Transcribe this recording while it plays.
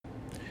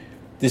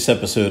This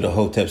episode of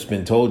Hotep's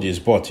Been Told You is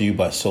brought to you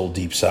by Soul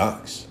Deep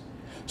Socks.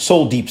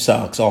 Soul Deep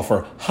Socks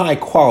offer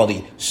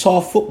high-quality,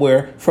 soft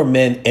footwear for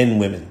men and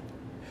women.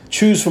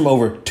 Choose from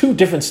over 2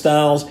 different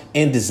styles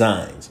and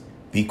designs.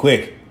 Be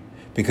quick,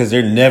 because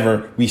they're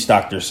never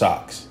restock their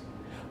socks.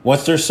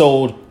 Once they're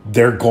sold,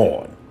 they're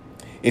gone.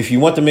 If you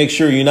want to make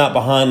sure you're not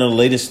behind on the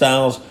latest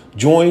styles,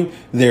 join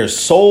their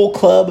Soul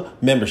Club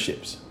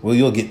memberships, where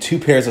you'll get 2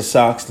 pairs of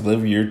socks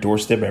delivered to your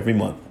doorstep every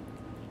month.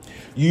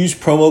 Use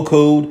promo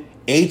code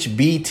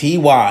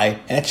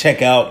HBTY at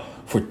checkout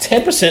for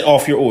 10%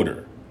 off your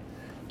order.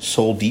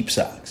 Soul Deep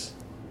Socks.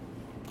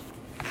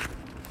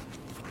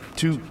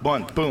 2,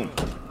 1, boom.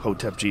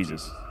 Hotep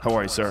Jesus. How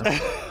are you, sir?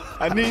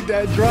 I need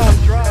that drop.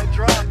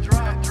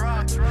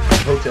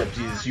 Hotep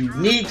Jesus, you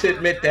need to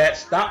admit that.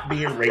 Stop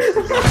being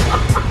racist.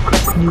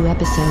 New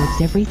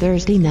episodes every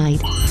Thursday night.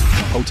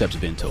 Hotep's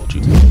Been Told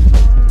You.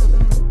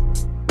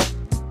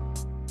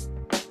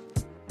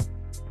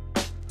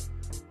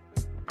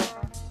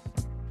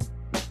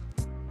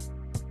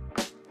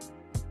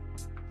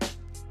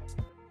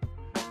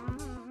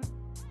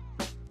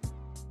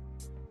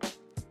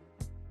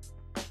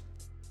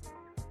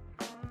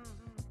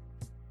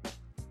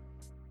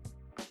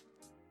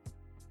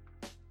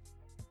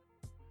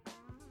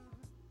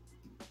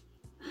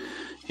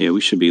 Yeah,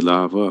 we should be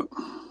live up.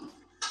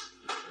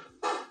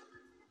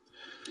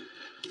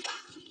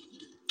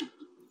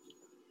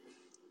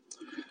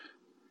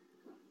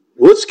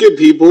 What's good,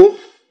 people?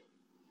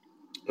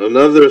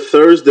 Another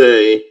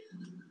Thursday.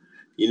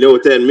 You know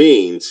what that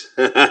means.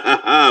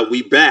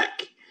 We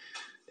back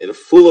in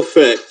full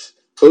effect.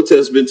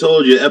 Hotep's Been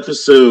Told You,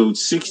 episode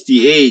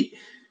 68.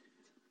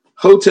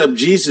 Hotep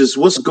Jesus,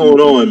 what's going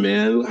on,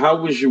 man? How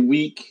was your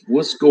week?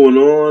 What's going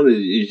on?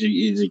 Is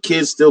your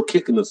kid still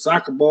kicking the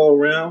soccer ball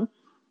around?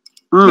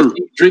 You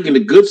drinking the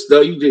good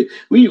stuff.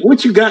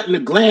 What you got in the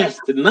glass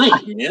tonight,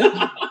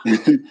 man?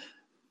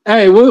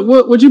 Hey,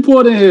 what you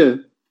poured in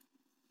here?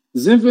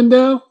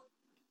 Zinfandel?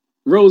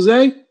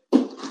 Rosé?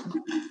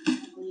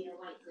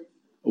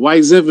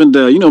 White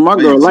Zinfandel. You know my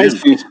girl likes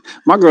it.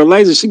 My girl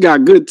likes it. She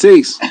got good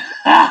taste.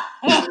 And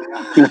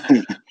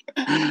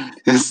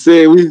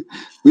said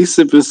we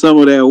sipping some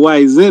of that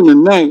white Zin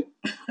tonight.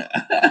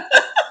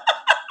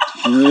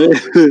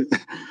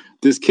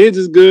 This kid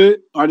is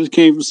good. I just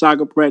came from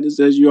soccer practice,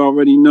 as you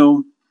already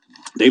know.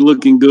 They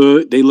looking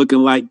good. They looking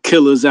like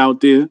killers out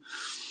there.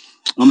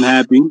 I'm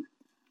happy.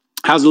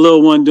 How's the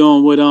little one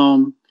doing with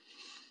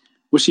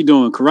what's she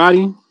doing?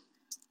 Karate?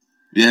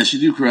 Yeah, she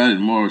do karate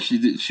tomorrow. She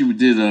did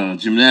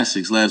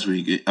gymnastics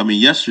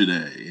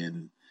yesterday,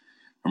 and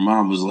her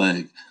mom was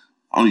like,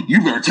 "Oh, you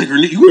better take her.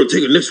 You better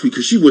take her next week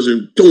because she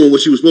wasn't doing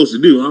what she was supposed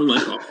to do." I'm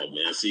like, "Oh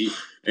man, see,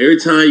 every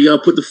time you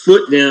gotta put the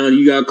foot down,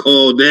 you gotta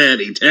call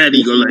daddy.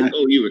 Daddy go like,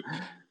 oh, you were."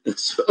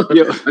 So,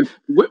 yo,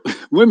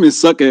 women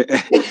suck at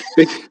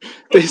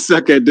they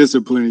suck at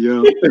discipline,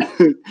 yo.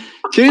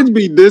 Kids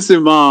be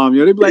dissing mom,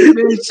 yo. They be like,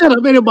 "Man, shut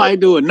up! Anybody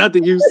doing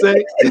nothing you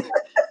say?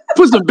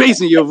 Put some bass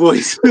in your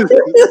voice. Put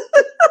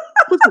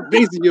some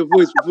bass in your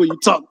voice before you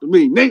talk to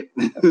me, Nate."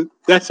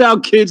 That's how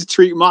kids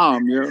treat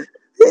mom, yo.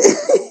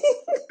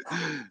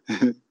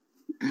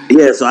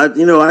 Yeah, so I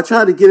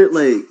try to get it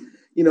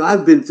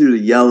I've been through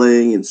the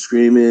yelling and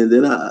screaming.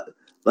 Then I've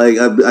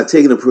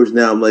taken an approach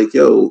now. I'm like,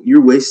 yo,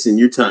 you're wasting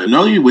your time.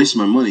 Not only are you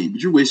wasting my money,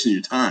 but you're wasting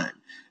your time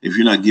if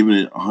you're not giving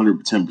it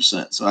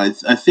 110%. So I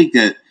think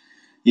that,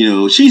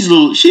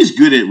 she's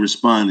good at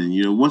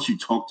responding. Once you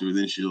talk to her,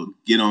 then she'll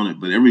get on it.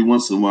 But every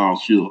once in a while,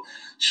 she'll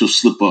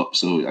slip up.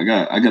 So I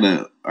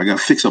gotta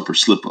fix up her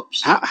slip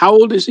ups. How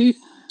old is she?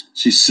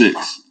 She's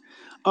 6.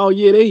 Oh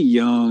yeah, they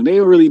young. They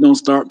really don't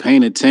start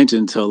paying attention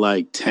until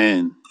like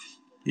 10.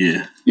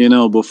 Yeah.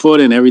 Before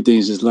then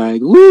everything's just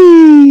like,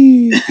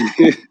 wee.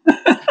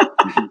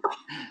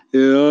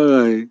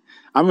 I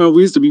remember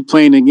we used to be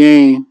playing the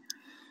game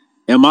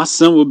and my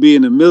son would be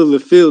in the middle of the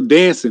field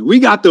dancing. We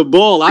got the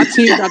ball. Our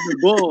team got the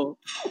ball.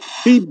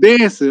 He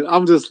dancing.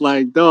 I'm just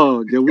like,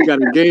 dog, yeah, we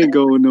got a game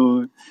going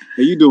on.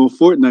 And you doing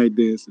Fortnite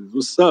dances.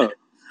 What's up?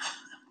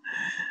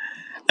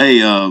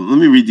 Hey, let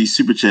me read these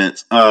super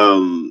chats.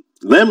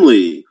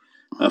 Lemley,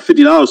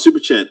 $50 super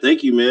chat.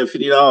 Thank you, man.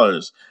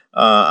 $50.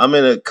 I'm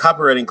in a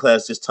copywriting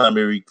class this time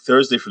every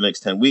Thursday for the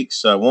next 10 weeks,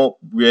 so I won't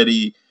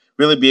really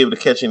be able to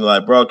catch any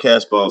live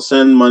broadcast, but I'll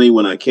send money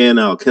when I can.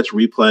 I'll catch a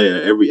replay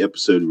of every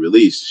episode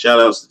released. Shout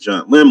outs to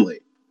John Lemley.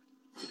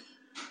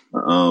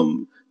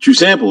 True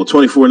Sample,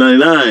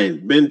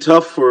 $24.99. Been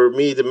tough for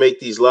me to make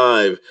these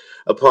live.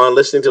 Upon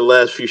listening to the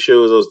last few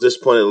shows, I was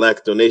disappointed at lack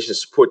of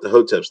donations. Support the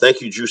Hoteps.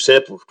 Thank you, Drew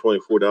Sample, for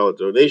 $24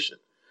 donation.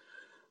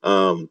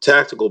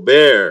 Tactical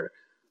Bear,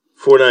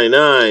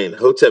 $4.99.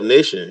 Hotep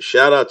Nation,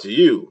 shout out to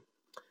you.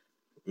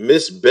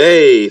 Miss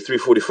Bay,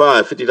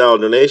 $3.45,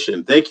 $50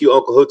 donation. Thank you,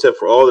 Uncle Hotep,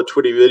 for all the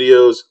Twitter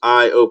videos.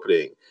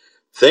 Eye-opening.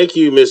 Thank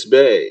you, Miss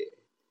Bay.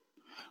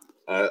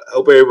 I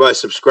hope everybody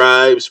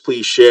subscribes.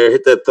 Please share.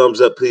 Hit that thumbs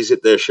up. Please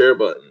hit that share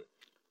button.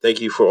 Thank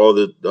you for all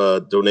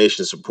the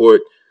donation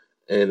support.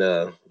 And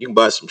you can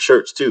buy some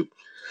shirts, too.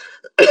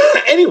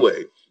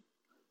 Anyway,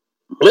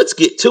 let's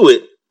get to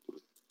it.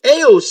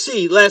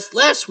 AOC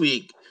last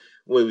week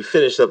when we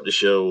finished up the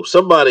show,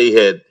 somebody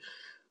had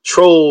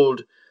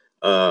trolled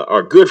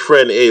our good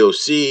friend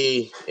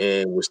AOC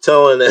and was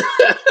telling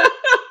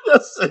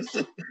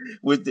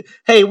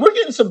hey, we're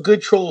getting some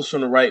good trolls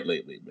from the right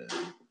lately, man.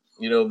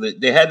 You know,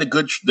 they had the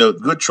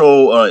good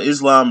troll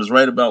Islam is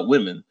right about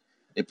women.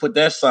 They put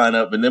that sign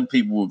up and then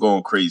people were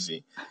going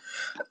crazy.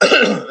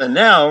 And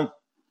now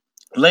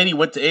a lady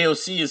went to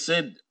AOC and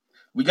said,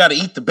 we got to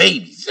eat the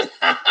babies.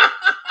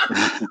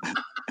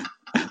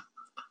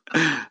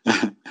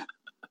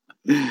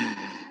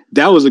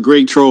 That was a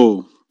great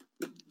troll.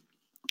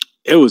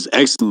 It was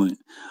excellent.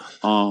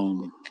 I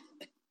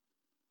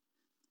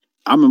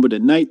remember the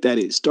night that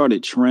it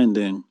started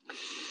trending,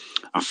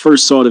 I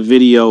first saw the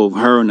video of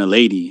her and the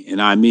lady,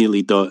 and I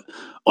immediately thought,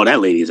 oh,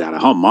 that lady is out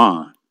of her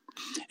mind.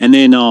 And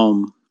then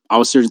I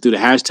was searching through the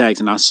hashtags,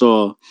 and I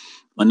saw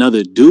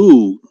another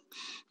dude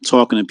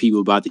talking to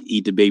people about the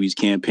Eat the Babies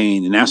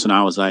campaign. And that's when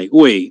I was like,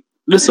 wait,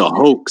 this is a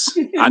hoax.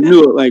 I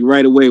knew it like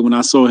right away when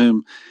I saw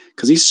him,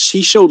 because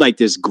he showed like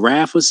this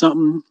graph or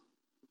something,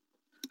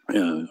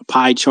 a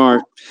pie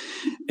chart.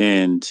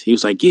 And he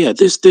was like, yeah,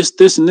 this,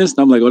 and this. And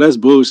I'm like, oh, that's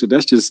bullshit.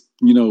 That's just,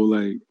 you know,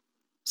 like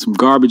some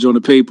garbage on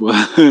the paper.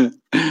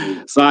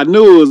 So I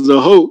knew it was a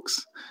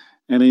hoax.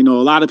 And, you know,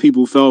 a lot of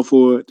people fell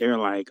for it. They're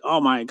like,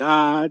 oh, my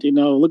God, you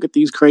know, look at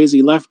these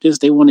crazy leftists.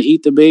 They want to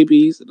eat the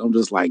babies. And I'm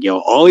just like, yo,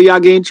 all of y'all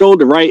getting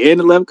trolled. The right and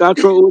the left got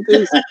trolled with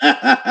this. I'm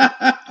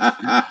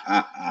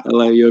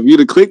like, yo, if you'd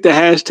have clicked the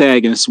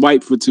hashtag and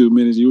swiped for 2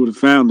 minutes, you would have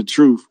found the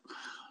truth.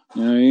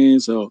 You know what I mean?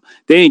 So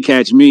they ain't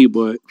catch me.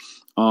 But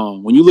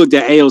when you looked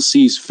at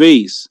AOC's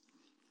face,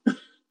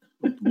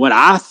 what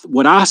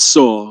I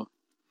saw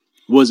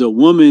was a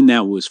woman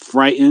that was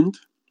frightened.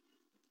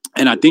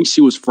 And I think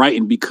she was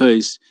frightened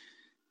because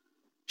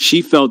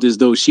she felt as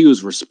though she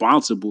was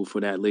responsible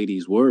for that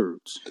lady's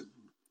words.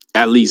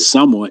 At least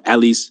somewhat. At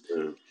least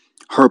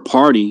her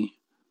party,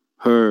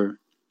 her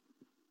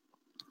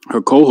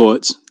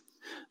cohorts,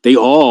 they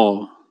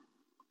all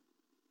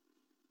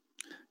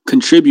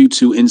contribute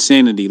to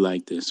insanity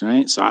like this,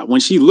 right? So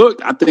when she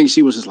looked, I think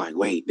she was just like,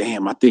 wait,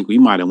 damn, I think we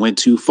might have went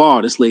too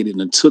far. This lady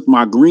done took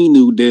my Green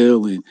New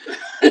Deal and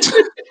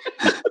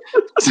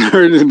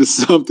turned into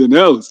something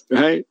else,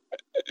 right?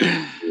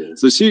 Yeah.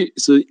 So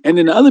and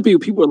then the other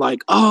people were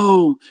like,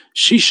 oh,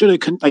 she should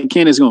have, like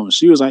Candace Owens,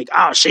 she was like,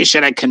 oh, she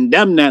should have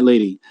condemned that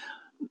lady.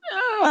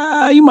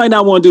 You might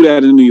not want to do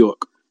that in New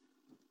York.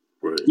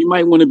 Right. You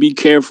might want to be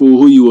careful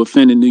who you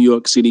offend in New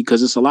York City,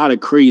 because it's a lot of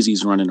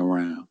crazies running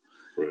around.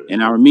 Right.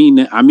 And I mean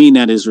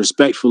that as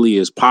respectfully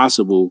as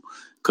possible,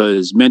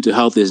 because mental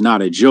health is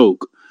not a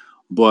joke.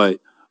 But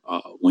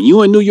when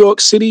you're in New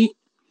York City,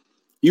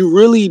 you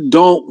really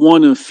don't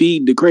want to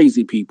feed the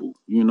crazy people.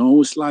 You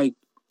know, it's like,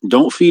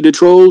 don't feed the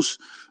trolls.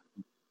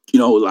 You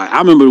know, like I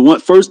remember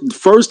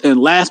first and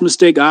last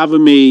mistake I ever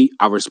made,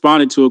 I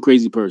responded to a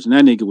crazy person.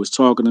 That nigga was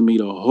talking to me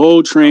the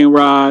whole train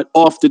ride,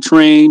 off the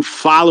train,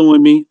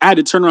 following me. I had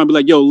to turn around and be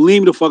like, yo,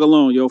 leave me the fuck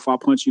alone, yo, if I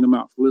punch you in the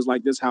mouth. It was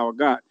like, this how it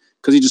got.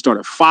 Because he just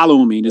started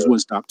following me and just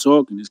wouldn't stop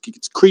talking.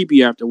 It's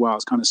creepy after a while.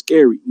 It's kind of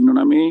scary. You know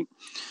what I mean?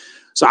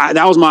 So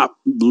that was my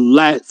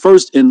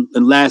first and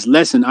last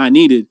lesson I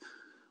needed.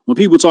 When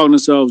people talk to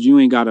themselves, you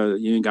ain't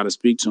gotta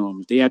speak to them.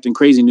 If they acting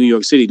crazy in New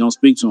York City, don't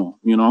speak to them,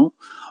 you know?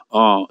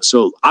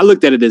 So I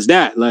looked at it as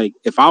that. Like,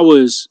 if I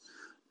was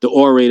the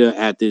orator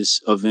at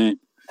this event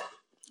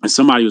and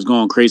somebody was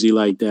going crazy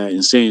like that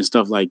and saying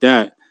stuff like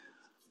that,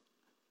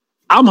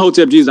 I'm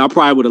Hotep Jesus. I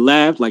probably would have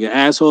laughed like an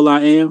asshole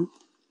I am.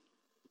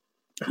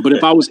 But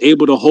if I was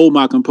able to hold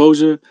my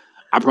composure,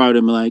 I probably would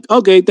have been like,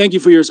 okay, thank you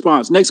for your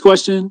response. Next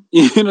question.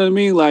 You know what I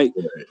mean? Like,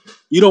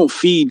 you don't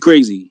feed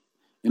crazy.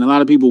 And a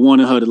lot of people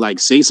wanted her to like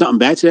say something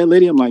back to that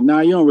lady. I'm like, nah,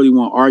 you don't really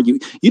want to argue.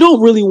 You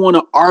don't really want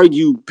to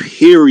argue,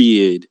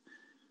 period,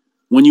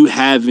 when you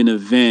have an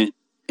event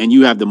and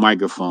you have the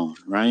microphone,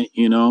 right?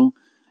 You know,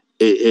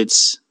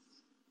 it's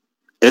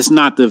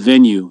not the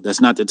venue. That's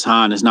not the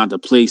time. That's not the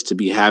place to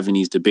be having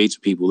these debates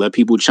with people. Let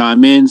people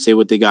chime in, say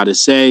what they got to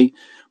say.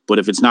 But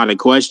if it's not a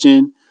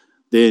question,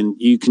 then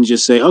you can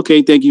just say,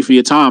 okay, thank you for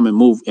your time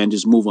and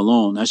just move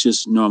along. That's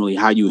just normally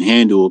how you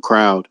handle a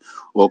crowd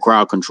or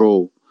crowd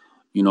control.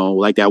 You know,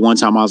 like that one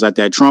time I was at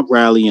that Trump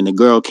rally and the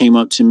girl came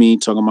up to me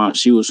talking about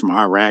she was from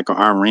Iraq or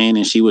Iran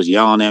and she was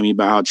yelling at me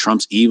about how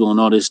Trump's evil and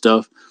all this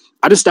stuff.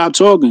 I just stopped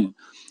talking.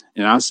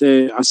 And I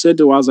said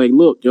to her, I was like,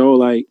 look, yo,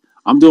 like,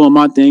 I'm doing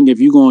my thing. If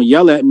you're going to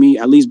yell at me,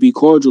 at least be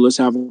cordial. Let's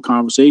have a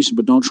conversation,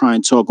 but don't try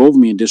and talk over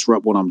me and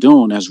disrupt what I'm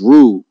doing. That's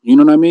rude. You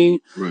know what I mean?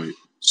 Right.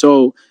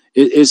 So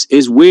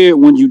it's weird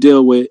when you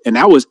deal with, and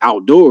that was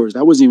outdoors.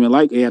 That wasn't even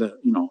like they had a,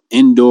 you know,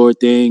 indoor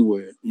thing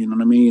where, you know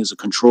what I mean? It's a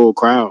controlled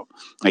crowd.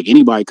 Like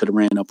anybody could have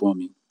ran up on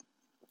me.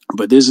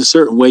 But there's a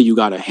certain way you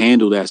got to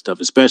handle that stuff,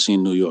 especially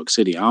in New York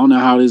City. I don't know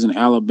how it is in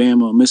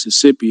Alabama or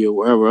Mississippi or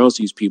wherever else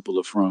these people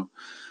are from.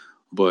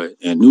 But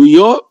in New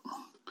York,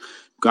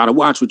 got to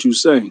watch what you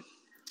say.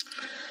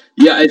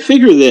 Yeah, I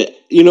figure that,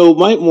 you know,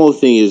 my one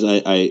thing is,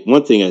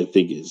 one thing I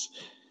think is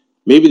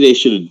maybe they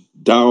should have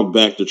dialed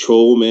back the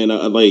troll, man.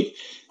 I like,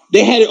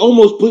 they had it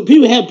almost.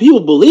 People had people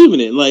believing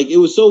it. Like it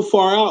was so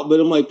far out, but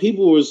I'm like,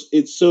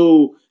 it's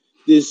so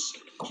this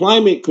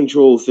climate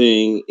control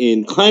thing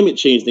and climate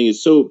change thing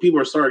is so people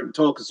are starting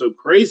talking so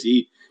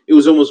crazy. It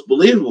was almost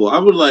believable. I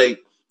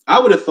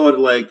would have thought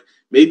like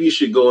maybe you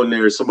should go in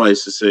there and somebody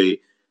should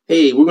say,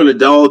 hey, we're going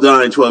to all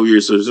die in 12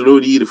 years, so there's no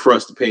need for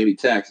us to pay any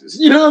taxes.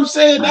 You know what I'm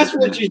saying? That's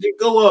what you should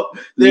go up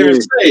there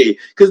and say.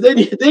 Because then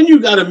you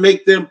got to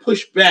make them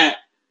push back.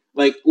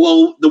 Like,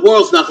 well, the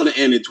world's not going to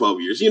end in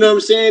 12 years. You know what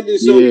I'm saying? And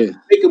so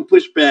make them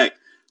push back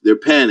their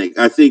panic.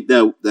 I think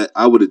that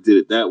I would have did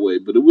it that way,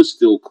 but it was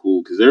still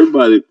cool because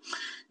everybody,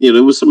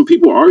 there was some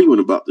people arguing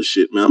about the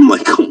shit, man. I'm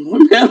like, come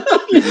on, man.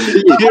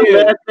 I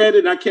laughed at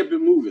it and I kept it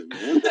moving,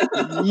 man.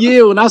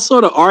 Yeah, when I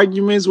saw the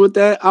arguments with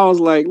that, I was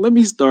like, let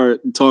me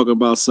start talking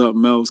about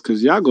something else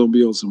because y'all going to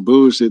be on some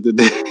bullshit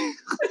today.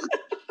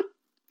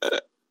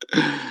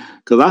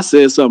 Because I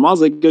said something. I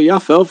was like, yo, y'all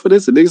fell for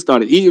this? And niggas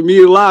started eating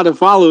me alive. The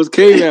followers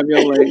came at me.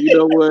 I'm like, you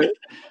know what?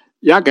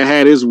 Y'all can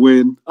have this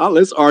win.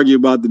 Let's argue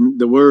about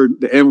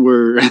the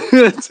N-word.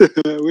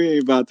 We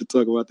ain't about to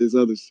talk about this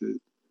other shit.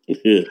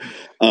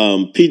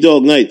 P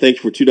Dog Knight, thanks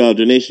for $2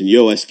 donation.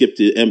 Yo, I skipped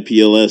the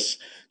MPLS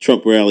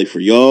Trump rally for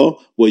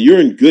y'all. Well, you're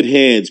in good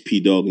hands, P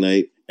Dog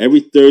Knight.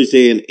 Every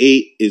Thursday at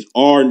 8 is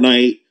our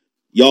night.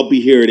 Y'all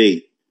be here at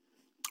 8.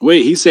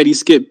 Wait, he said he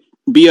skipped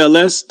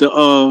BLS,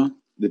 the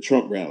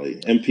Trump rally,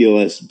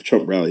 MPLS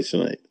Trump rally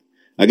tonight.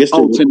 I guess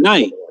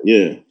tonight.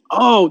 Yeah.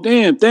 Oh,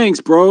 damn, thanks,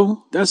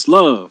 bro. That's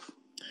love.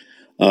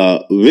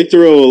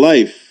 Victor O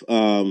Life,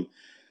 $11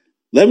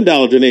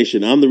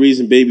 donation. I'm the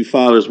reason baby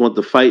fathers want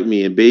to fight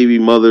me and baby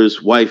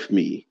mothers wife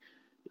me.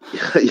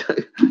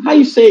 How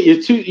you say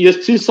it? Your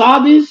two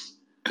sabes?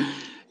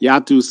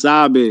 Yatu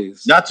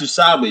Sabes. Yatu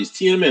Sabes.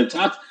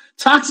 TMM.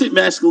 Toxic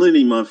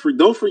Masculinity Month.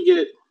 Don't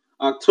forget,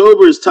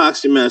 October is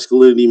Toxic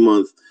Masculinity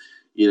Month.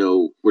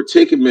 We're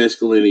taking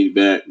masculinity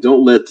back.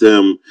 Don't let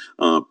them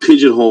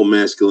pigeonhole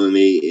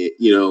masculinity.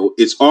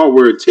 It's our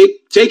word.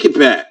 Take it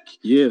back.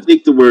 Yeah.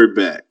 Take the word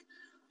back.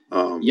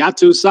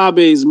 Yatu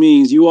Sabes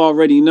means you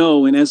already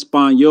know in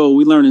Espanol.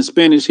 We learning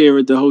Spanish here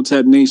at the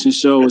Hotep Nation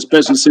show,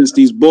 especially since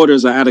these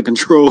borders are out of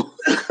control.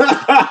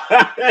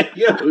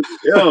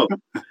 Yo.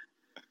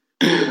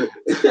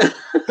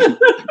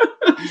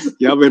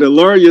 Y'all better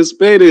learn your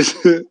Spanish.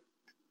 When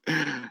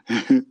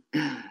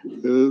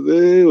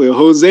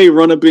Jose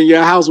run up in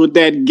your house with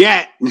that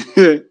gat,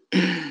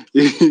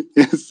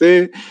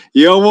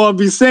 you don't want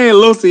to be saying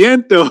 "lo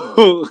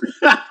siento."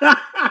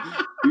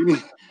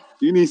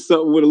 You need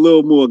something with a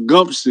little more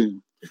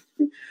gumption.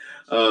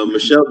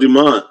 Michelle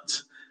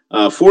Dumont,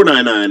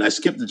 $4.99. I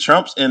skipped the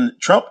Trump and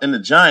the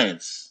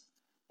Giants.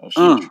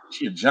 Oh,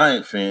 she a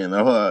Giant fan.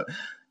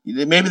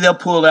 Maybe they'll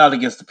pull out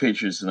against the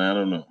Patriots, and I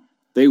don't know.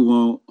 They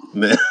won't.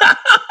 The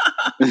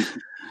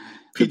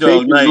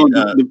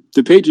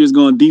Patriots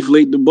going to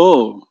deflate the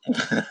ball.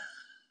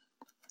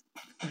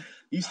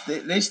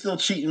 They still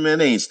cheating, man.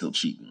 They ain't still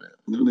cheating, man.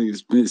 Them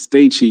niggas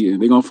stay cheating.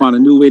 They're going to find a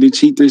new way to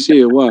cheat this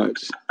year.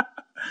 Watch.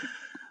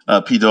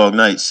 P Dog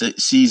Knight,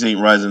 seas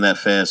ain't rising that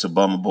fast.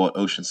 Obama bought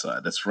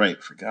Oceanside. That's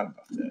right. Forgot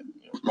about that.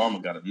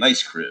 Obama got a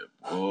nice crib.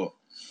 Oh,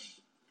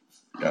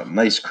 got a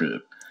nice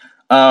crib.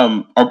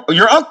 Our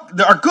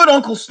good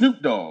Uncle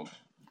Snoop Dogg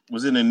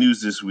was in the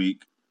news this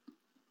week.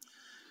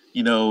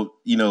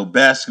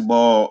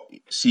 Basketball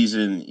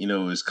season,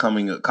 is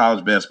coming.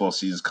 College basketball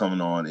season is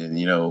coming on, and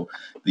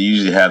they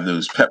usually have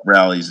those pep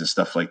rallies and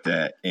stuff like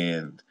that.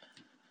 And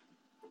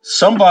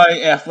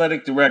somebody,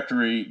 athletic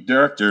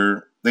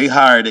director, they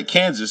hired at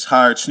Kansas,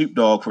 hired Snoop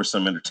Dogg for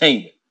some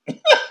entertainment.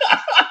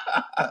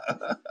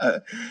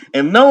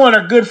 And knowing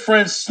our good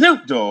friend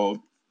Snoop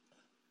Dogg,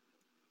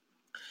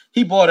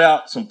 he bought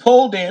out some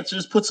pole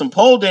dancers, put some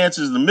pole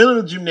dancers in the middle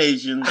of the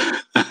gymnasium,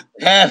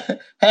 had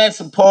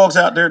some pogs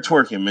out there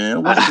twerking,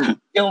 man. What the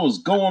hell was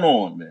going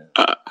on, man?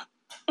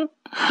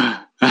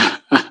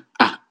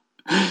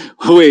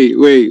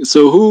 Wait.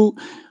 So who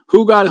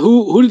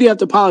did he have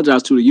to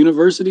apologize to? The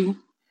university?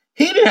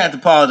 He didn't have to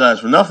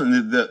apologize for nothing.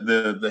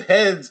 The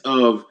heads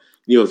of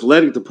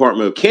athletic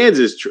department of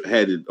Kansas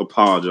had to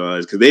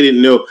apologize because they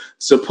didn't know.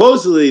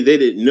 Supposedly, they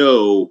didn't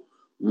know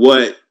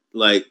what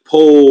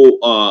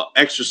pole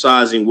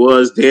exercising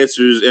was,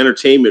 dancers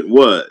entertainment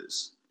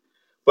was.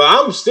 But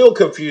I'm still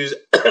confused.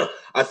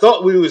 I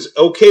thought we was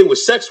okay with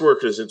sex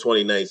workers in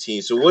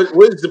 2019. So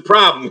what's the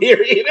problem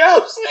here? You know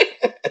what I'm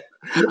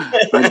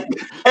saying?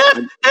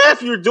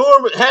 half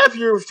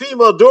your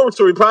female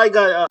dormitory probably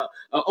got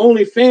an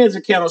OnlyFans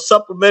account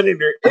supplementing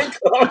their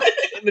income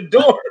in the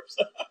dorms.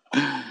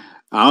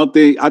 I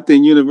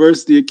think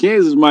University of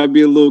Kansas might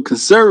be a little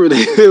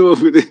conservative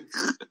over there.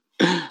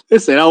 They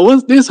said, "Oh,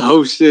 what's this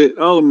whole shit?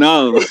 Oh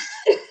no,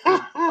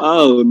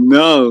 oh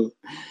no,"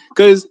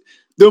 because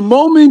the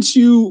moment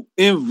you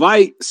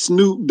invite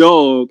Snoop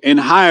Dogg and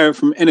hire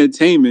from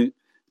entertainment,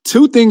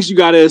 two things you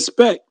got to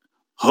expect: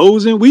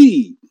 hoes and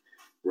weed.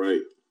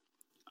 Right.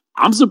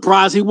 I'm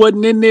surprised he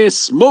wasn't in there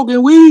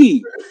smoking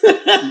weed,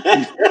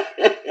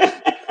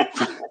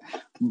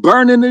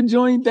 burning the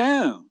joint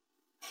down.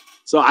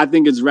 So I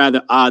think it's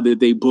rather odd that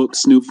they booked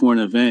Snoop for an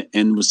event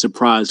and was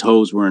surprised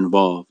hoes were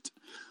involved.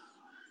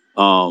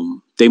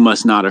 They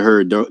must not have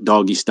heard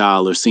Doggy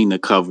Style or seen the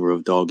cover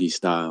of Doggy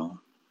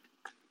Style.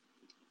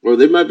 Well,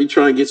 they might be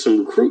trying to get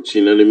some recruits,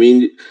 you know what I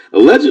mean?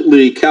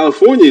 Allegedly,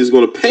 California is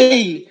going to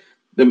pay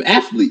them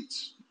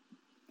athletes.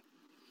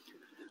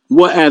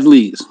 What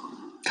athletes?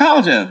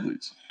 College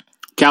athletes.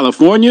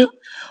 California?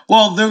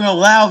 Well, they're going to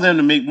allow them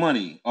to make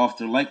money off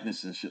their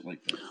likeness and shit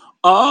like that.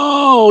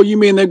 Oh, you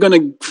mean they're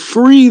going to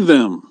free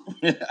them?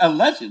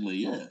 Allegedly,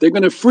 yeah. They're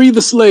going to free the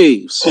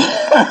slaves.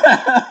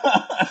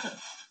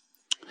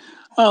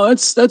 Oh,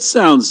 that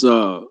sounds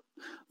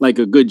like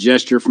a good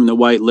gesture from the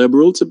white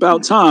liberal. It's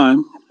about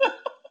time.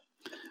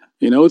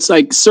 You know, it's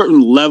like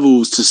certain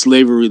levels to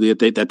slavery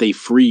that they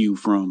free you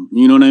from.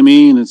 You know what I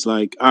mean? It's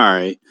like, all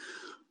right,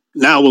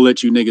 now we'll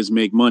let you niggas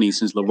make money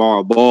since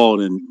LeVar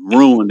Ball and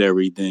ruined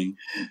everything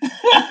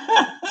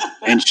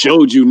and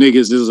showed you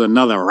niggas this is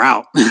another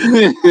route.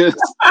 You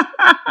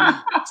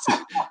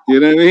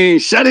know what I mean?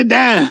 Shut it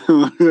down.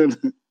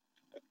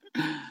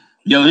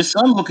 Yo, his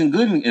son looking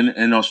good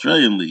in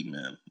Australian League,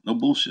 man. No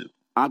bullshit.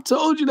 I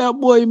told you that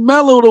boy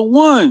Melo the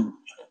one.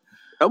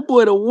 That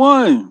boy the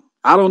one.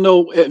 I don't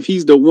know if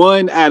he's the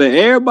one out of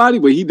everybody,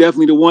 but he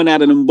definitely the one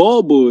out of them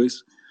ball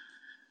boys.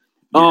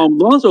 Yeah.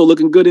 Lonzo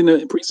looking good in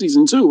the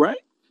preseason too, right?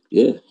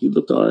 Yeah, he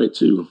looked all right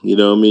too. You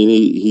know, I mean,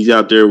 he's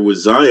out there with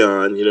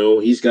Zion. You know,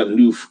 he's got a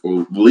new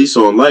release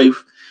on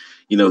life.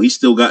 You know, he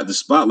still got the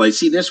spotlight.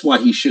 See, that's why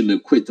he shouldn't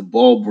have quit the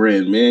ball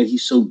brand, man.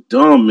 He's so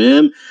dumb,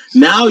 man.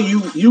 Now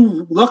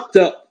you lucked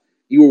up.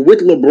 You were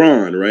with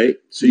LeBron, right?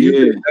 So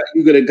you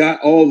could have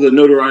got all the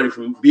notoriety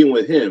from being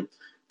with him.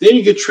 Then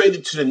you get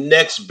traded to the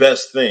next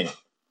best thing,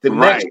 the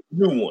next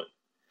new one,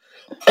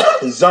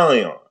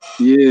 Zion.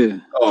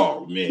 Yeah.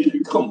 Oh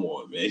man, come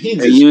on, man.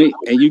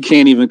 And you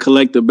can't even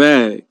collect the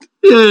bag.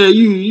 Yeah,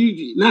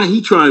 now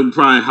he trying to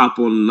probably hop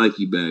on the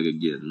Nike bag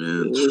again,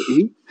 man.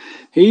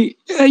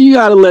 You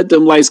gotta let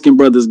them light skinned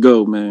brothers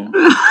go, man.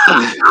 You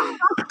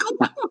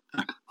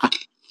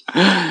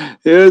know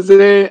what I'm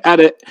saying? Out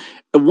of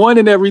 1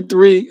 in every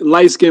 3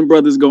 light skinned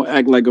brothers gonna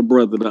act like a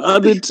brother. The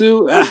other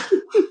 2.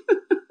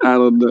 I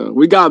don't know.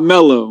 We got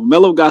Melo.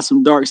 Melo got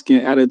some dark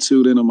skin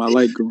attitude in him. I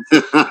like him.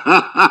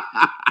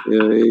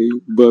 Yeah,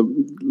 but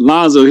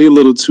Lonzo, he a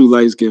little too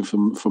light skinned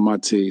for my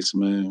taste,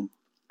 man.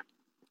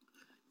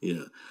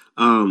 Yeah.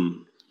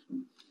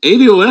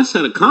 ADOS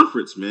had a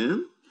conference,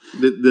 man.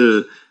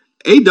 The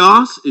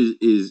ADOS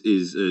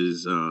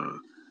is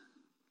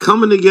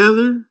coming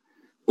together,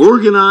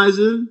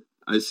 organizing.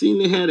 I seen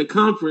they had a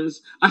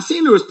conference. I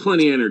seen there was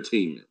plenty of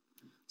entertainment.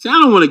 See, I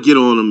don't want to get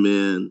on them,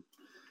 man.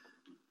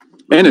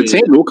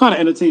 Entertainment? What kind of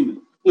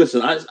entertainment?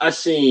 Listen, I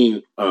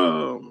seen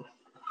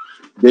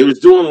they was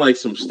doing like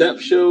some step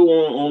show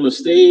on the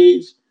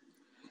stage.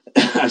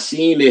 I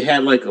seen they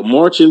had like a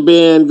marching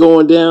band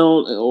going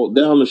down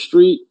the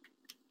street.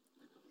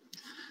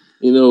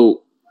 You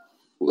know,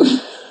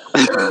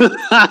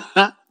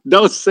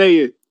 don't say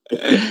it.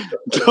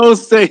 Don't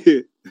say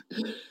it.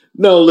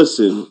 No,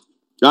 listen.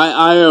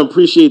 I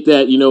appreciate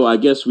that. You know, I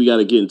guess we got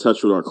to get in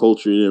touch with our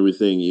culture and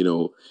everything. You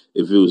know,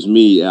 if it was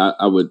me,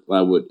 I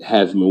would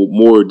have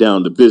more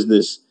down to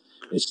business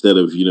instead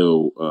of, you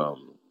know,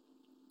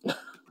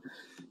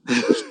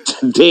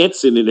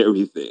 dancing and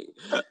everything.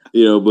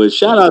 You know, but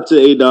shout out to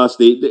ADOS.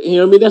 You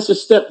know, I mean, that's a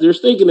step. They're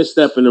taking a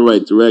step in the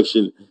right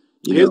direction.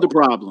 Here's the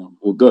problem.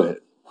 Well, go ahead.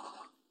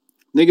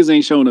 Niggas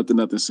ain't showing up to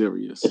nothing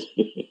serious.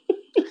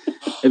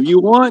 If you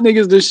want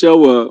niggas to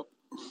show up,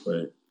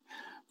 right,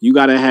 you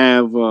got to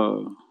have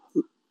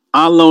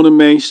Lona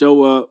May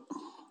show up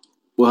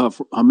with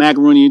her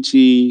macaroni and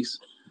cheese,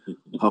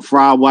 her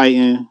fried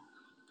whiting.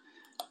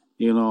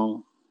 You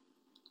know,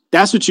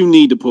 that's what you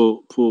need to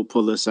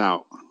pull this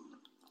out.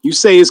 You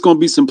say it's going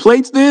to be some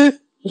plates there?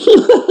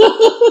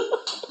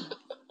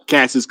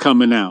 Cats is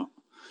coming out.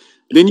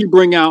 Then you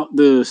bring out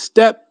the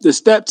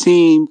step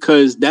team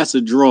because that's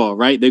a draw,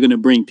 right? They're going to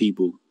bring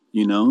people,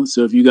 you know?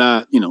 So if you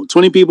got,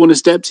 20 people in the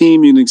step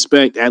team, you can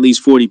expect at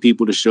least 40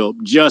 people to show up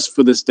just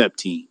for the step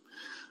team,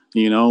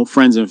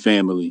 friends and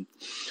family.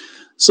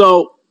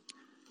 So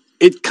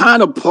it's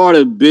kind of part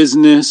of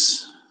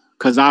business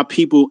because our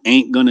people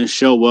ain't going to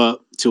show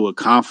up to a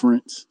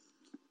conference.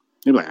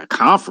 They're like, a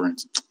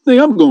conference? Hey,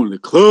 I'm going to the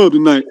club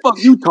tonight. Fuck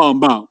you talking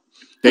about?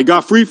 They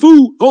got free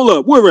food? Hold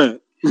up, where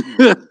at?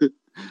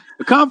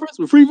 A conference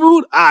with free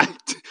food? All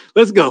right,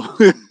 let's go.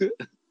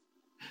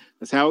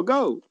 That's how it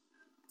goes.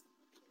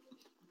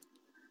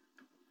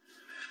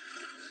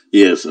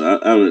 Yes,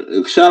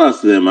 I shout out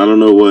to them. I don't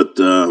know what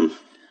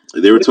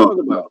they were talking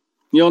about.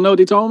 You don't know what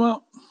they talking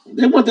about?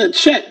 They want that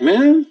check,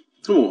 man.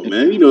 Come on,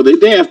 man.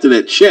 They after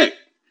that check.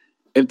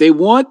 If they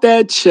want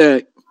that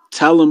check,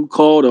 tell them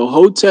call the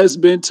Hotep's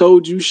Been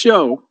Told You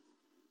show,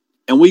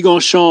 and we gonna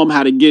show them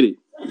how to get it.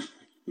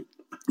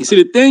 You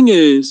see, the thing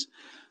is,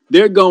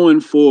 they're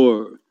going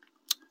for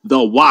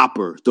the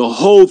Whopper, the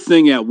whole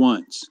thing at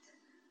once.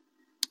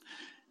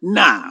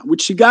 Nah,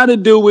 what you got to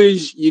do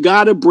is you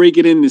got to break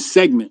it into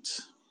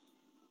segments.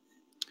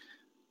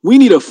 We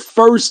need a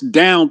first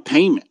down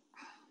payment.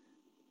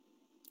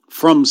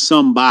 from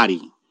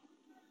somebody.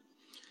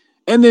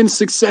 And then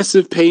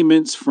successive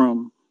payments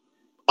from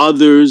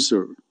others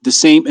or the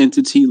same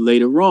entity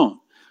later on.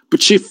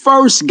 But you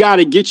first got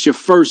to get your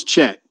first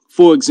check.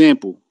 For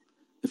example,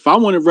 if I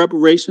wanted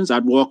reparations,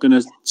 I'd walk in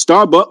a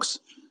Starbucks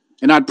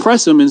and I'd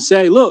press them and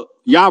say, look,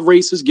 y'all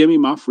racists, give me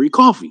my free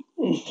coffee.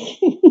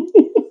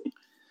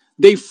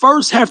 They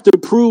first have to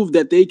prove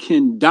that they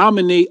can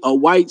dominate a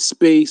white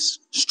space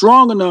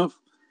strong enough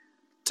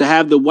to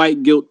have the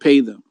white guilt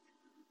pay them.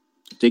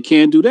 If they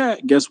can't do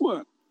that, guess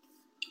what?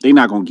 They're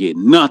not going to get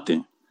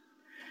nothing.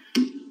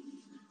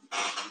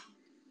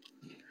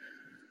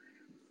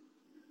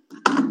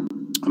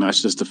 And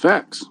that's just the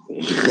facts.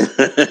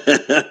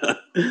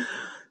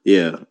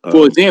 Yeah.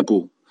 For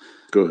example,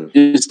 go ahead.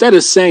 Instead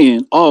of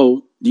saying,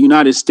 oh, the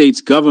United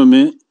States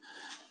government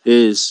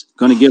is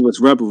going to give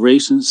us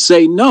reparations,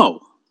 say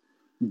no.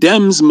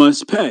 Dems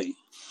must pay.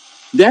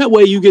 That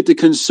way you get the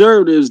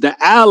conservatives to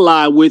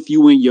ally with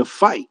you in your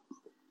fight.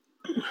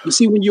 You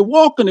see, when you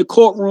walk in the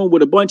courtroom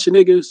with a bunch of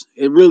niggas,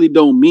 it really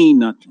don't mean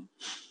nothing.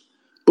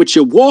 But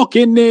you walk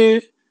in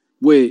there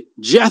with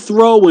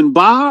Jethro and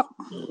Bob,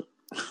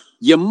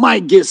 you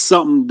might get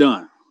something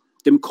done.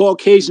 Them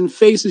Caucasian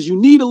faces, you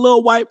need a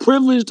little white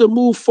privilege to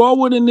move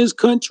forward in this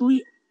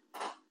country.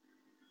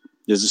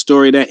 There's a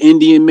story of that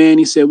Indian man.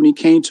 He said when he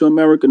came to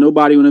America,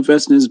 nobody would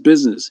invest in his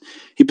business.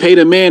 He paid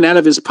a man out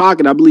of his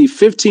pocket, I believe,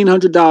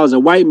 $1,500, a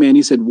white man.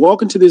 He said,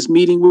 walk into this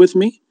meeting with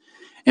me,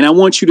 and I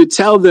want you to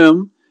tell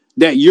them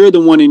that you're the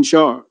one in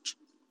charge.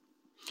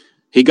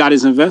 He got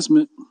his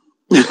investment.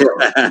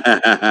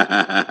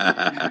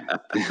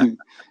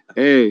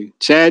 Hey,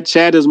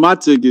 Chad is my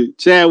ticket.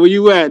 Chad, where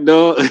you at,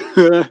 dog?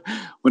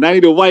 When I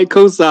need a white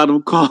cosign,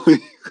 I'm calling.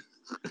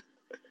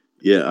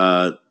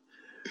 Yeah,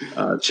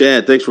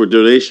 Chad, thanks for a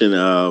donation.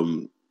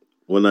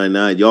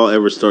 199. Y'all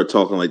ever start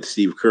talking like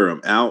Steve Kerr?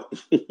 I'm out.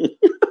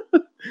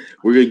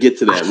 We're gonna get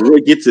to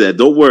that.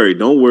 Don't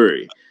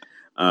worry.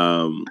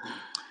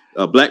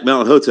 Black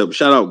Mountain Hotel.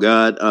 Shout out,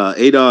 God.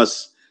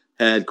 ADOS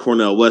had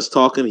Cornel West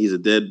talking. He's a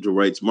dead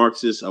rights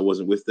Marxist. I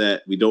wasn't with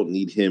that. We don't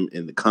need him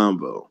in the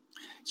combo.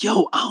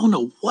 Yo, I don't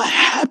know what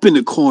happened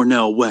to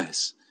Cornel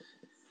West.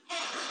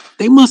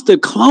 They must have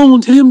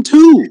cloned him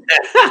too.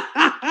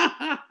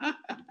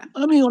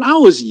 I mean, when I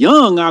was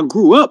young, I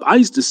grew up. I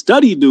used to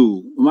study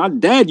dude. My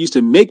dad used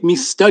to make me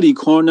study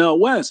Cornel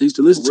West. I used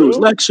to listen to his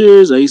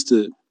lectures. I used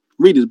to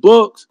read his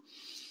books.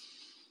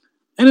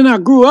 And then I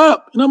grew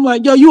up, and I'm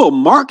like, yo, you a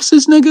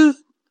Marxist, nigga?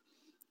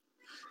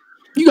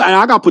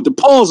 I got to put the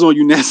pause on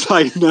you next.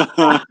 Like,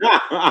 nah,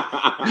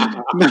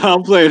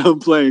 I'm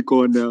playing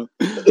Cornel.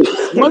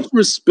 Much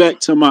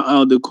respect to my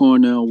elder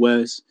Cornel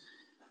West.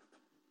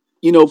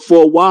 You know,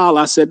 for a while,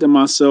 I said to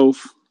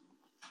myself,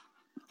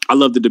 I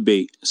love the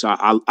debate. So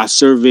I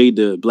surveyed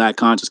the Black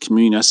conscious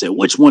community. I said,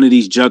 which one of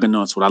these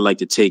juggernauts would I like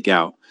to take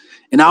out?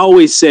 And I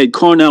always said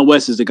Cornel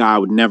West is the guy I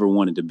would never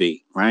want to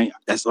debate, right?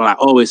 That's what I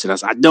always said. I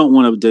said, I don't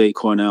want to debate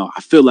Cornel.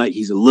 I feel like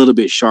he's a little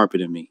bit sharper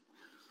than me.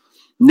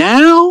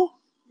 Now,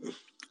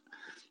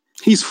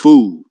 he's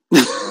food.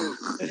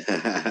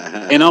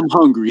 And I'm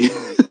hungry.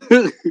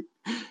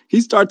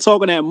 He started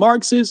talking at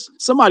Marxists.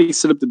 Somebody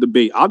set up the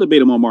debate. I'll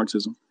debate him on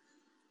Marxism.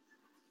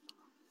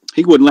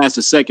 He wouldn't last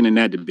a second in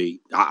that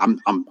debate.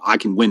 I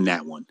can win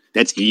that one.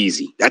 That's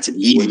easy. That's an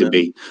easy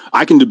debate.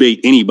 I can debate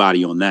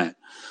anybody on that.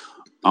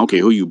 I don't care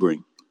who you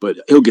bring, but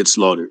he'll get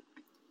slaughtered.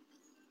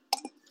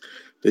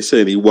 They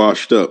said he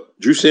washed up.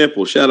 Drew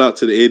Sample, shout out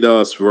to the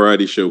ADOS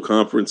Variety Show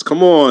Conference.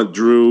 Come on,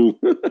 Drew.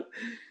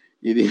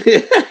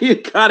 You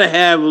gotta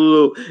have a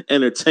little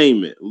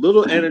entertainment.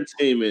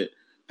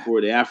 For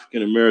the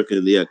African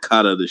American, the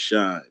Akata to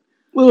shine.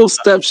 Little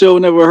step show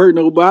never hurt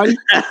nobody.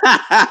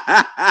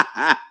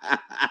 A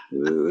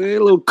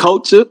little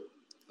culture.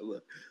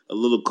 A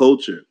little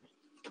culture.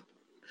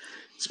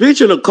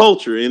 Speaking of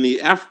culture, in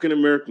the African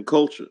American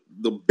culture,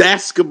 the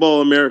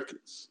basketball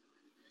Americans,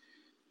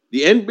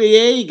 the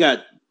NBA got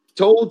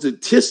told to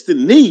kiss the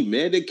knee,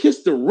 man. They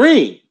kissed the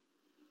ring.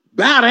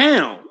 Bow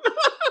down.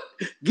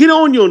 Get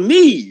on your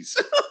knees.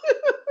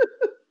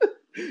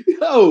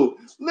 Yo,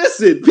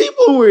 listen,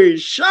 people were in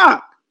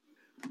shock.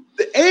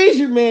 The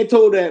Asian man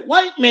told that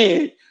white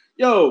man,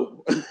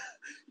 yo, you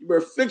better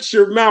fix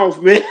your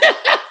mouth, man.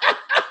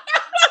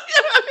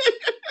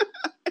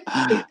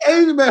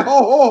 Asian man,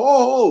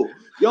 ho.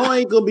 Y'all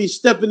ain't gonna be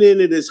stepping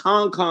into this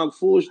Hong Kong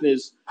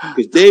foolishness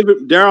because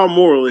Daryl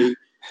Morley,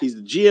 he's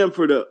the GM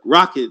for the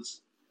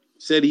Rockets,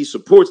 said he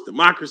supports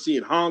democracy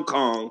in Hong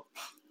Kong,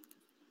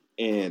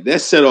 and that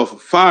set off a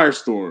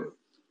firestorm.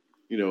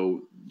 You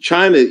know,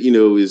 China,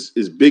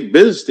 is big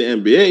business to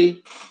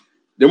NBA.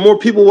 There are more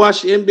people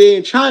watch the NBA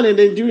in China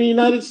than do in the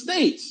United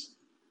States.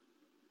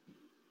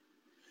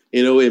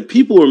 And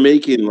people were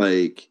making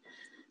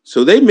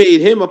so they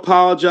made him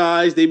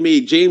apologize. They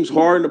made James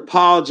Harden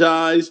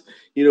apologize.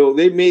 You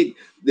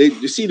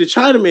see, the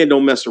Chinaman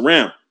don't mess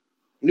around.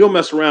 He don't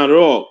mess around at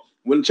all.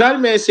 When the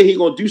Chinaman say he's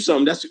gonna do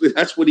something,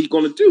 that's what he's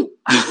gonna do.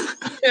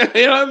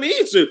 You know what I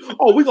mean? So,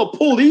 we're gonna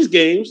pull these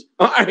games.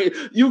 All right,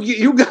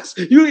 y'all got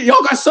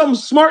something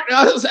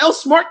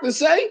else smart to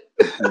say?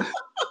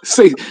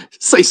 Say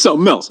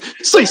something else.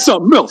 Say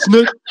something else,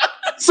 Nick.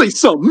 Say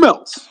something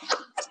else.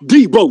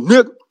 Debo,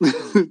 Nick.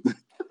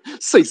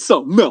 Say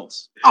something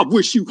else. I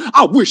wish you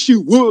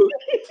would.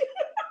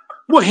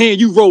 What hand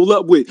you roll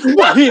up with?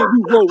 What hand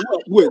you roll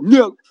up with,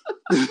 Nick?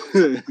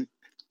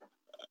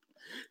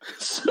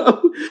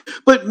 So,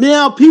 but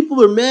now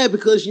people are mad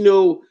because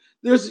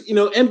there's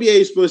NBA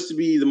is supposed to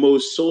be the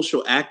most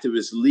social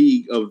activist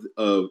league of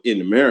in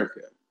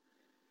America.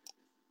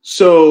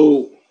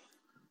 So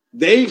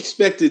they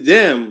expected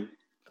them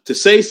to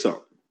say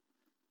something.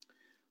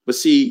 But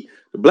see,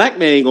 the black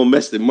man ain't gonna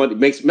mess the money,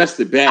 mess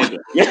the bag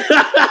up.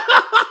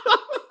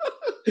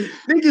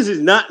 Niggas is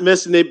not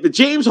messing it. But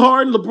James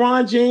Harden,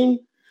 LeBron James,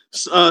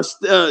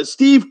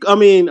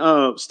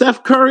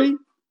 Steph Curry,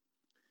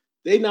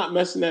 they not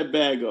messing that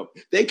bag up.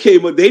 They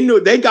came up, they knew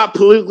they got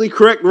politically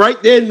correct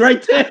right then,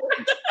 right there.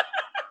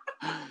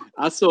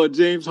 I saw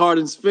James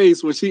Harden's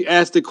face when she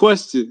asked the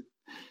question.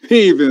 He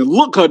didn't even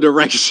look her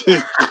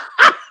direction.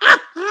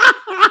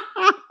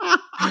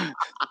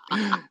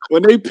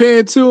 When they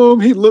panned to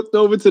him, he looked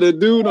over to the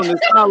dude on the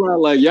sideline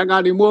like, y'all got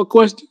any more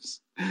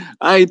questions?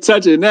 I ain't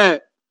touching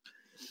that.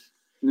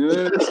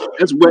 Yeah,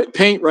 that's wet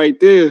paint right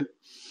there.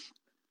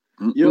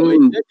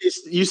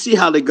 You see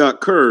how they got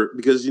Kerr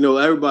because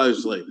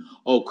everybody's like,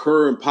 oh,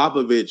 Kerr and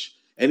Popovich.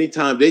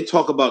 Anytime they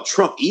talk about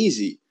Trump,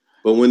 easy,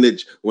 but when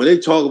they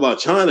talk about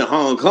China,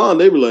 Hong Kong,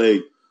 they were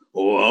like,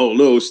 oh, I don't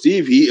know,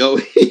 Steve. He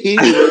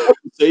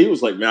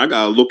was like, man, I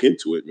gotta look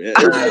into it, man.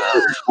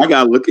 I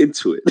gotta look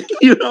into it.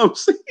 You know what I'm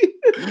saying?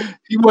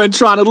 He wasn't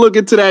trying to look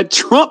into that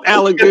Trump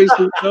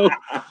allegation, though.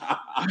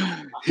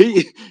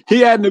 He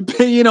had an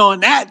opinion on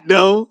that,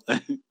 though.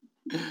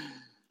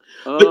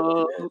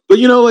 But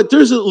you know what?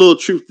 There's a little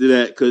truth to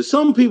that because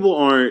some people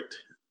aren't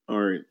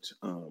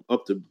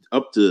up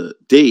to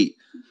date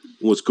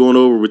what's going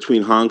over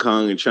between Hong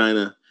Kong and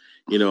China.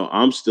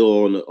 I'm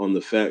still on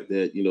the fact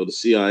that the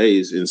CIA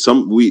is in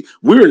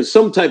we're in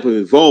some type of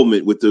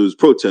involvement with those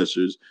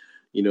protesters.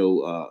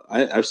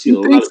 I've seen a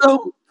lot.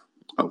 So?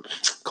 Oh,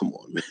 come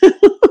on, man.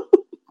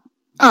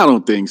 I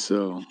don't think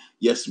so.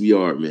 Yes, we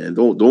are, man.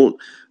 Don't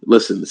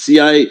listen. The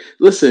CIA.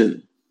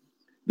 Listen,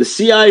 the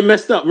CIA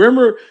messed up.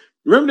 Remember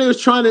they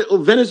was trying to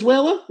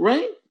Venezuela,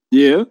 right?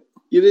 Yeah.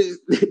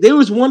 There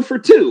was 1 for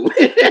 2.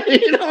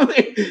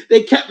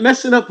 They kept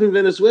messing up in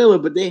Venezuela,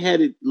 but they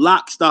had it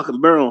lock, stock, and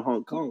barrel in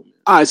Hong Kong. Man.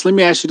 All right, so let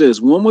me ask you this.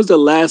 When was the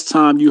last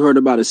time you heard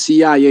about a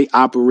CIA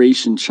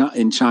operation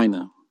in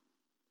China?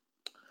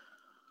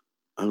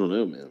 I don't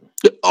know, man.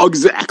 Oh,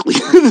 exactly.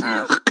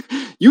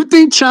 You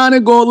think China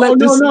gonna let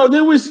this? No,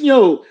 there was,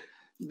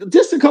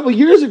 just a couple of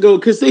years ago,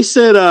 because they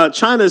said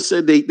China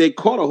said they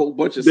caught a whole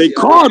bunch of. They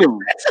caught them.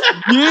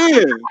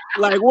 Yeah,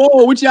 like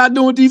whoa, what y'all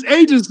doing with these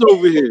agents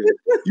over here?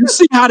 You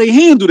see how they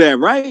handle that,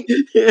 right?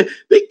 Yeah,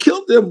 they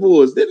killed them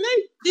boys, didn't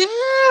they?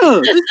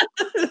 Yeah.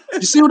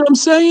 You see what I'm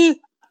saying?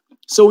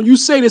 So when you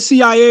say the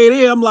CIA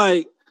there, I'm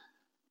like,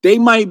 they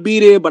might be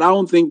there, but I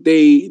don't think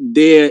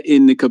they're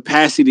in the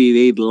capacity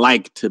they'd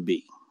like to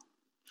be.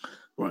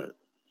 Right.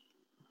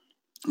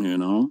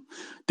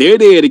 They're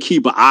there to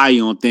keep an eye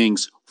on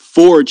things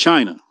for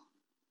China.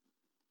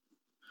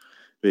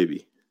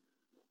 Maybe.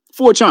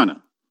 For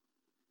China.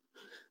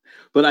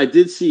 But I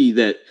did see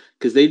that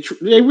because they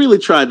really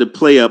tried to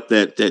play up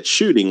that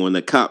shooting when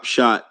the cop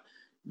shot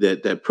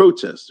that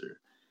protester.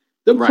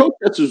 The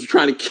protesters were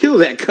trying to kill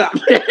that cop.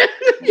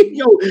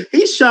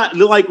 He shot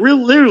like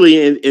literally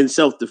in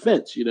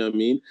self-defense. You know what I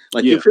mean?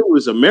 Like if it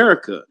was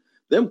America,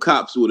 them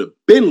cops would have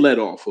been let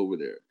off over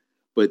there.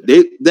 But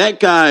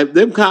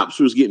them cops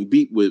was getting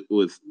beat with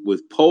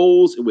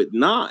poles and with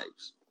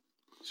knives.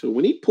 So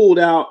when he pulled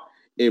out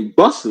and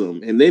busted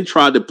them and then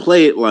tried to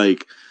play it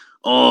like,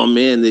 oh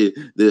man, the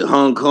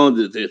Hong Kong,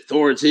 the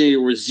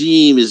authoritarian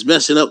regime is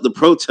messing up the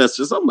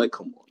protesters. I'm like,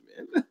 come on,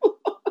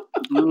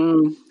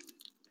 man.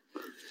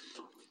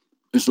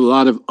 There's a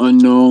lot of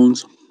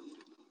unknowns.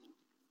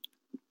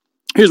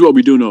 Here's what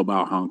we do know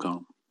about Hong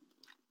Kong.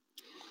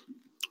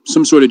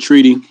 Some sort of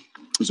treaty.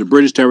 It was a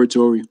British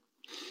territory.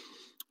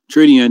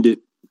 Treaty ended.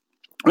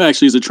 Well,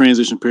 actually, it's a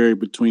transition period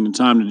between the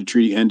time that the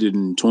treaty ended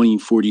in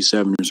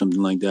 2047 or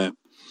something like that.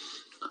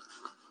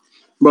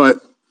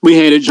 But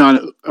British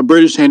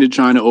handed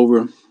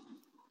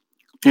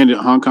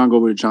Hong Kong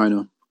over to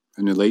China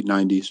in the late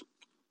 90s.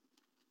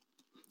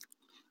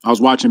 I was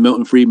watching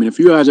Milton Friedman. If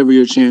you guys ever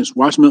get a chance,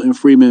 watch Milton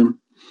Friedman.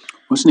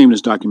 What's the name of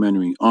this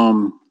documentary?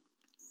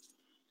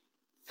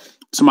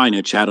 Somebody in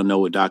the chat will know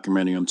what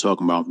documentary I'm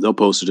talking about. They'll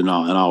post it and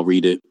I'll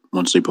read it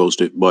once they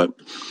post it. But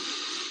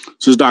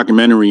it's this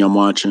documentary I'm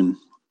watching.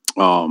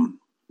 And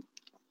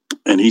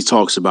he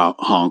talks about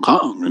Hong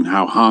Kong and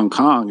how Hong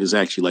Kong is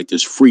actually like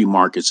this free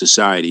market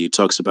society. He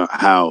talks about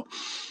how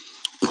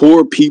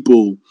poor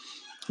people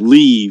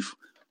leave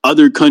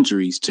other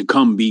countries to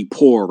come be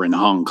poor in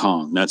Hong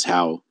Kong. That's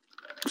how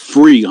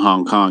free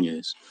Hong Kong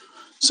is.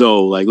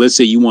 So, like, let's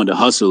say you wanted to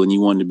hustle and you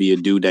wanted to be a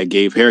dude that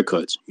gave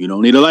haircuts. You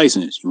don't need a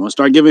license. You want to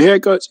start giving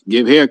haircuts?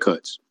 Give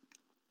haircuts.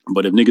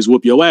 But if niggas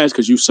whoop your ass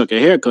because you suck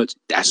at haircuts,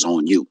 that's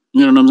on you.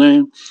 You know what I'm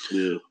saying?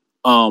 Yeah.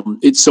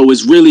 It's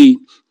really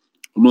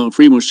Milton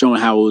Friedman was showing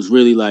how it was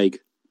really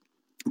like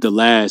the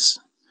last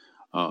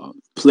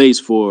place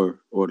for,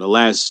 or the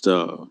last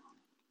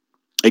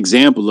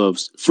example of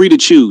Free to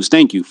Choose.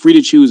 Thank you. Free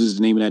to Choose is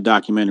the name of that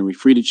documentary.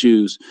 Free to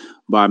Choose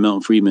by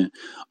Milton Friedman.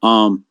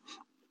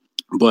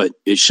 But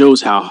it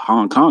shows how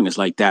Hong Kong is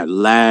like that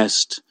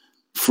last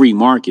free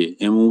market.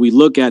 And when we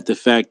look at the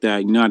fact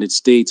that United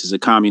States is a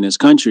communist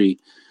country,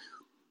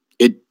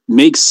 it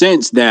makes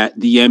sense that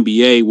the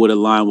NBA would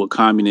align with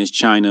communist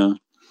China.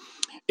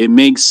 It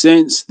makes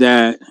sense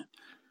that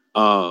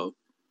the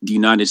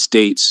United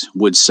States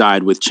would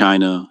side with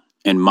China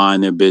and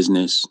mind their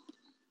business.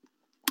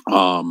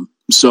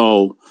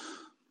 So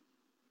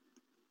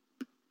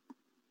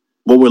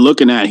what we're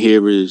looking at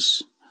here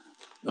is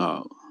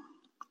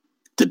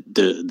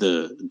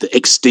the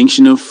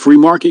extinction of free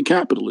market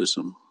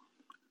capitalism.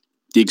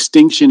 The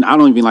extinction. I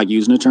don't even like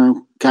using the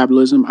term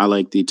capitalism. I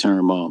like the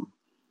term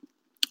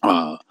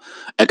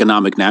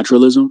economic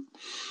naturalism,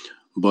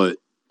 but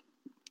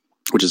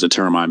which is a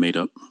term I made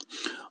up.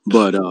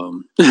 But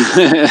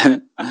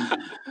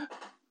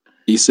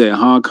he said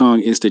Hong Kong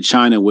is to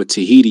China what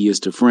Tahiti is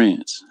to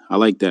France. I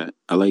like that.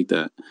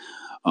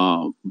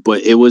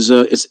 But it was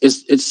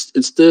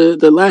it's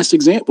the last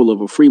example of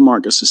a free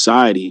market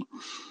society.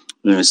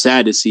 And it's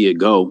sad to see it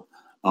go.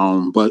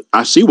 But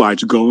I see why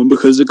it's going,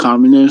 because the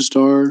communists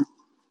are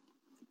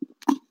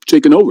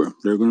taking over.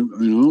 They're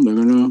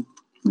gonna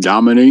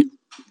dominate.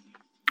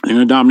 They're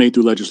gonna dominate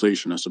through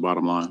legislation. That's the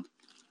bottom line.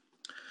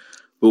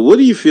 But what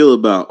do you feel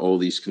about all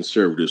these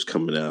conservatives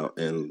coming out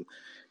and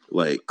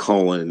like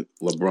calling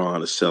LeBron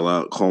a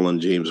sellout, calling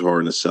James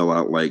Harden a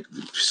sellout? Like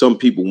some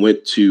people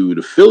went to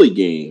the Philly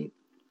game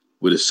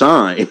with a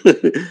sign,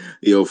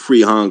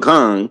 free Hong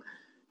Kong.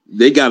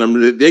 They got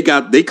them. They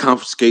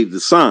confiscated the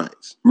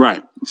signs.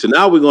 Right. So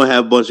now we're gonna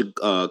have a bunch of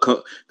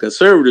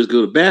conservatives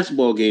go to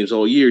basketball games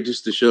all year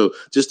just to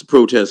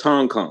protest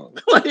Hong Kong.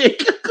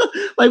 like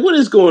what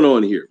is going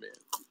on here,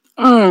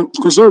 man?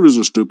 Conservatives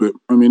are stupid.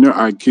 I mean, their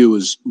IQ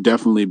is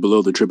definitely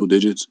below the triple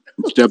digits.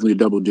 It's definitely a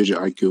double-digit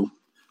IQ,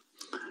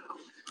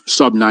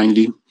 sub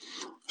 90.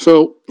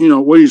 So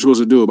what are you supposed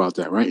to do about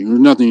that, right? There's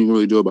nothing you can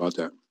really do about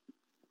that.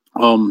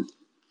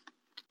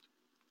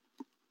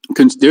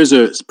 There's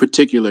a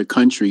particular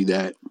country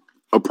that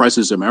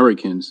oppresses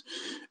Americans,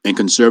 and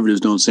conservatives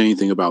don't say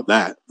anything about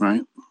that,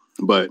 right?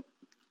 But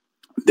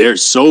they're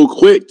so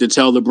quick to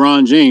tell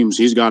LeBron James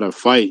he's got to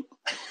fight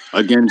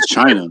against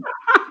China.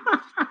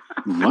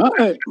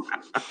 What?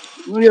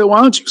 Yeah,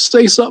 why don't you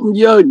say something,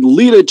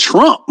 leader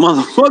Trump,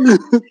 motherfucker?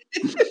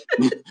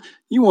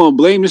 You want to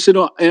blame this shit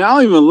on? And I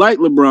don't even like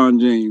LeBron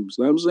James.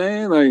 You know what I'm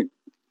saying, like,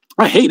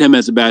 I hate him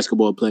as a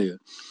basketball player,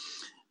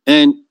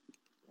 and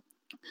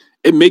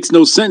it makes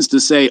no sense to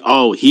say,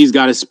 oh, he's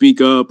got to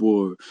speak up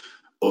or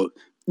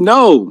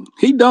no,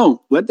 he don't.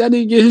 Let that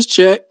nigga get his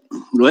check.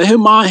 Let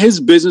him mind his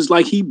business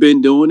like he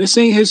been doing. This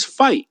ain't his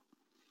fight.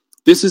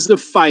 This is the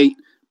fight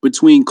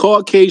between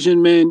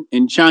Caucasian men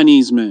and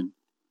Chinese men.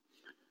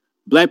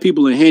 Black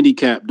people are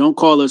handicapped. Don't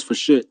call us for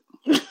shit.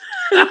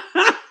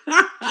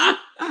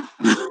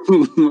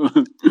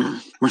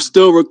 We're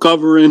still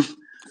recovering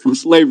from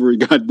slavery,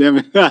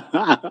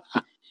 goddammit.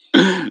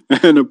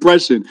 And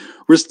oppression.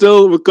 We're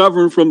still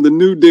recovering from the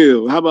New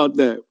Deal. How about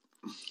that?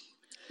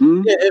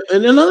 Yeah,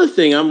 and another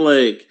thing, I'm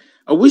like,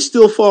 are we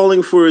still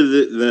falling for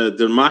the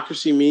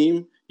democracy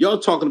meme? Y'all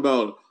talking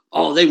about,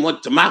 oh, they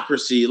want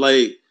democracy.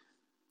 Like,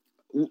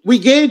 we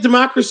gave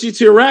democracy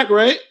to Iraq,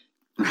 right?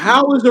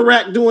 How is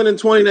Iraq doing in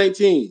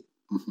 2019?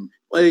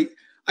 Like,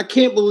 I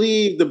can't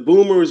believe the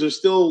boomers are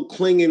still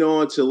clinging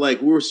on to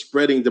like we're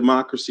spreading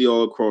democracy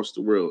all across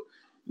the world.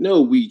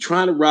 No, we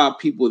trying to rob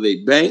people of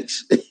their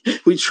banks.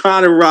 We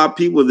trying to rob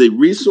people of their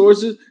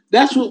resources.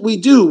 That's what we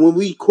do when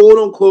we quote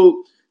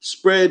unquote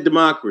spread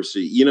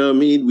democracy. You know what I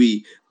mean?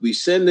 We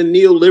send the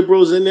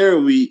neoliberals in there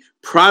and we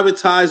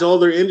privatize all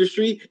their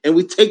industry and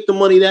we take the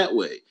money that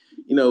way.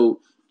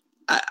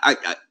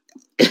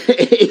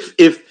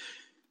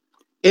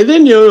 And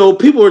then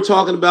people are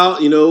talking about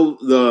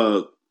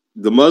the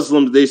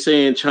Muslims. They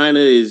saying China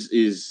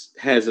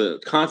has a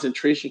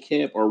concentration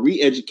camp or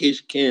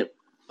re-education camp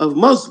of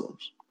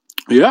Muslims.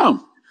 Yeah.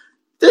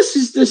 This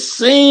is the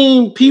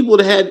same people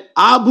that had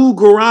Abu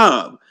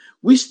Ghraib.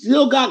 We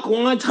still got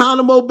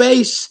Guantanamo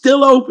Bay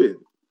still open.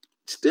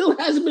 Still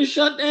hasn't been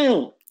shut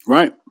down.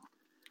 Right.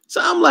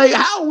 So I'm like,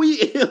 how are we?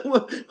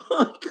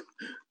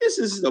 This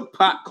is the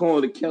pot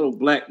calling the kettle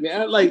black,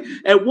 man. Like,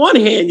 at one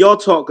hand, y'all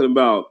talking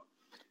about,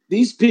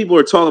 these people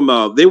are talking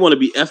about they want to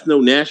be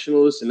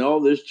ethno-nationalists and all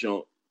this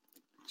junk.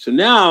 So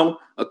now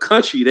a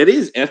country that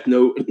is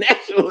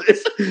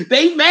ethno-nationalist,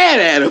 they mad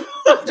at them.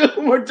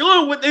 We're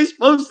doing what they're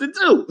supposed to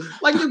do.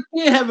 Like, you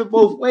can't have it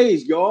both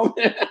ways, y'all.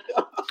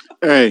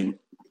 Hey,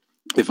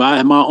 if I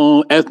have my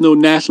own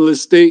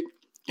ethno-nationalist state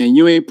and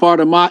you ain't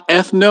part of my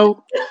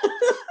ethno,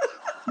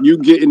 you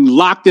getting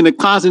locked in a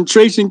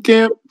concentration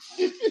camp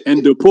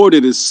and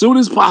deported as soon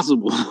as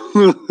possible.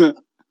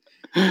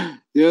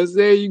 You know what I'm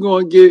saying? You're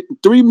going to get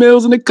 3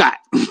 meals in a cot.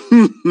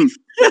 You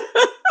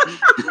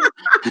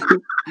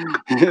know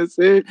what I'm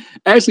saying?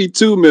 Actually,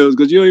 2 meals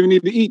because you don't even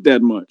need to eat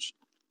that much.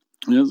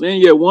 You know what I'm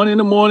saying? Yeah, 1 in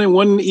the morning,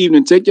 1 in the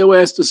evening. Take your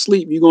ass to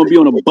sleep. You're gonna be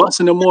on a bus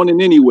in the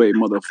morning anyway,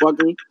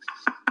 motherfucker.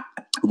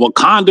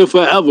 Wakanda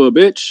forever,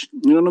 bitch.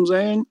 You know what I'm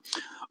saying?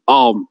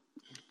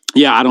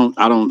 Yeah, I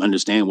don't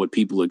understand what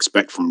people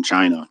expect from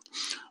China.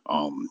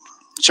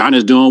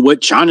 China's doing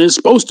what China is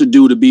supposed to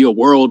do to be a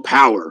world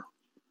power.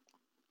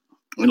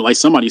 And like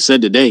somebody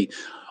said today,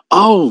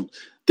 oh,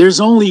 there's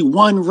only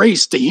one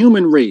race, the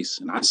human race.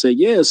 And I said,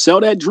 yeah,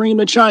 sell that dream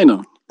to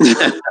China.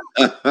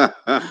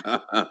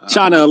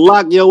 China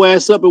lock your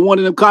ass up in one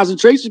of them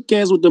concentration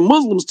camps with the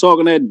Muslims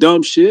talking that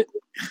dumb shit.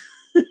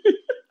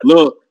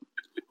 Look,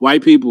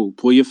 white people,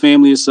 pull your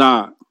family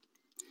aside.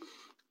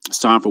 It's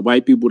time for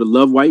white people to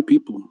love white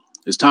people.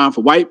 It's time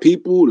for white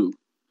people to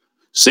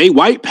say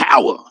white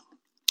power.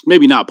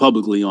 Maybe not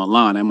publicly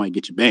online. That might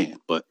get you banned.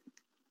 But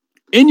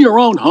in your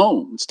own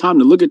home, it's time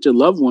to look at your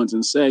loved ones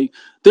and say,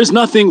 there's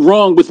nothing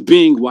wrong with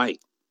being white.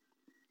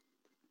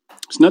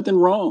 There's nothing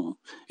wrong.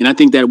 And I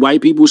think that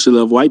white people should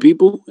love white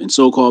people and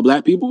so-called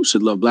black people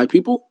should love black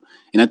people.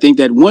 And I think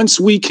that once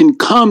we can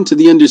come to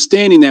the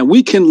understanding that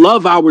we can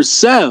love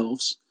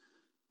ourselves,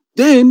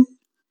 then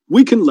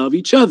we can love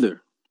each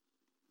other.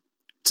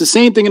 It's the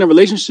same thing in a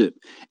relationship.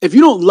 If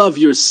you don't love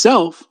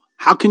yourself,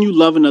 how can you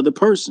love another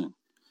person?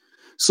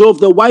 So if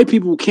the white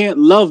people can't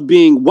love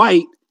being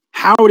white,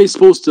 how are they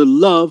supposed to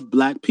love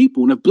black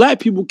people? And if black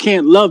people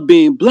can't love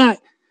being black,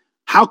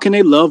 how can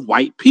they love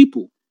white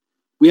people?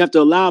 We have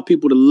to allow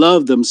people to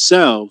love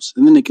themselves,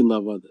 and then they can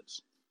love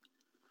others.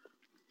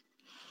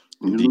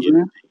 You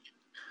know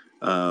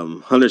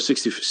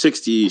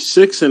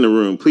 166 in the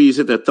room. Please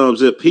hit that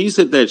thumbs up. Please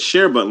hit that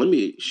share button. Let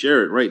me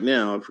share it right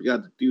now. I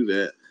forgot to do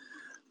that.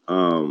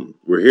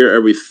 We're here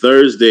every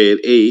Thursday at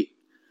 8.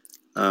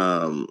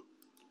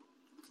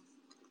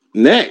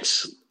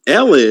 Next,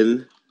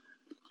 Ellen.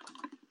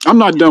 I'm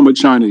not done with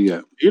China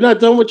yet. You're not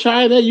done with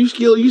China? You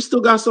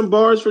still got some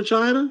bars for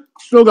China?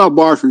 Still got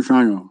bars for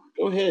China.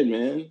 Go ahead,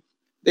 man.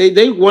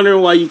 They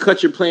wondering why you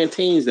cut your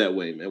plantains that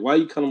way, man. Why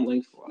you cut them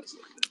lengthwise?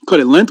 Cut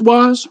it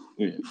lengthwise?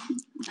 Yeah.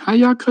 How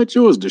y'all cut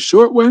yours? The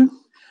short way?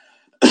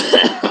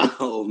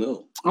 Oh,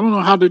 no. I don't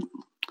know how to...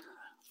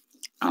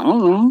 I don't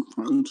know.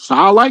 That's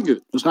how I like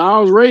it. That's how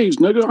I was raised,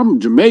 nigga. I'm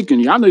Jamaican.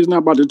 Y'all niggas not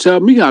about to tell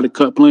me how to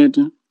cut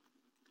plantain.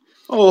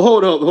 Oh,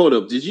 hold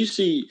up. Did you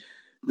see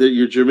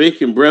your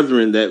Jamaican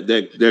brethren,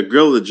 that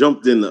girl that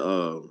jumped in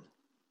the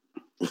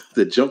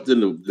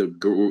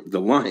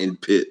lion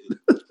pit?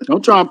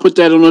 Don't try and put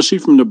that on her. She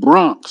from the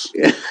Bronx.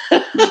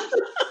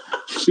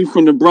 She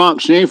from the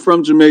Bronx. She ain't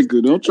from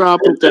Jamaica. Don't try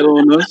and put that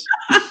on us.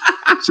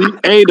 She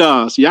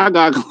ADOS. Y'all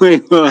got to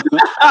claim her.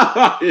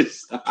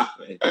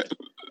 Stop it.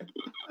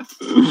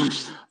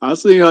 I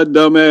seen her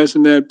dumb ass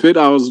in that pit.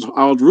 I was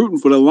rooting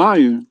for the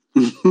lion.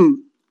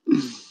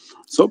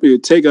 So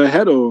he'd take her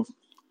head off.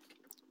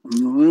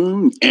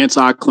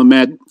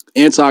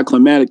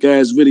 Anticlimactic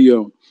ass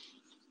video.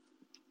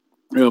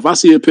 You know, if I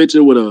see a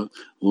picture with a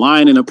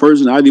lion and a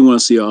person, I didn't want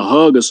to see a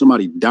hug or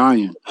somebody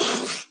dying.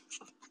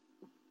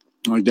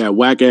 Like that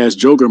whack ass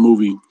Joker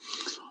movie.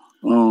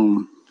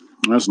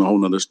 That's a whole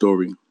nother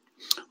story.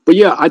 But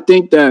yeah, I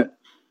think that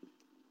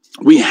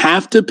we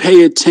have to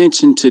pay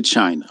attention to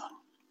China.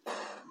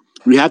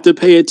 We have to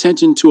pay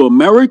attention to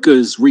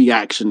America's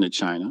reaction to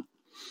China.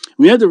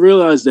 We have to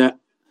realize that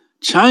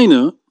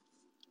Hong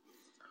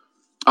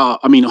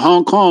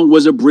Kong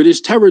was a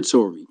British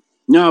territory.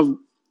 Now,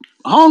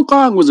 Hong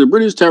Kong was a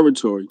British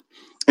territory,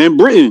 and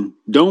Britain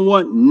don't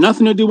want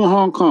nothing to do with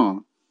Hong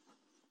Kong,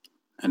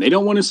 and they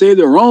don't want to save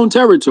their own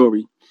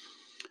territory.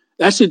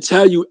 That should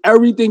tell you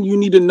everything you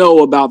need to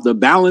know about the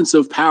balance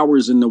of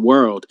powers in the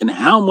world and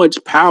how much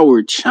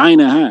power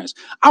China has.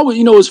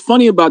 What's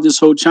funny about this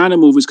whole China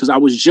move is because I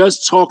was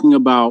just talking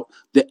about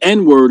the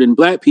N-word and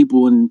black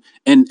people and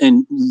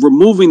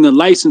removing the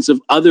license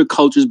of other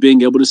cultures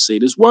being able to say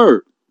this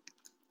word.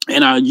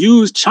 And I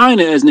used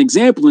China as an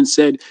example and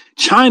said,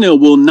 China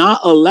will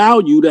not allow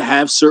you to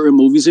have certain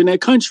movies in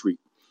that country.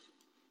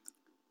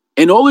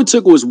 And all it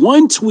took was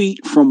one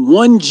tweet from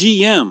one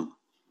GM.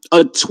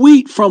 A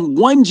tweet from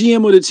one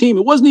GM of the team.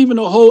 It wasn't even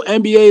the whole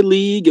NBA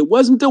league. It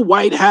wasn't the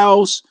White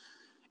House.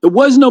 It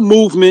wasn't a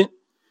movement.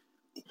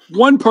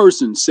 One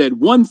person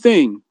said one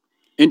thing,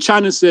 and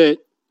China said,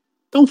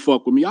 don't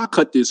fuck with me. I'll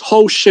cut this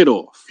whole shit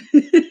off.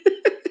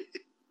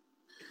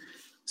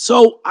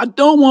 So I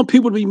don't want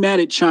people to be mad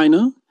at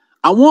China.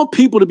 I want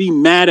people to be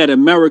mad at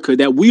America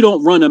that we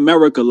don't run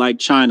America like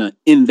China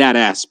in that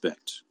aspect.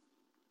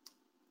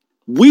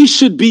 We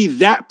should be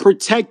that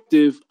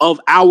protective of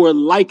our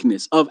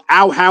likeness, of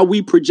how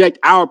we project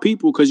our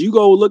people. Because you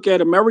go look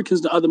at Americans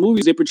in other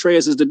movies, they portray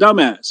us as the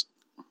dumbass.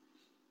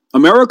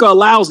 America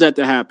allows that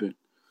to happen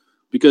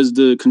because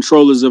the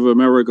controllers of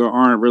America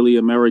aren't really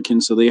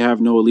Americans, so they have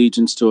no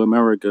allegiance to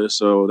America.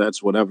 So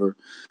that's whatever.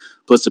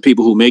 Plus, the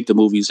people who make the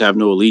movies have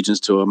no allegiance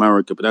to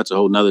America, but that's a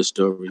whole nother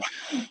story.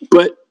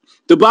 But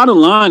the bottom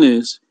line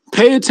is,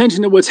 pay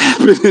attention to what's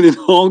happening in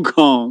Hong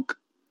Kong.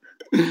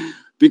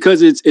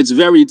 Because it's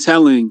very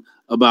telling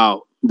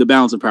about the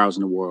balance of powers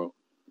in the world.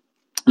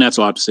 And that's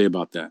all I have to say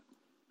about that.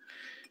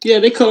 Yeah,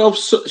 they cut off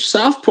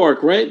South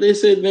Park, right? They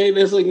said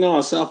it's like,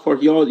 no, South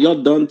Park,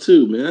 y'all done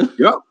too, man.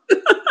 Yep.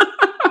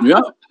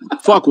 Yep.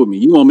 Fuck with me.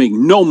 You won't make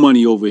no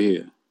money over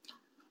here.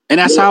 And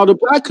that's how the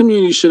black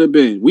community should have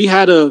been. We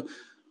had a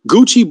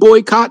Gucci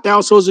boycott that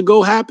was supposed to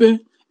go happen.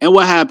 And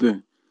what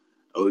happened?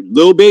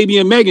 Lil Baby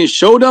and Megan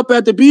showed up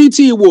at the BET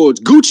Awards.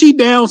 Gucci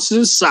down to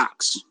his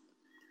socks.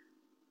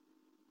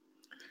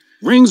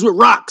 Rings with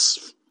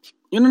rocks.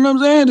 You know what I'm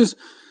saying?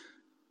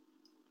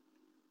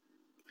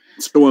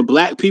 So when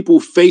black people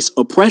face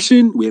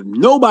oppression, we have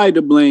nobody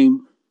to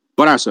blame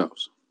but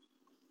ourselves.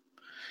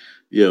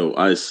 Yo,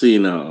 I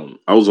seen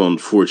I was on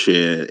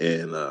 4chan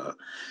and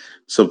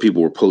some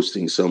people were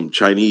posting some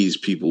Chinese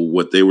people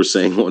what they were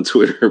saying on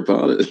Twitter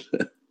about it.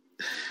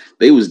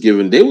 they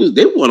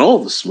want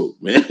all the smoke,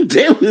 man.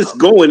 They was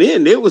going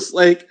in. They was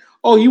like,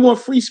 oh, you want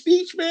free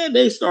speech, man?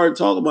 They started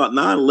talking about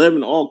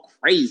 9/11 all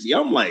crazy.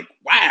 I'm like,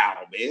 wow,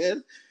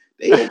 man.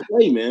 They don't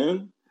play,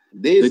 man.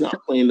 They's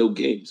not playing no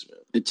games, man.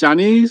 The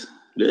Chinese?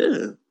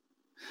 Yeah.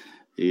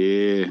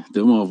 Yeah,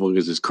 them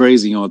motherfuckers is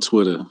crazy on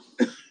Twitter.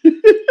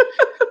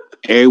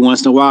 Every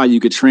once in a while, you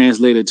could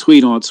translate a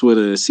tweet on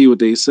Twitter and see what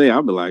they say.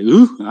 I'll be like,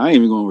 ooh, I ain't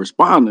even going to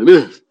respond to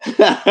this.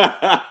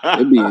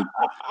 It'd be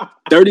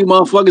 30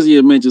 motherfuckers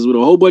here mentions with a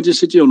whole bunch of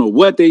shit. You don't know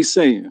what they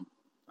saying.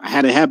 I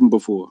had it happen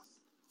before.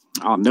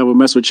 I'll never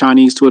mess with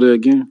Chinese Twitter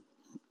again.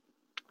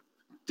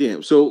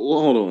 Damn. So,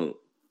 hold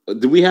on.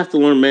 Do we have to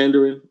learn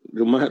Mandarin?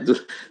 You might have to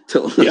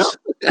tell us. Yep.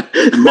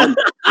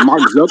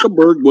 Mark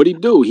Zuckerberg, what'd he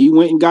do? He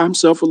went and got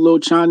himself a little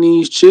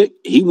Chinese chick.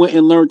 He went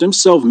and learned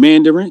himself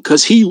Mandarin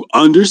because he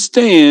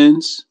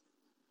understands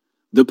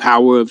the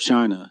power of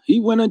China. He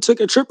went and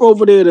took a trip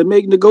over there to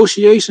make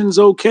negotiations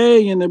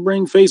okay and to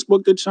bring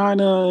Facebook to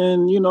China.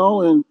 And,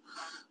 and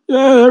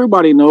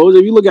everybody knows.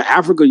 If you look at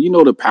Africa, you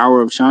know the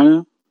power of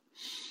China.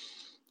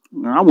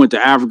 I went to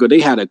Africa.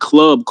 They had a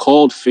club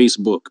called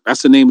Facebook.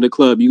 That's the name of the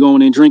club. You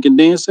going in, drink and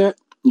dance at?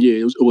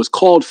 Yeah, it was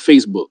called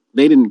Facebook.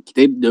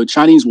 The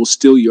Chinese will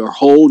steal your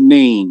whole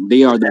name.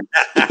 They are the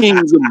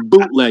kings of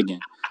bootlegging.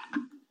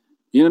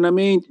 You know what I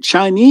mean?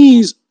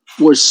 Chinese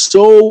were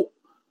so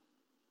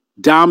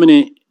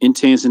dominant in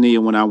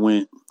Tanzania when I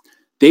went.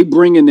 They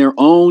bring in their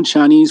own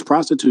Chinese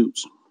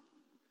prostitutes.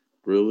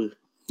 Really?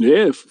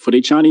 Yeah, for their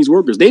Chinese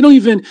workers. They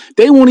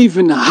won't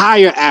even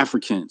hire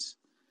Africans.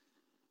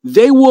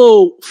 They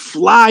will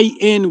fly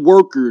in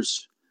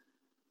workers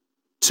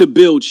to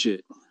build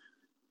shit.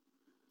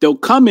 They'll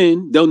come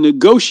in, they'll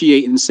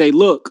negotiate and say,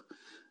 look,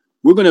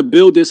 we're going to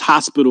build this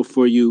hospital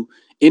for you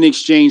in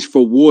exchange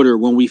for water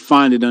when we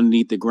find it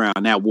underneath the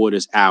ground. That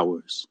water's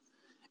ours.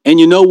 And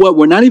you know what?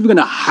 We're not even going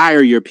to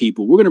hire your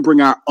people. We're going to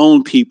bring our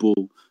own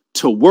people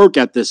to work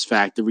at this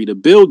factory, to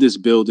build this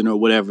building or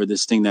whatever,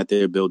 this thing that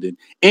they're building.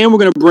 And we're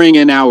going to bring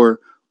in our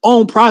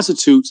own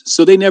prostitutes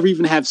so they never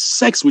even have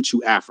sex with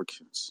you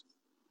Africans.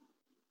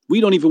 We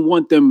don't even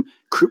want them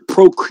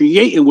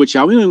procreating with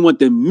y'all. We don't even want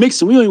them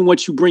mixing. We don't even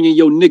want you bringing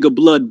your nigga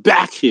blood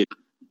back here.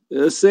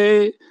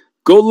 Say,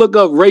 go look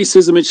up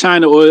racism in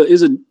China, or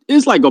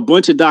it's like a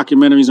bunch of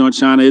documentaries on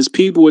China. It's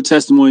people with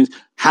testimonies.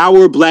 How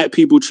are black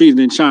people treated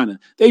in China?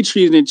 They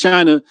treated in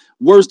China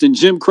worse than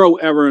Jim Crow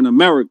ever in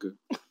America.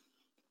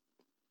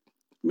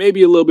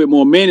 Maybe a little bit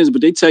more manners,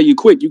 but they tell you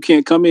quick, you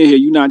can't come in here.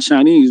 You're not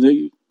Chinese.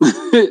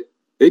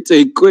 They tell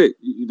you quick.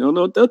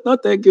 No,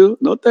 thank you.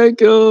 No, thank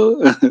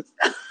you.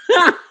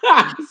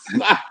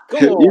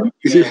 Come on,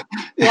 man.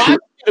 Well, I've seen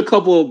a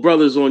couple of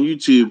brothers on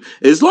YouTube.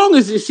 As long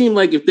as it seems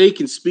like if they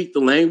can speak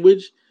the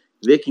language,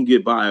 they can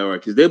get by, all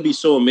right? Because they'll be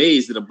so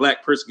amazed that a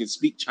black person can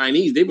speak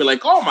Chinese. They'll be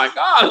like, oh my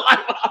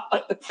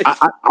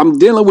God. I'm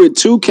dealing with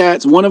two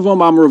cats. One of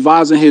them, I'm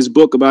revising his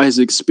book about his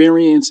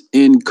experience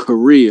in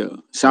Korea,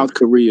 South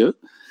Korea.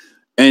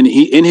 And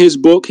in his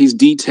book, he's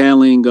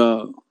detailing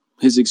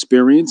his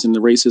experience and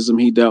the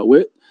racism he dealt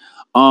with.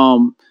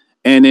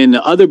 And then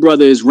the other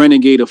brother is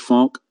Renegade of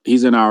Funk.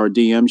 He's in our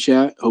DM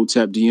chat,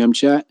 Hotep DM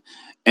chat.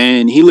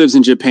 And he lives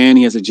in Japan.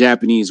 He has a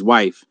Japanese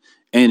wife.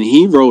 And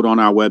he wrote on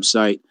our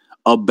website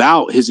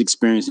about his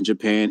experience in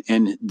Japan.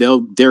 And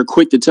they're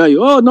quick to tell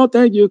you, oh, no,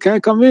 thank you.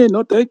 Can't come in.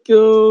 No, thank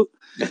you.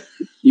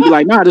 You be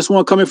like, nah, I just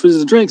want to come in for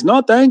his drinks.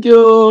 No, thank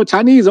you.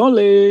 Chinese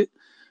only.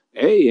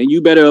 Hey, and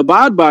you better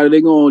abide by it.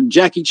 They're going to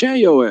Jackie Chan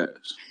your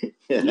ass.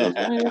 You know what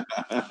I'm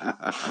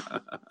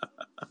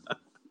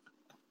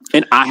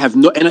saying?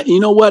 And you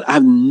know what? I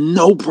have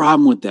no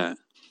problem with that.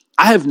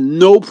 I have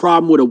no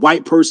problem with a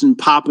white person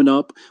popping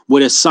up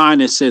with a sign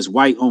that says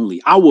white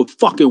only. I would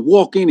fucking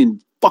walk in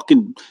and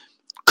fucking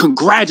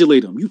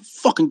congratulate them. You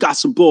fucking got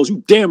some balls.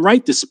 You damn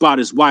right this spot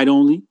is white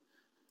only.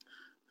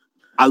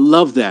 I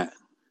love that.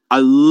 I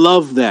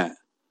love that.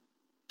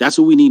 That's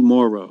what we need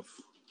more of.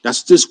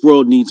 That's what this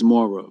world needs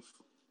more of.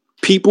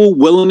 People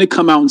willing to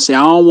come out and say,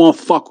 I don't want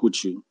to fuck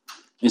with you.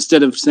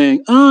 Instead of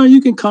saying, oh,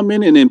 you can come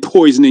in and then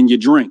poisoning your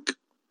drink.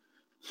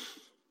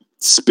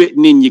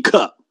 Spitting in your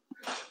cup.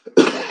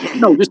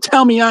 No, just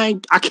tell me I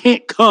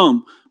can't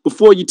come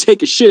before you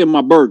take a shit in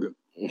my burger.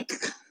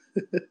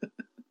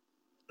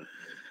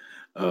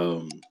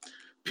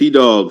 P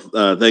Dog,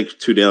 thanks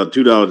for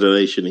 $2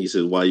 donation. He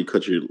says, "Why you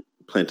cut your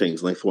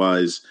plantains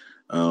lengthwise.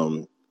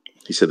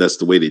 He said that's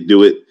the way they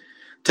do it.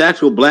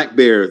 Tactical Black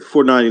Bear,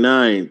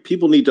 $4.99.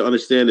 People need to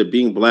understand that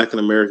being black in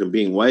America and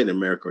being white in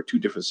America are two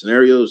different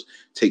scenarios.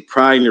 Take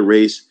pride in your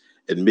race.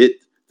 Admit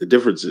the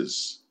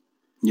differences.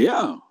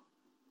 Yeah.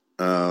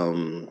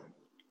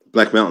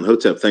 Black Mountain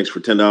Hotep, thanks for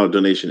 $10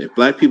 donation. If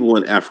black people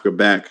want Africa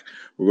back,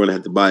 we're going to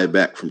have to buy it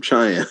back from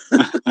China.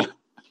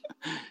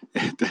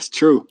 That's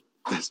true.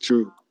 That's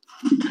true.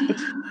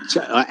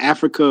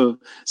 Africa,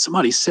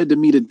 somebody said to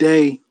me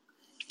today,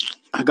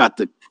 I got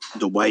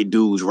the white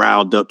dudes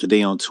riled up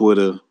today on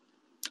Twitter.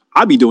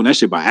 I be doing that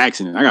shit by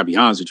accident. I gotta be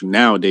honest with you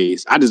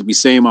nowadays. I just be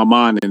saying my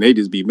mind and they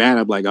just be mad.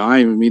 I'm like, oh, I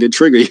ain't even mean to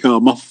trigger y'all,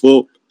 my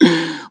fault.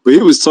 But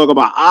he was talking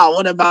about,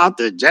 what about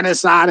the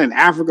genocide in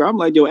Africa? I'm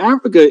like, yo,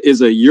 Africa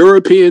is a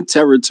European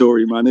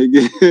territory, my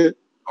nigga.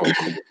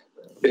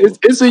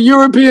 It's a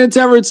European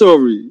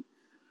territory. You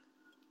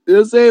know what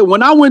I'm saying?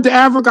 When I went to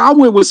Africa, I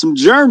went with some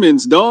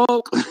Germans,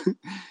 dog.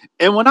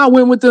 And when I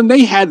went with them,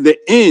 they had the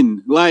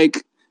N.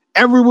 Like,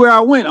 everywhere I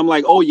went, I'm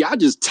like, oh, y'all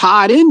just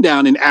tied in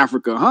down in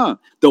Africa, huh?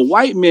 The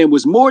white man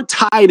was more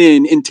tied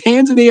in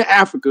Tanzania,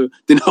 Africa,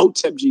 than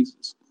Hotep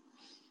Jesus.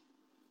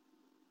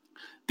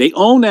 They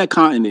own that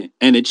continent,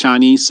 and the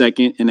Chinese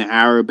second, and the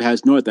Arab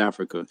has North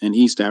Africa and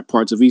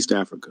parts of East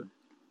Africa.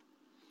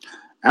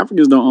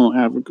 Africans don't own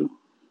Africa.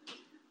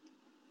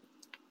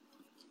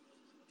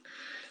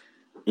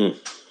 It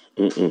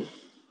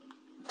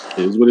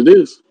is what it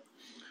is.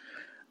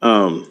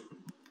 On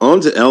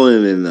to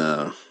Ellen,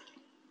 and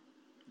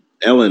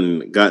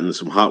Ellen got in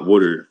some hot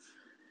water.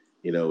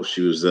 You know,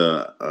 she was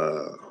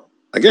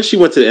I guess she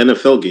went to the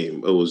NFL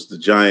game. It was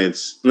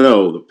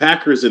the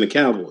Packers and the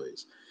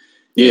Cowboys.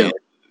 Yeah.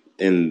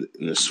 And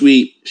in the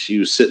suite, she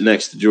was sitting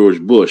next to George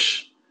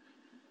Bush,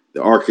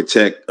 the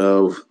architect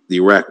of the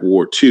Iraq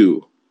War II.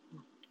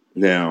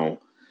 Now,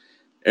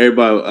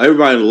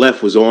 everybody on the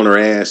left was on her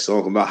ass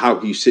talking about how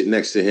can you sit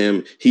next to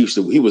him? He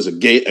was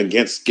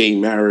against gay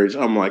marriage.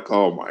 I'm like,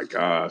 oh my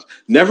gosh.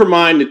 Never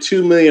mind the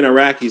 2 million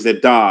Iraqis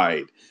that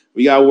died.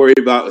 We got to worry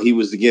about he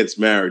was against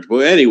marriage. But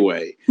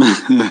anyway,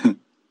 then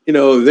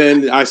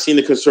I seen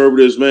the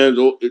conservatives, man.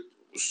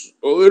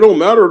 It don't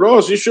matter to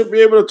us. You should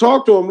be able to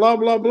talk to him, blah,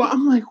 blah, blah.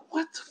 I'm like,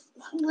 what the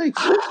fuck? I'm like,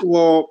 first of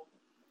all,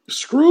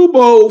 screw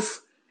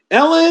both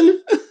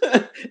Ellen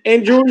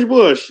and George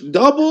Bush.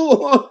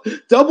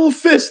 Double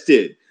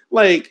fisted.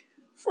 Like,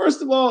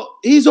 first of all,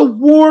 he's a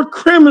war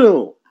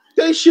criminal.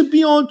 They should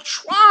be on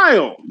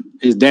trial.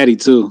 His daddy,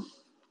 too.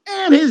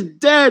 And his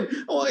dad,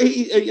 I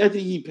think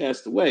he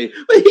passed away.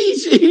 But they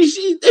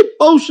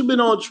both should have been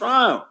on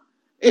trial.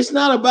 It's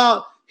not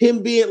about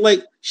him being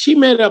like, she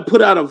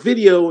put out a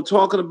video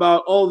talking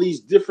about all these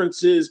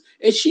differences,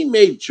 and she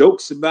made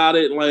jokes about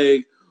it,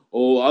 like,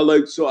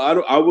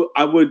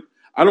 I would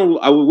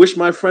wish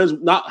my friends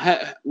not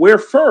wear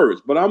furs,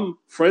 but I'm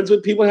friends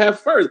with people who have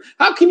furs.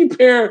 How can you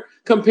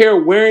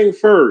compare wearing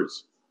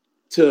furs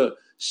to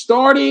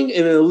starting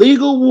an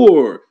illegal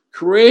war,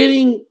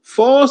 creating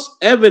false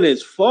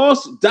evidence,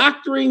 false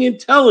doctoring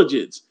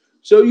intelligence,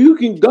 so you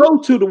can go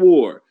to the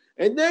war,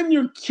 and then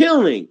you're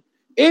killing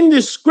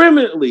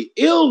indiscriminately,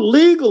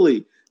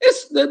 illegally?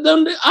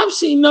 I've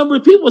seen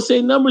people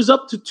say numbers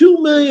up to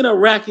 2 million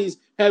Iraqis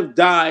have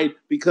died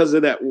because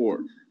of that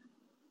war.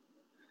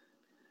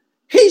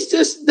 That's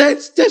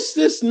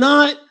just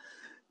not,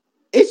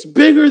 it's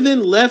bigger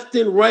than left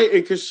and right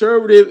and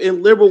conservative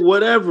and liberal,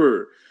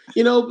 whatever.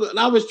 But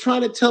I was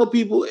trying to tell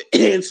people,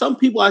 and some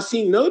people I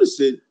seen notice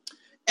it,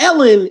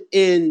 Ellen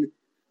and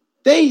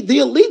the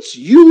elites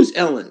use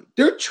Ellen.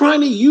 They're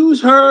trying to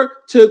use her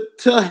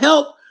to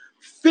help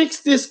fix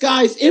this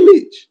guy's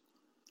image.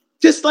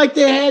 Just like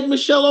they had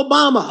Michelle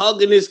Obama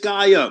hugging this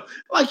guy up.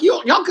 Like,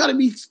 y'all gotta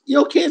be,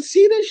 can't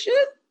see this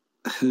shit?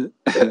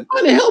 They're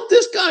trying to help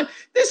this guy.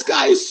 This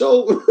guy is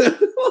so,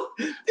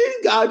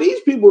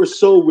 these people are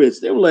so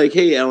rich. They were like,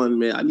 hey, Ellen,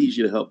 man, I need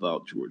you to help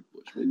out George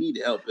Bush. We need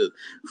to help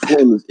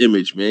form his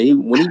image,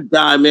 man. When he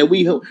died, man,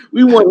 we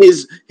want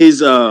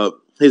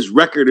his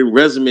record and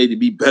resume to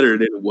be better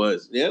than it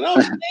was. Man,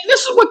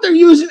 this is what they're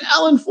using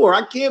Ellen for.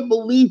 I can't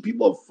believe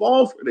people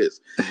fall for this.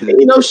 And,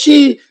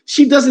 she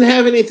doesn't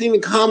have anything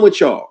in common with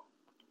y'all.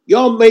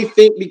 Y'all may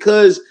think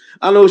because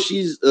I know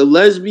she's a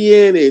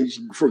lesbian and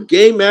for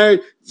gay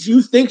marriage,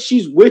 you think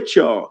she's with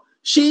y'all.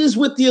 She is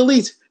with the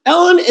elites.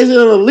 Ellen is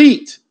an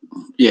elite.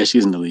 Yeah,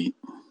 she's an elite.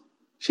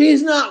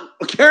 She's not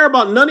care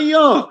about none of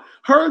y'all.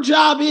 Her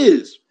job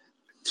is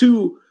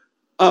to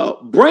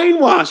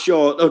brainwash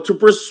y'all, or to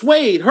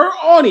persuade her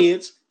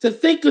audience to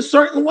think a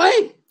certain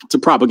way. It's a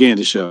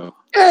propaganda show.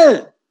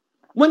 Yeah.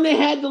 When they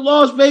had the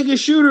Las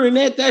Vegas shooter and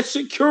that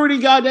security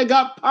guy that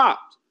got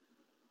popped.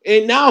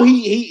 And now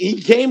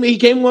he came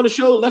on the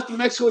show, left in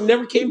Mexico, and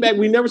never came back.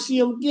 We never see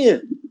him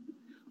again.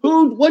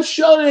 What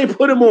show did they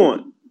put him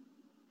on?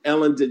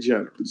 Ellen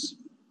DeGeneres.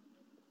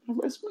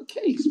 That's my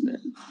case,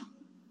 man.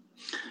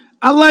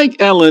 I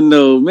like Ellen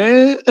though,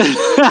 man.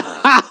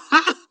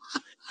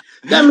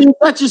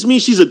 That just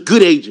means she's a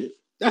good agent.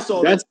 That's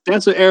all. That's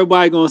what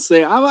everybody gonna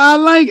say. I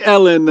like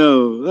Ellen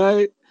though.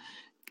 Like,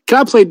 can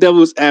I play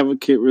devil's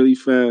advocate really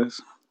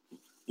fast?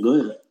 Go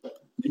ahead.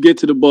 You get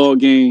to the ball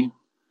game,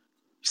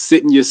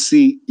 sit in your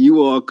seat,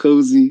 you all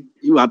cozy,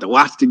 you about to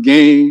watch the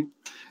game.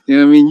 You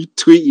know what I mean? You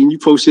tweet and you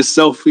post your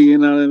selfie, you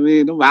know what I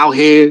mean? I'm out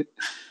here.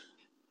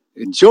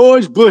 And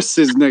George Bush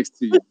sits next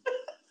to you.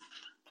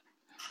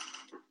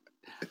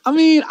 I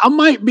mean, I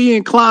might be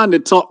inclined to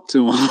talk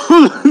to him.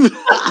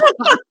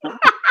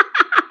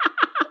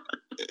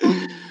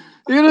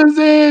 You know what I'm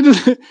saying?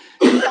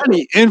 You got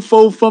any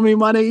info for me,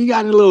 my nigga? You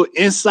got a little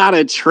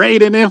insider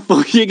trading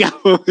info? You got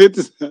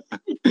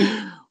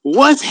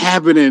what's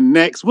happening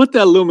next? What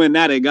the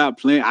Illuminati got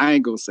planned? I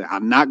ain't gonna say.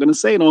 I'm not gonna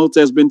say the whole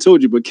test been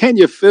told you, but can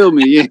you fill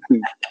me in?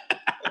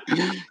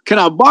 Can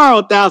I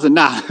borrow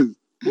 $1,000?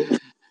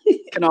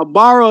 Can I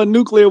borrow a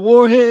nuclear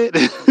warhead?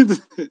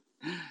 You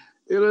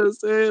know what I'm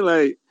saying?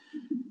 Like,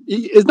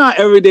 it's not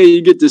every day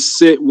you get to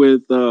sit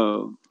with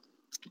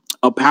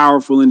a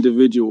powerful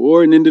individual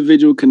or an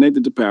individual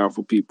connected to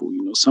powerful people.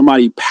 You know,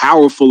 somebody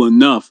powerful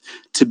enough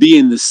to be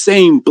in the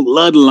same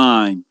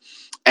bloodline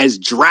as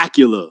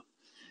Dracula,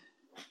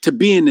 to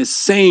be in the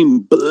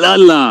same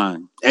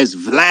bloodline as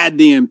Vlad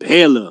the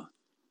Impaler,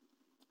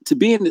 to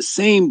be in the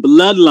same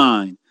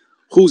bloodline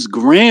whose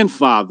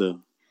grandfather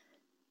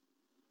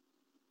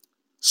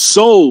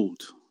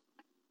sold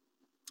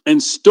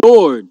and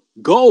stored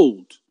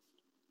gold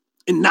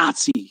in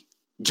Nazi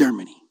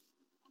Germany.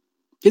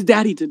 His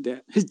daddy did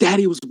that. His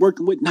daddy was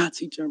working with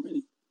Nazi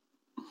Germany.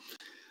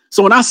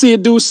 So when I see a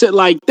dude sit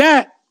like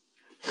that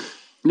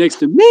next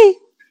to me,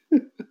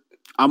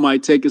 I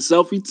might take a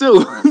selfie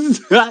too.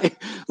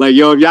 Like,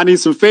 yo, if y'all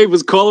need some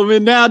favors, call him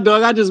in now,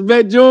 dog. I just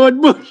met George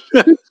Bush.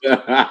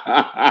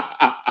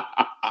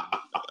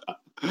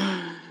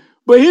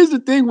 But here's the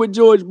thing with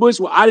George Bush,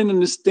 where I didn't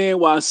understand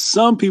why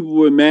some people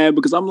were mad,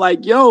 because I'm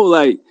like, yo,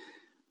 like,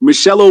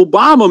 Michelle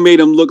Obama made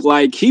him look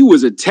like he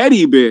was a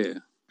teddy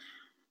bear.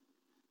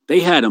 They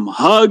had him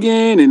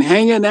hugging and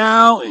hanging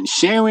out and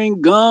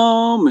sharing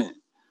gum. And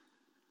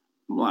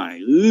I'm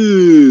like,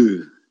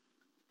 ooh.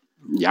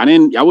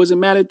 Y'all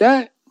wasn't mad at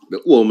that?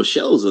 Well,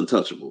 Michelle's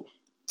untouchable.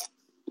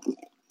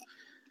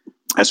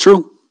 That's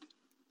true.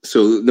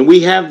 So then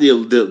we have the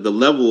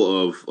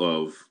level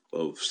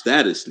of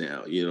status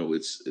now. You know,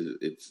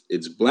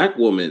 it's black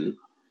woman,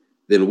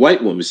 then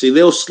white woman. See,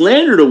 they'll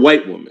slander the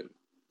white woman,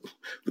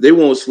 but they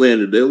won't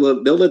slander. They'll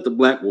let the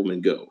black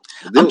woman go.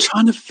 I'm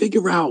trying to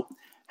figure out,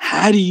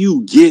 how do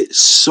you get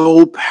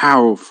so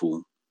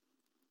powerful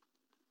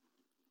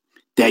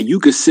that you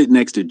could sit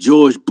next to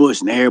George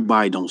Bush and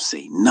everybody don't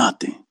say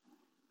nothing?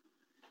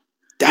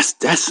 That's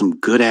some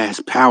good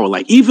ass power.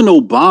 Like, even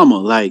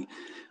Obama, like,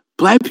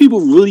 black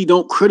people really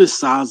don't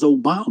criticize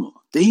Obama.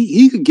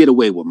 He could get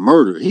away with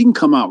murder. He can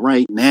come out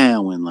right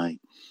now and like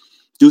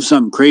do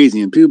something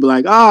crazy, and people be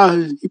like,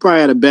 he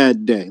probably had a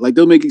bad day. Like,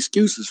 they'll make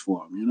excuses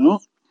for him, you know?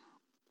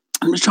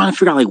 I'm just trying to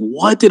figure out, like,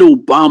 what did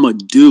Obama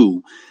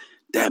do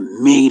that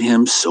made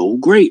him so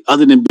great,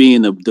 other than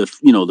being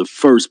the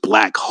first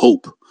black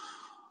hope,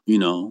 you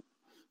know?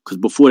 Because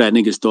before that,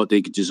 niggas thought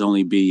they could just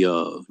only be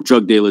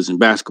drug dealers and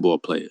basketball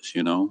players,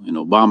 you know? And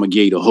Obama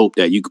gave the hope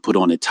that you could put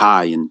on a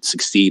tie and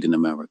succeed in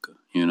America,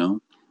 you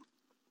know?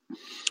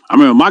 I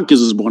remember my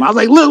kids was born. I was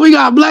like, look, we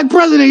got a black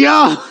president,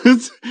 y'all.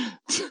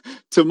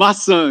 To my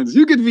sons,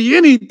 you could be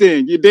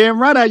anything. You're damn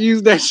right I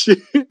used that shit.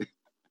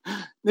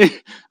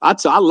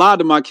 I lied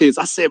to my kids.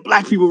 I said,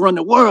 black people run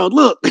the world.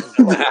 Look.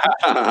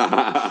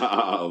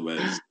 Oh,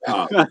 man.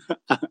 Stop.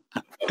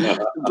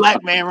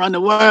 Black man run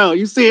the world.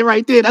 You see it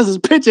right there. That's his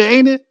picture,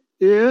 ain't it?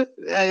 Yeah.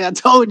 I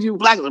told you,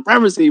 black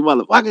supremacy,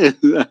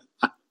 motherfucker.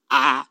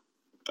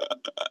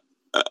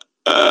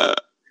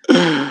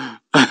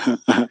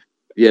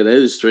 Yeah, that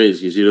is strange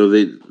because, you know,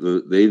 they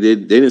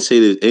didn't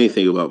say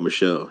anything about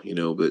Michelle, you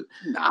know, but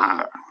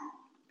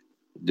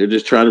they're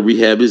just trying to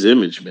rehab his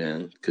image,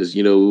 man. Because,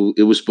 you know,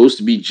 it was supposed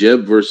to be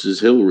Jeb versus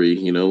Hillary,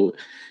 you know,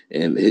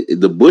 and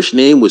the Bush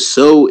name was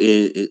so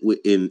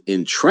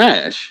in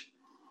trash.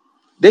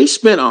 They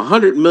spent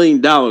 $100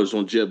 million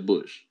on Jeb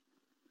Bush.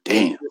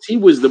 Damn, he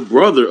was the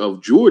brother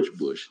of George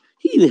Bush.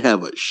 He didn't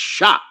have a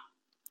shot.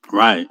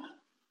 Right.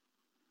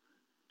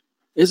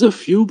 There's a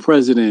few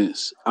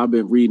presidents I've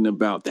been reading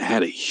about that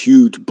had a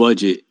huge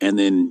budget and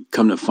then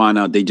come to find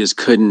out they just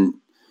couldn't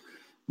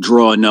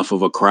draw enough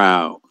of a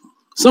crowd.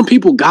 Some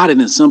people got it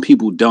and some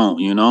people don't,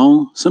 you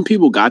know? Some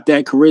people got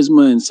that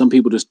charisma and some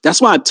people just...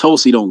 That's why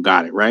Tulsi don't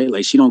got it, right?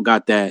 Like, she don't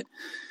got that.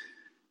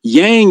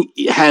 Yang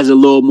has a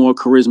little more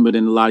charisma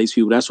than a lot of these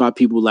people. That's why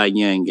people like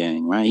Yang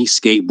Gang, right? He's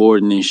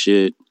skateboarding and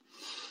shit.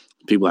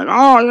 People like,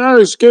 oh, yeah,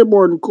 he's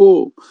skateboarding,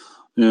 cool.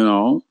 You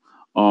know?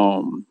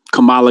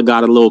 Kamala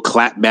got a little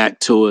clap back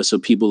to her, so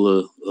people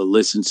will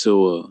listen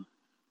to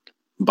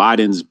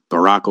Biden's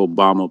Barack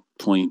Obama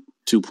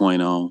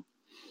 2.0.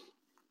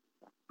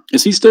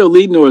 Is he still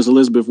leading, or is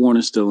Elizabeth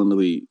Warren still in the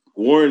lead?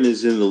 Warren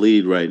is in the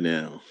lead right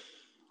now.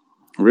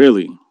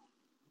 Really?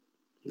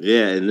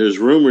 Yeah, and there's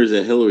rumors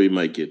that Hillary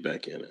might get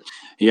back in it.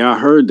 Yeah, I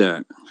heard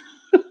that.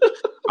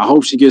 I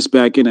hope she gets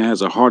back in and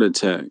has a heart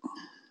attack.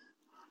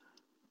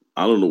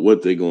 I don't know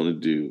what they're going to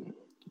do.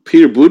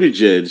 Peter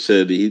Buttigieg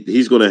said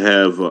he's going to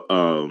have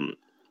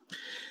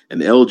an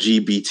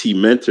LGBT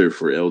mentor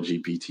for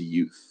LGBT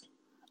youth.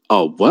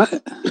 Oh,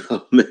 what?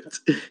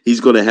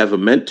 He's going to have a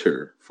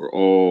mentor for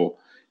all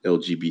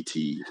LGBT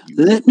youth.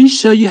 Let me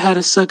show you how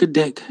to suck a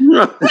dick.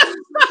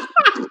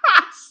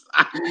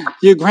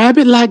 You grab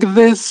it like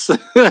this.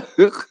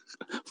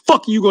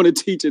 Fuck you going to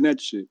teach in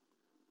that shit.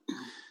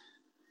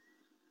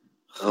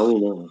 I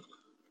don't know.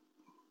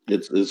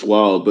 It's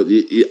wild, but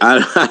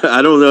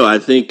I don't know. I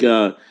think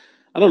I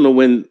don't know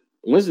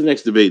when's the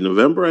next debate.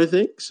 November, I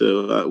think.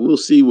 So we'll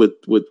see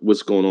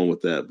what's going on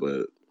with that.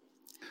 But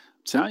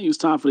I'm telling you, it's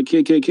time for the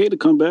KKK to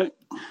come back.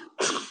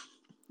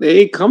 They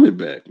ain't coming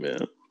back,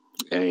 man.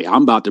 Hey,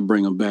 I'm about to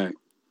bring them back.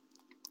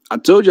 I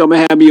told you I'm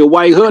gonna have me a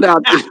white hood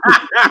out there.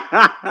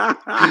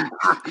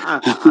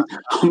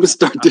 I'm gonna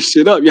start this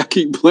shit up. Y'all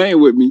keep playing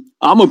with me.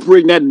 I'm gonna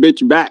bring that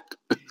bitch back.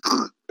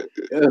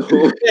 If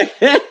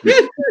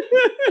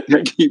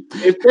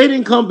they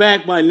didn't come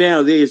back by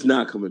now, they is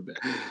not coming back.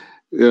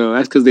 Yeah,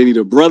 that's because they need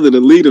a brother to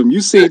lead them.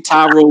 You see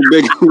Tyrone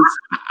Biggums.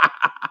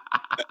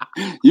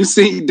 You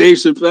see Dave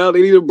Chappelle.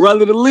 They need a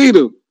brother to lead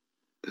them.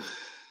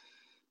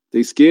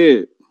 They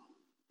scared.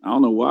 I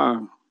don't know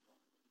why.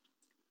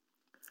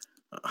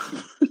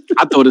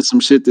 I thought of some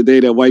shit today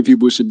that white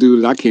people should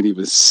do that I can't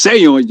even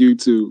say on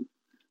YouTube.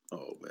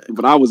 Oh man!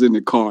 But I was in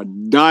the car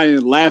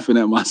dying, laughing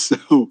at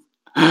myself.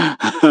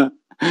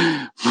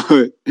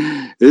 But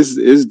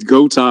it's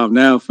go time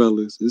now,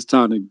 fellas. It's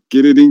time to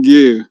get it in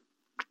gear.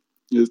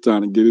 It's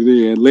time to get it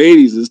in. And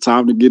ladies, it's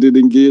time to get it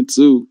in gear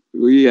too.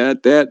 We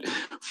at that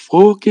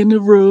fork in the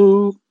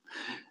road.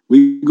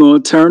 We gonna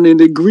turn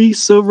into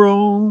Greece of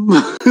Rome.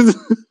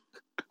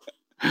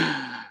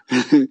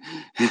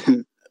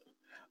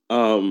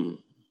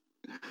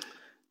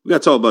 We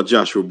gotta talk about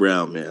Joshua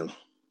Brown, man.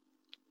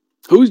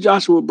 Who's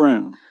Joshua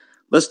Brown?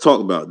 Let's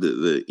talk about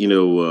the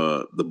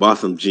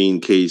Botham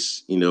Jean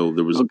case. You know,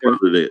 there was a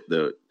brother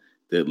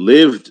that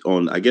lived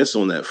on, I guess,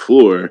 on that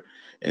floor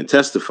and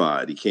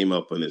testified. He came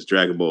up on his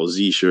Dragon Ball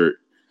Z shirt,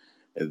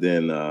 and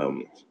then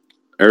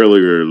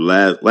earlier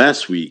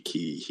last week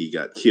he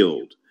got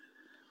killed.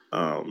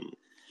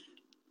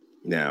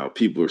 Now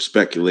people are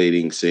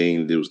speculating,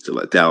 saying it was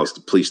the Dallas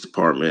Police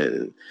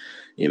Department,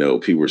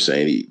 and people were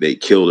saying they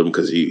killed him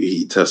because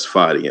he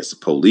testified against the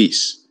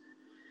police.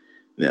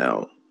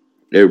 Now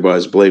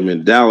everybody's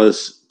blaming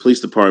Dallas Police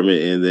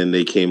Department, and then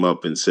they came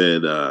up and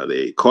said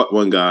they caught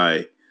one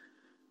guy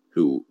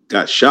who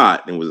got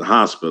shot and was in the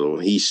hospital,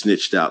 and he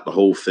snitched out the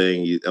whole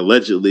thing.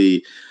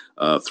 Allegedly,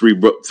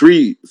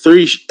 three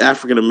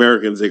African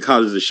Americans at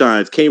College of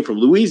Shines came from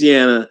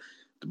Louisiana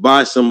to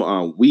buy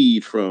some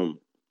weed from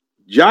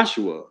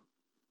Joshua,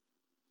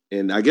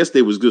 and I guess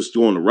they was just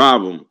going to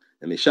rob him,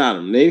 and they shot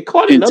him. They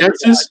caught him in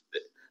Texas,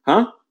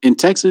 huh? In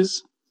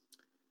Texas,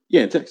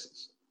 yeah, in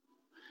Texas.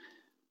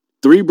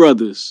 3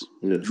 brothers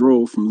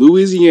drove from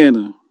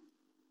Louisiana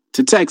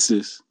to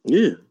Texas,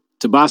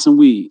 to buy some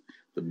weed.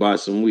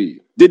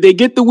 Did they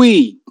get the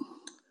weed?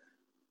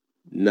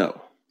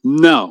 No.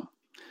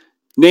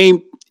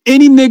 Name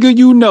any nigga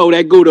you know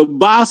that go to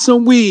buy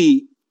some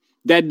weed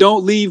that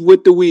don't leave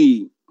with the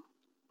weed.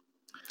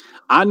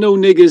 I know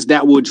niggas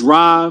that will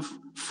drive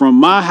from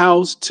my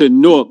house to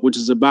Newark, which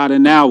is about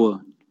an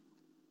hour,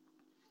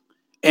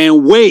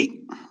 and wait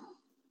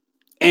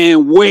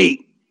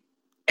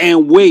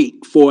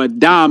for a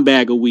dime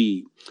bag of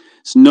weed.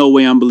 There's no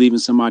way I'm believing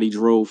somebody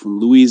drove from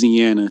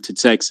Louisiana to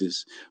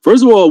Texas.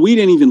 First of all, weed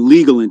ain't even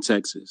legal in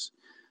Texas.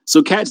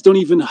 So cats don't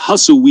even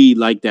hustle weed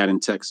like that in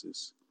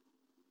Texas.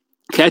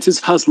 Cats is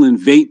hustling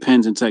vape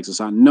pens in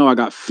Texas. I know I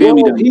got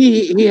family. Well,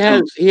 he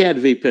had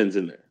vape pens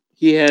in there.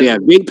 He had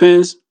vape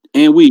pens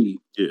and weed.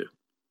 Yeah.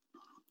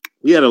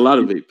 He had a lot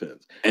of vape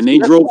pens. And they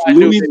drove from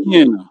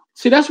Louisiana.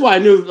 See, that's why I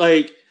knew,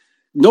 like,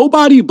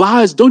 nobody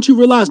buys, don't you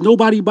realize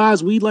nobody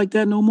buys weed like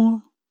that no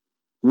more?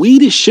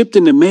 Weed is shipped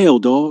in the mail,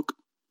 dog.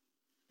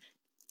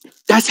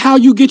 That's how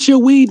you get your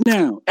weed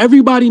now.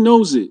 Everybody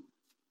knows it.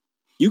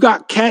 You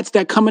got cats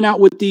that coming out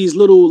with these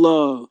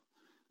little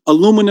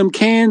aluminum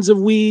cans of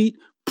weed,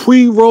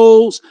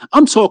 pre-rolls.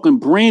 I'm talking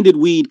branded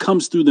weed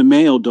comes through the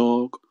mail,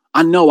 dog.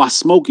 I know, I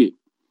smoke it.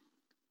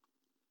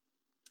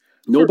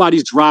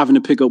 Nobody's driving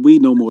to pick up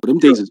weed no more. Them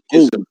days is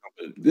over.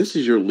 This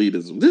is your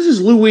elitism. This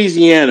is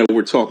Louisiana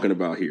we're talking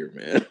about here,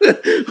 man.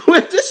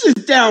 This is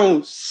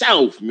down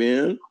south,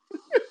 man.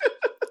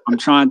 I'm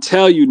trying to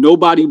tell you,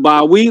 nobody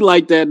buy weed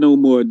like that no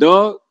more,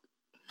 dog.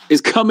 It's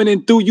coming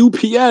in through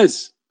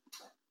UPS.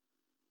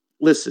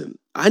 Listen,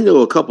 I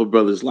know a couple of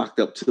brothers locked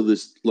up till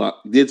this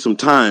did some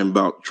time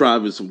about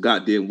driving some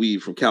goddamn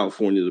weed from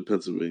California to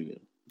Pennsylvania.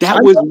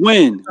 That was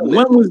when?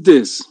 When was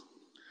this?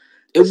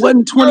 It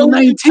wasn't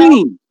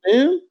 2019.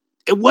 Man.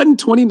 It wasn't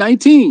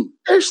 2019.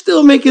 They're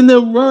still making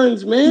them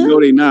runs, man.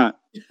 No, they not.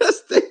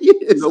 Yes, they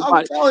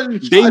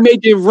is. They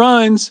making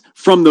runs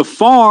from the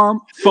farm,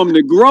 from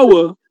the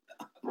grower,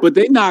 but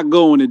they not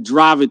going to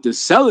drive it to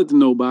sell it to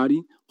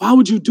nobody. Why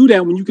would you do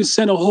that when you can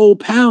send a whole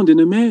pound in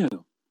the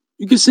mail?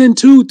 You can send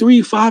 2,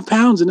 3, 5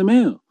 pounds in the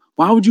mail.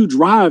 Why would you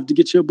drive to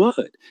get your bud?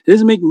 It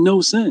doesn't make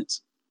no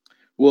sense.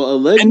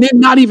 Well, and then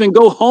not even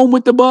go home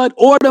with the bud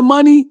or the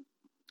money.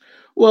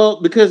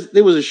 Well, because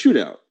there was a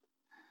shootout.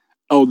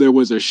 Oh, there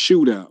was a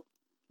shootout.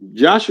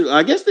 Joshua,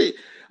 I guess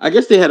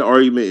they had an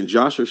argument, and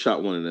Joshua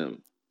shot one of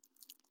them,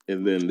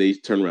 and then they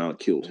turned around and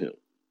killed him.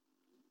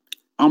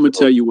 I'm gonna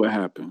tell you what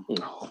happened.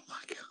 Oh my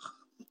God!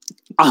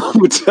 I'm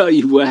gonna tell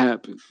you what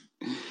happened.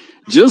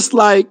 Just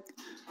like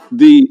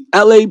the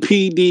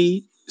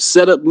LAPD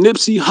set up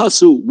Nipsey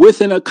Hussle with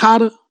an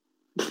Okada,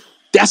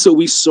 that's what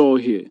we saw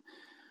here.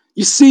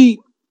 You see,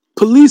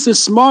 police are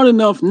smart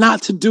enough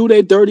not to do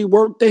their dirty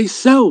work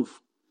themselves.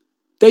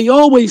 They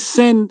always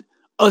send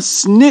a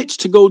snitch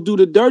to go do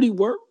the dirty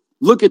work.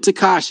 Look at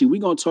Tekashi.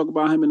 We're going to talk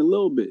about him in a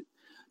little bit.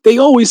 They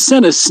always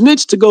send a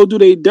snitch to go do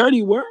their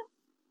dirty work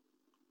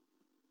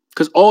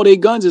because all their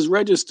guns is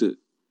registered.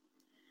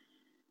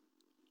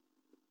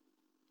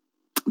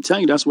 I'm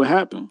telling you, that's what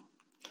happened.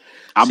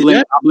 I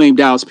blame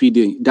Dallas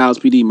PD. Dallas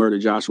PD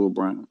murdered Joshua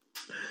Brown.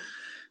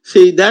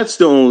 See, that's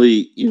the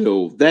only,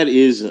 that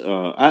is,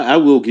 I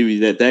will give you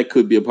that. That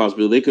could be a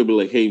possibility. They could be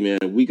like, hey,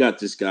 man, we got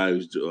this guy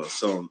who's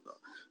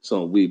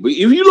selling weed. But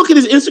if you look at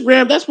his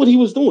Instagram, that's what he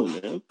was doing,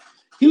 man.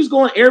 He was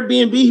going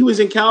Airbnb. He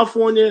was in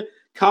California,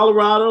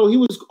 Colorado. He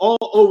was all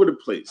over the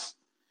place.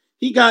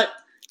 He got,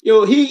 he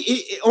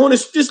on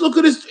his, just look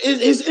at his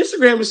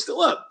Instagram is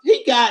still up.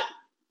 He got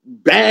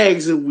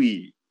bags of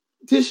weed.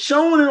 Just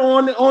showing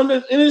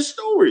it in his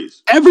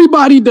stories.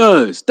 Everybody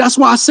does. That's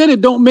why I said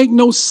it don't make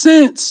no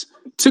sense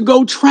to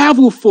go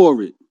travel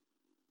for it.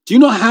 Do you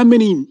know how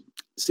many?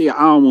 See, I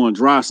don't want to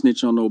dry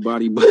snitch on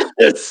nobody, but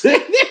there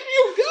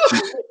you go.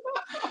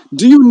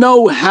 Do you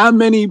know how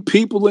many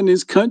people in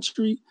this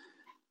country?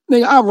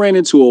 Nigga, I ran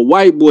into a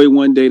white boy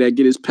one day that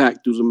get his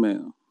pack through the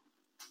mail.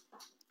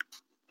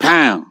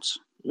 Pounds.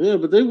 Yeah,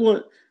 but they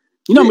want.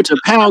 You know how much a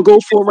pound go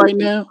for right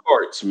now?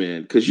 Carts,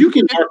 man, because you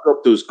can mark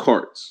up those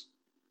carts.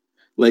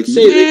 Like,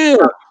 say they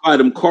buy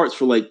them carts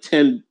for like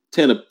 10,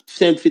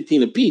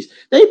 15 a piece.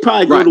 They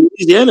probably go to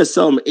Louisiana and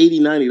sell them $80,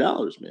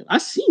 $90, man. I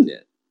seen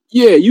that.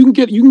 Yeah, you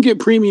can get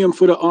premium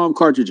for the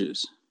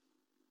cartridges.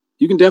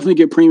 You can definitely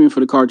get premium for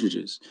the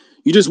cartridges.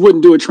 You just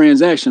wouldn't do a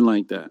transaction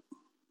like that.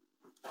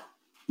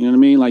 You know what I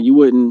mean? Like, you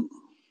wouldn't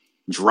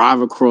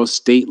drive across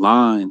state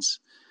lines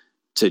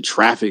to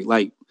traffic.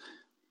 Like,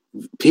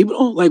 people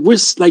don't like, we're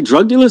like,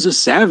 drug dealers are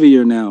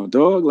savvier now,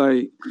 dog.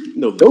 Like,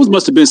 no, those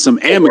must have been some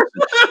amateurs.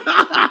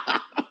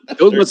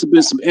 Those must have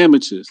been some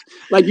amateurs.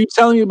 Like, you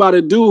telling me about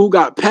a dude who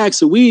got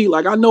packs of weed.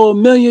 Like, I know 1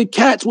 million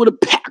cats with a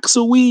packs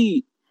of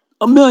weed.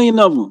 1 million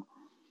of them.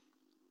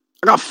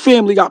 I got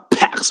family got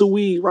packs of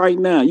weed right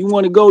now. You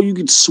want to go, you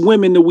can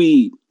swim in the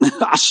weed.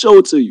 I'll show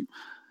it to you.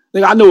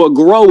 Like, I know a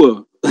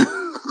grower.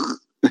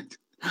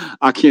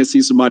 I can't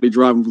see somebody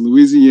driving from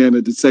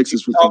Louisiana to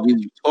Texas with the weed.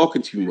 You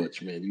talking too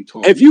much, man. You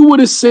talking. If you would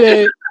have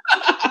said,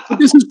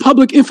 this is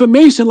public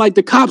information, like,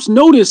 the cops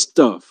know this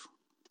stuff.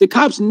 The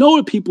cops know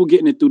that people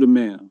getting it through the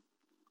mail.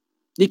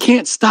 You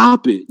can't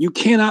stop it. You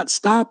cannot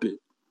stop it.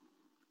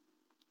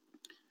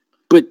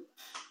 But,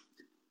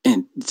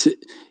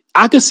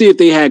 I could see if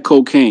they had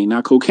cocaine.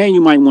 Now, cocaine, you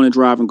might want to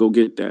drive and go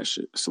get that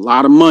shit. It's a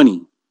lot of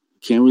money.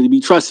 Can't really be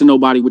trusting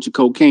nobody with your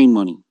cocaine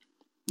money.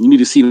 You need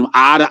to see them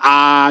eye to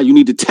eye. You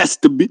need to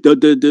test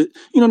the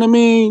you know what I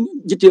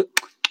mean? Get your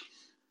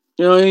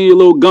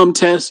little gum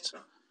test.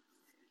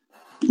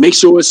 Make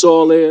sure it's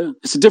all there.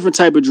 It's a different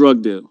type of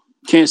drug deal.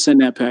 Can't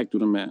send that pack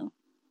through the mail.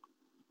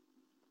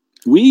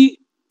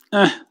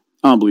 I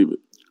don't believe it.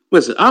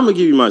 Listen, I'm going to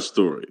give you my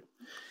story.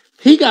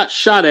 He got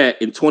shot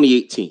at in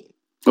 2018.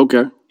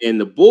 Okay. And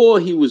the boy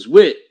he was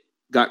with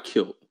got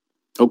killed.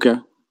 Okay.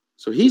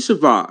 So he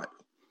survived.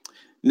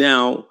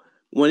 Now,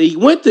 when he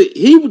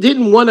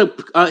didn't want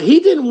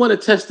to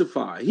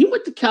testify. He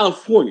went to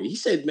California. He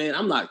said, man,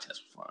 I'm not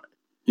testifying.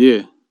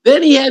 Yeah.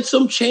 Then he had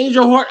some change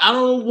of heart. I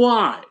don't know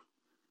why.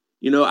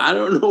 I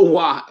don't know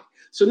why.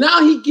 So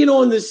now he get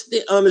on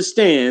the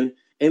stand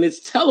and it's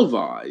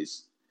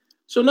televised.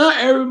 So now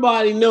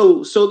everybody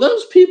knows. So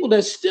those people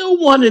that still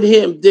wanted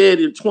him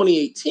dead in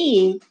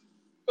 2018,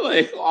 they're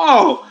like,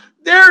 oh,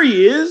 there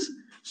he is.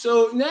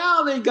 So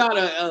now they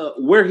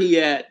got where he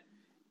at,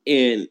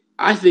 and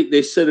I think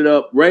they set it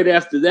up right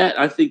after that.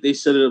 I think they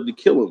set it up to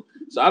kill him.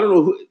 So I don't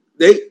know who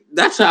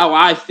that's how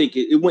I think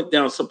it went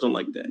down, something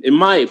like that, in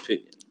my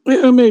opinion.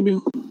 Yeah, maybe.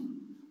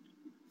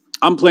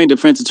 I'm playing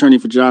defense attorney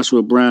for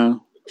Joshua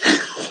Brown.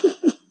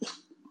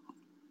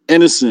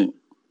 Innocent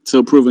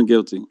till proven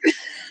guilty.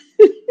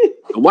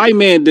 A white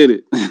man did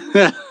it.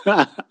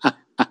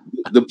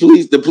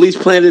 The police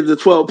planted the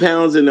 12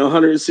 pounds and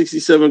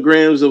 167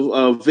 grams of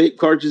vape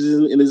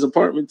cartridges in his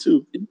apartment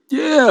too.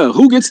 Yeah,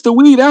 who gets the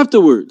weed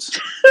afterwards?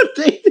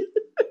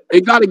 They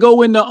got to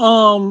go in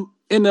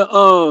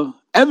the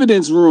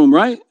evidence room,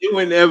 right? It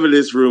went in the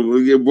evidence room.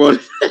 We get brought,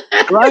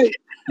 right?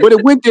 But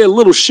it went there a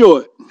little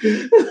short.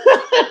 It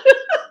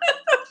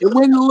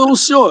went a little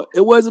short.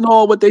 It wasn't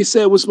all what they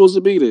said was supposed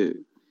to be there.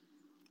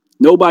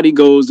 Nobody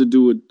goes to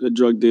do a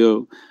drug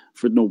deal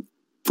for no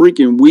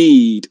freaking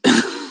weed.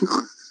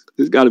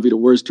 It's got to be the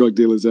worst drug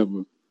dealers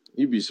ever.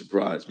 You'd be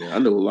surprised, man. I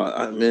know a lot.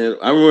 I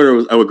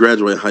remember I would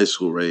graduate high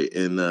school, right?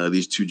 And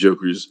these two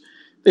jokers,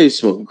 they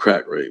smoking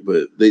crack, right?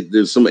 But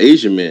there's some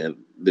Asian man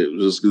that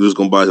was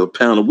going to buy a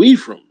pound of weed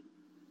from him.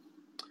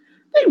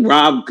 They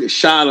robbed,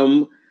 shot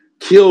him,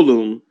 killed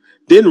him,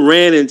 then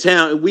ran in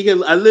town.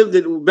 And I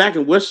lived back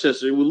in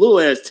Westchester, it was a little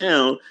ass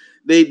town.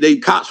 They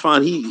cops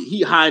found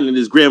he hiding in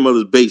his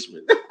grandmother's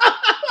basement.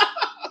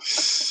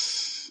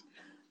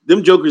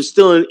 Them jokers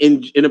still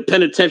in a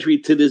penitentiary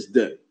to this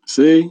day.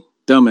 See?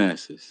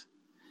 Dumbasses.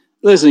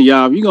 Listen,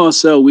 y'all, if you're going to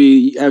sell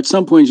weed, at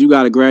some point you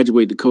got to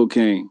graduate to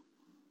cocaine.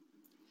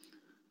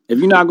 If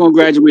you're not going to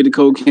graduate to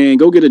cocaine,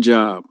 go get a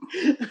job.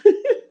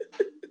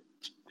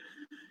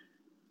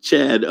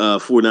 Chad,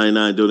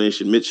 $4.99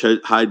 donation. Mitch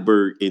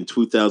Heidberg in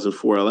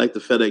 2004. I like the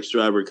FedEx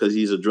driver because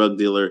he's a drug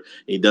dealer and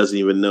he doesn't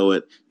even know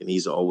it, and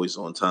he's always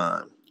on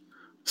time.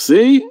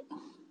 See?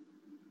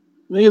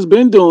 Niggas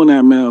been doing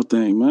that mail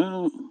thing,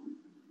 man.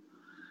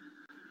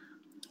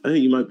 I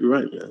think you might be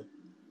right, man.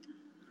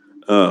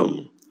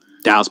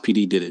 Dallas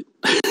PD did it.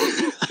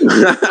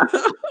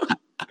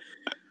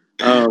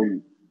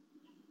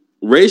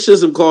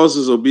 Racism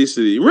causes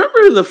obesity.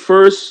 Remember the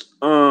first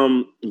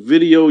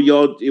video,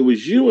 y'all? It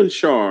was you and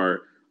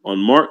Char on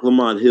Mark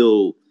Lamont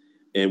Hill,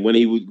 and when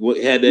he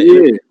had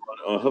that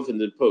on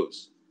Huffington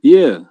Post.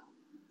 Yeah,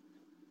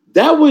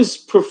 that was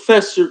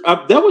Professor.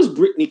 That was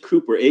Brittany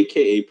Cooper,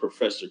 aka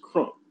Professor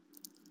Crump.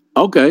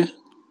 Okay.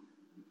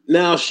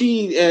 Now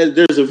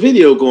there's a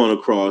video going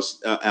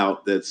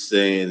out that's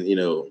saying, you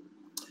know,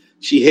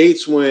 she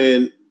hates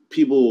when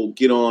people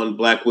get on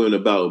black women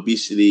about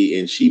obesity,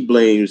 and she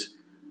blames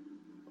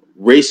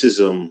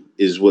racism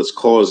is what's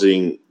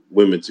causing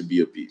women to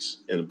be obese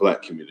in the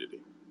black community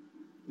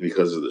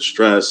because of the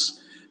stress,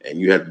 and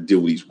you have to deal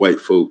with these white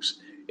folks,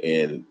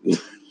 and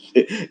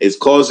it's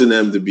causing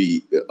them to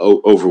be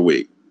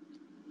overweight.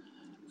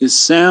 It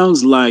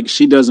sounds like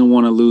she doesn't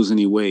want to lose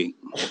any weight.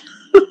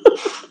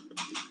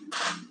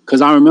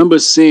 Because I remember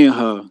seeing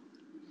her,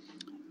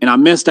 and I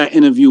messed that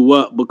interview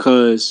up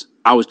because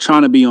I was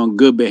trying to be on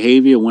good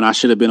behavior when I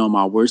should have been on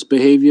my worst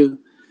behavior.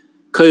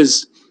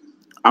 Because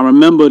I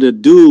remember the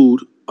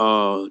dude,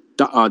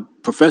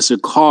 Professor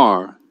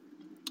Carr,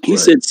 he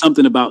said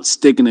something about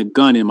sticking a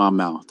gun in my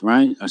mouth,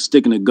 right? Or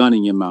sticking a gun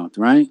in your mouth,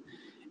 right?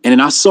 And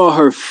then I saw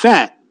her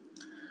fat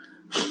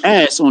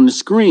ass on the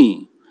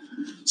screen.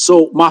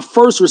 So my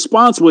first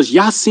response was,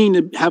 y'all seem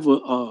to have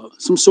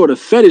some sort of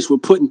fetish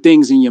with putting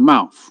things in your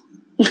mouth.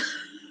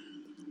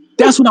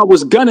 That's what I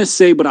was gonna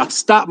say, but I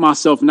stopped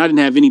myself and I didn't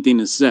have anything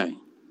to say.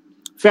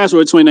 Fast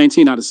forward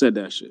 2019, I'd have said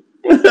that shit.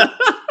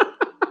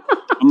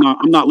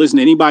 I'm not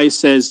listening. Anybody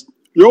says,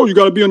 yo, you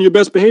gotta be on your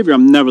best behavior,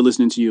 I'm never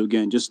listening to you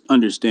again. Just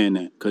understand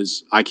that,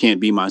 because I can't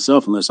be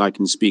myself unless I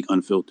can speak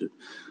unfiltered.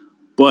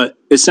 But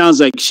it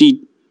sounds like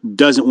she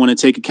doesn't want to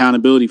take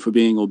accountability for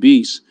being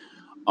obese,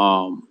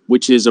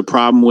 which is a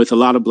problem with a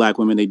lot of black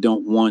women. They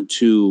don't want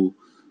to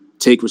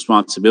take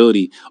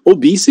responsibility.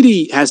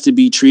 Obesity has to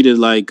be treated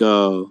like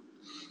a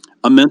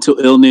mental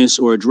illness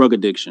or a drug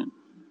addiction.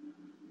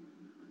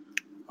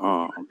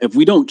 If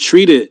we don't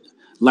treat it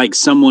like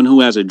someone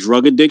who has a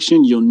drug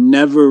addiction, you'll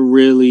never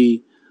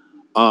really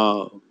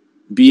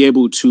be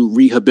able to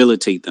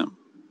rehabilitate them.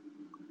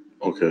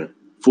 Okay.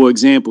 For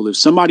example, if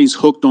somebody's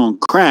hooked on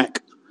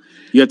crack,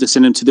 you have to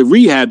send them to the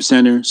rehab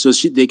center so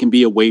they can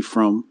be away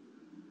from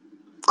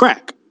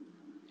crack.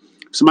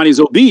 If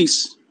somebody's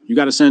obese, you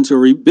got to send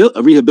them to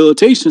a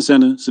rehabilitation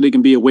center so they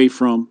can be away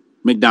from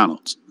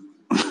McDonald's,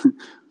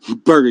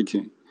 Burger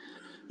King.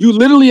 You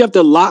literally have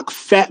to lock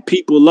fat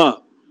people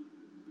up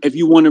if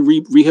you want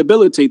to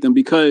rehabilitate them,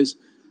 because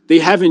they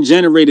haven't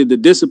generated the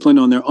discipline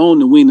on their own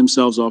to wean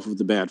themselves off of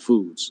the bad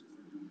foods.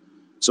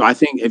 So I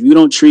think if you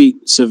don't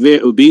treat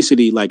severe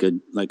obesity like a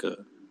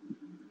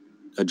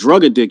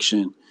drug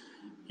addiction,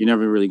 you're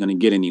never really going to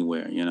get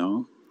anywhere, you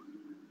know?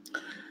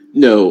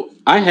 No,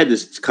 I had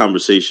this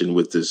conversation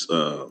with this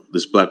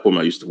black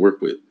woman I used to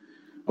work with.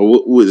 I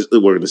was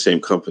working in the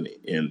same company,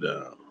 and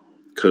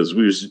because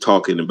we was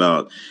talking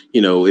about,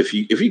 you know, if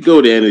you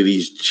go to any of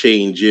these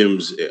chain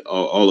gyms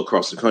all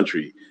across the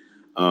country,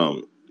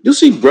 you'll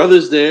see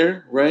brothers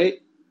there, right?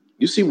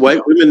 You see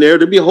white women there.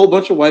 There'll be a whole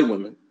bunch of white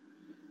women,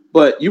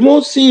 but you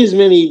won't see as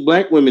many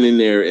black women in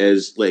there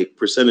as like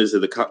percentage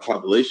of the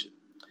population.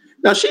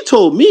 Now, she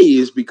told me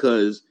is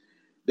because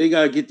they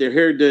got to get their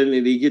hair done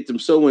and they get them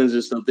sew-ins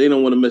and stuff. They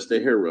don't want to mess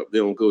their hair up. They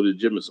don't go to the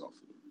gym as often.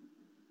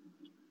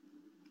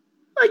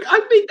 Like, I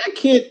think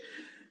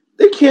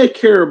they can't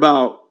care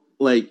about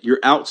like your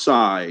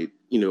outside,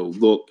 you know,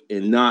 look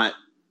and not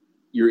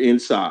your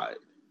inside.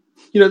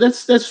 You know,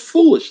 that's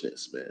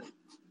foolishness, man.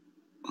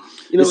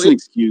 You know, it's an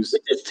excuse.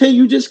 It's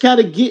you just got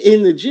to get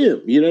in the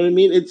gym. You know what I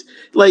mean? It's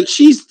like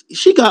she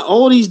got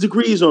all these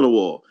degrees on the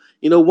wall.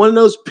 You know, one of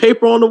those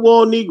paper on the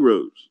wall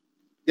Negroes.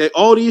 Got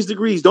all these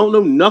degrees, don't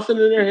know nothing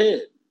in their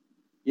head.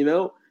 You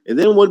know, and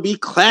then want to be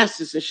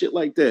classist and shit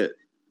like that.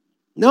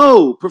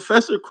 No,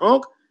 Professor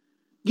Crunk,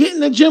 get in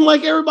the gym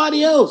like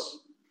everybody else.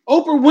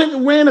 Oprah went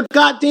and ran a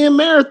goddamn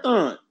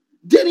marathon.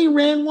 Diddy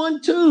ran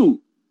one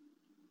too.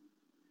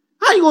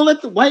 How you gonna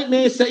let the white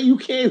man say you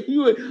can't?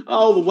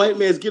 The white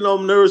man's getting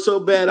on my nerves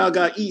so bad I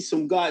gotta eat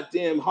some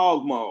goddamn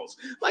hog maws.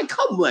 Like,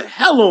 come the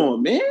hell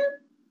on, man.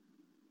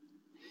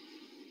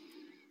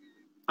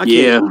 I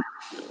can't.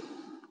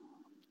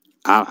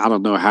 I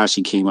don't know how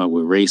she came up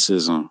with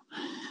racism.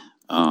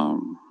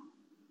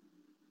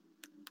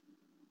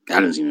 That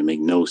doesn't even make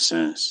no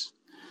sense.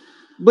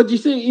 But you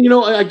think,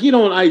 I get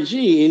on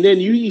IG, and then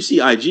you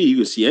see IG, you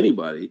can see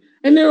anybody.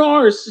 And there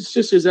are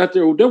sisters out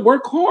there that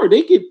work hard.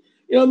 They get,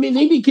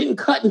 they be getting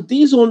cut and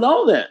diesel and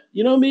all that.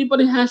 You know what I mean?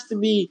 But it has to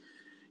be,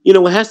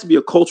 it has to be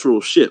a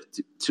cultural shift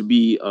to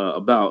be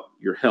about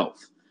your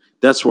health.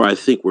 That's where I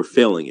think we're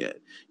failing at.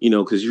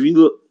 Because if you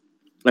look,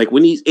 like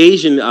when these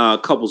Asian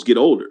couples get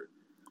older,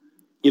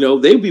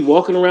 they be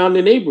walking around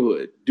the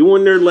neighborhood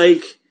doing their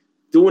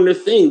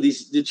thing.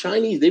 The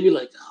Chinese, they be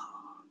like,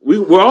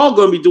 we're all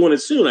going to be doing it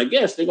soon. I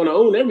guess they're going to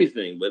own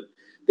everything, but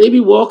they be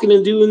walking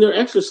and doing their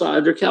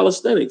exercise, their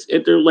calisthenics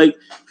at their 50s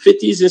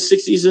and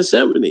 60s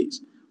and 70s.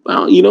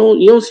 Well, you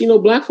don't see no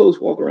black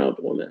folks walk around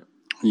doing that.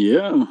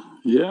 Yeah.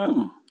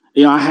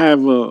 I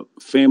have a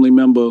family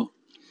member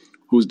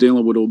who's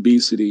dealing with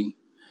obesity,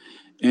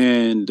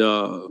 and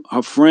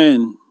her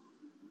friend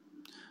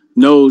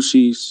knows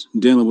she's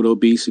dealing with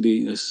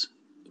obesity. This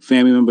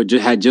family member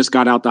had just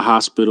got out the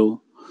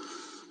hospital,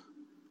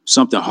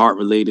 something heart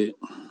related.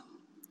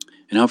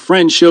 And her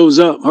friend shows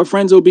up. Her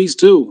friend's obese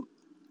too.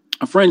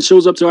 Her friend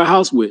shows up to her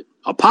house with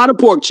a pot of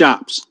pork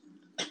chops.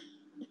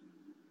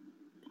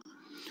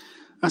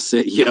 I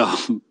said, yo,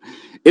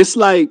 it's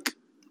like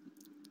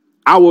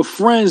our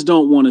friends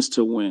don't want us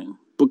to win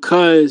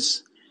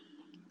because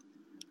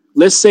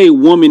let's say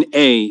woman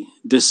A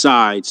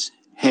decides,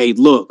 hey,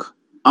 look,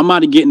 I'm about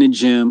to get in the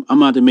gym.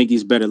 I'm about to make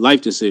these better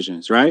life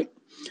decisions, right?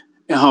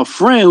 And her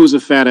friend, who's a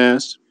fat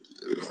ass,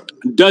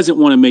 doesn't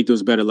want to make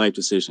those better life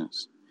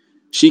decisions.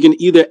 She can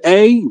either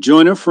A,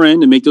 join her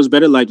friend to make those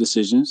better life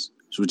decisions,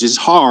 which is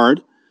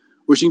hard,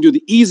 or she can do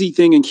the easy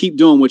thing and keep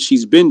doing what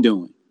she's been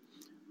doing.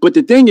 But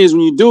the thing is,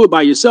 when you do it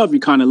by yourself,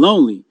 you're kind of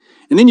lonely.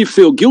 And then you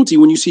feel guilty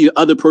when you see the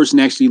other person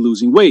actually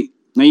losing weight.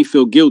 Now you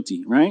feel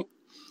guilty, right?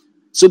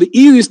 So the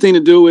easiest thing to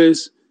do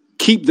is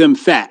keep them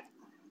fat.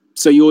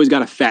 So you always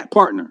got a fat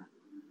partner.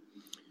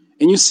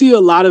 And you see a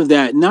lot of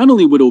that, not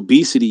only with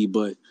obesity,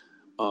 but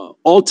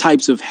all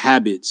types of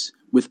habits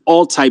with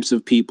all types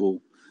of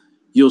people.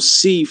 You'll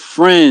see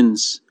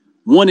friends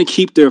want to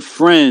keep their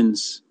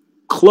friends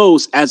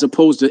close as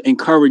opposed to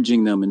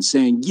encouraging them and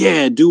saying,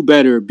 yeah, do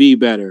better, be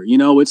better.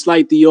 It's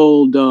like the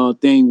old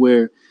thing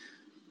where,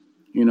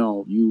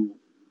 you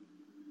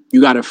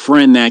got a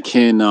friend that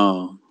can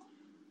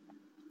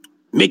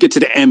make it to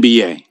the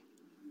NBA,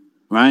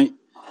 right?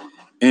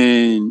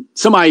 And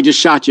somebody just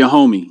shot your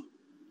homie.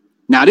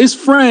 Now, this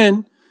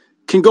friend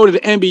can go to the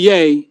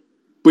NBA,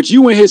 but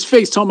you in his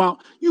face talking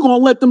about, you gonna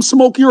let them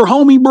smoke your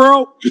homie,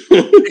 bro?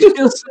 You know what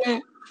I'm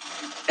saying?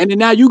 And then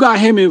now you got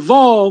him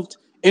involved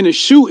in a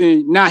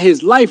shooting, now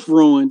his life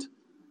ruined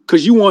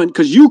because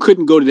you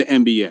couldn't go to the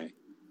NBA.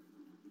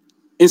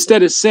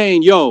 Instead of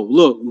saying, yo,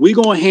 look, we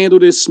gonna handle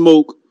this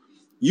smoke.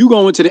 You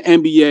going to the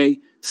NBA,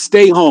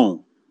 stay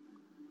home.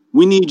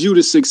 We need you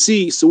to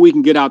succeed so we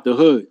can get out the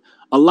hood.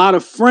 A lot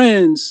of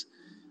friends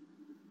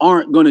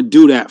aren't gonna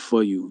do that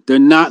for you. They're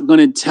not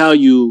gonna tell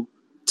you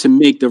to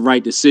make the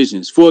right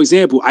decisions. For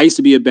example, I used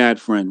to be a bad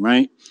friend,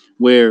 right?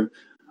 Where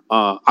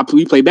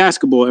we play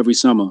basketball every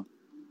summer.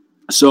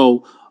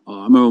 So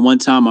I remember one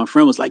time my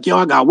friend was like, yo,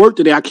 I got work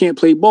today. I can't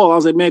play ball. I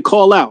was like, man,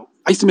 call out.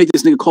 I used to make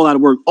this nigga call out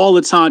of work all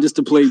the time just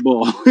to play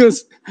ball.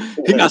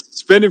 He got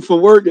suspended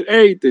from work and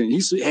everything.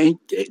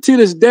 To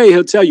this day,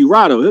 he'll tell you,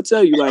 Rado, he'll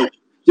tell you like,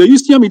 yo, you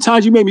see how many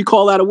times you made me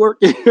call out of work?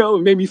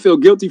 It made me feel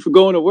guilty for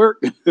going to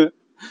work.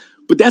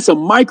 But that's a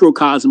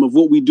microcosm of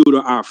what we do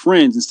to our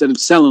friends instead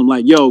of telling them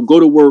like, yo,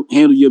 go to work,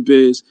 handle your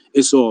biz.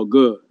 It's all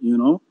good,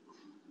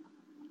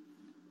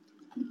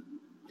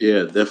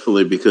 Yeah,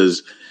 definitely.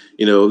 Because,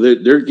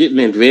 they're getting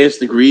advanced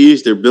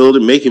degrees. They're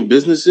making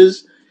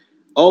businesses.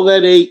 All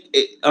that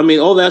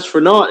all that's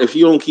for naught if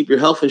you don't keep your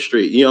health in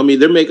straight.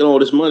 They're making all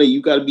this money.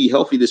 You got to be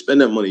healthy to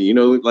spend that money.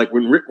 Like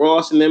when Rick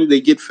Ross and them,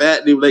 they get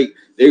fat,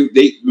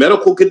 they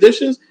medical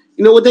conditions.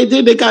 You know what they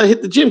did? They got to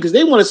hit the gym because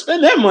they want to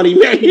spend that money,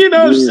 man. You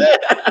know what I'm saying?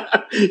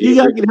 You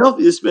got to get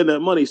healthy to spend that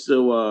money.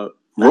 So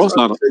Ross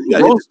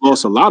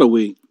lost a lot of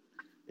weight.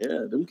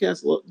 Yeah, them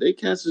cats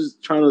is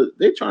trying to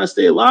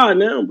stay alive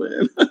now,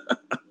 man.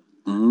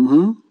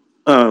 Mm-hmm.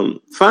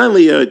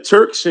 Finally,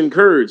 Turks and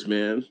Kurds,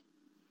 man.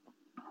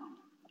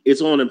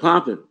 It's on and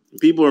popping.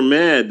 People are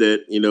mad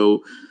that,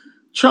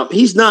 Trump,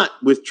 he's not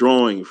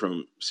withdrawing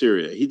from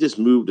Syria. He just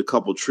moved a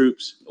couple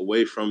troops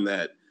away from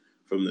the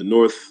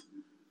north,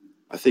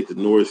 I think the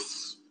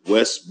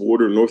northwest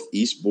border,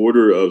 northeast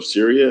border of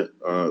Syria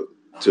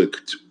to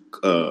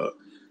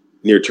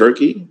near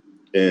Turkey.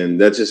 And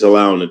that's just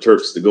allowing the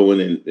Turks to go in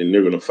and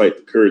they're going to fight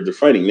the Kurds. They're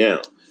fighting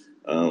now.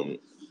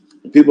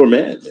 People are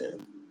mad, man.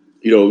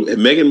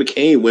 Meghan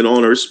McCain went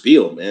on her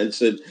spiel, man,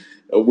 said,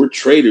 we're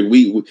traitors.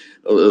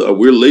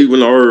 We're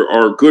leaving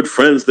our good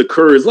friends, the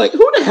Kurds. Like,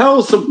 who the hell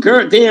is some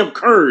damn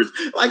Kurds?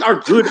 Like, our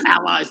good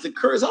allies, the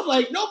Kurds. I'm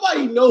like,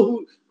 nobody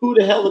know who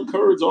the hell the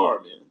Kurds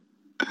are, man.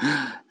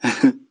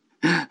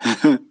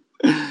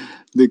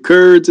 The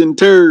Kurds and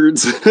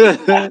turds.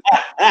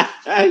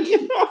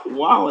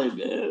 Wilding,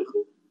 man.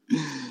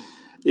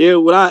 Yeah,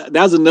 that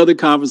was another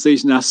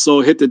conversation I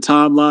saw hit the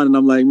timeline, and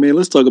I'm like, man,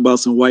 let's talk about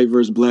some white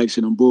versus black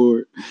shit on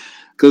board.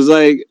 Cause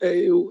like,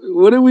 hey,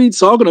 what are we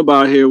talking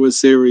about here with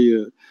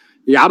Syria?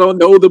 Y'all don't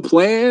know the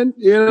plan,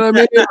 you know what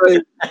I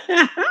mean?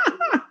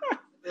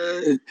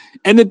 Like,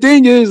 and the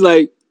thing is,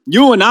 like,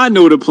 you and I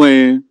know the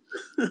plan,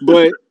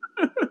 but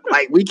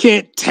like, we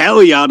can't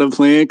tell y'all the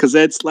plan because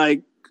that's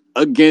like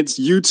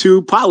against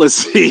YouTube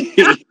policy,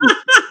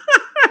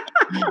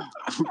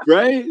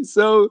 right?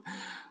 So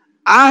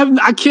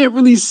I can't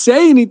really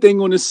say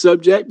anything on the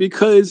subject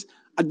because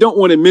I don't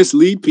want to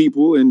mislead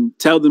people and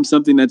tell them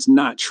something that's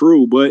not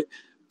true. But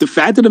the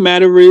fact of the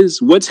matter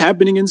is, what's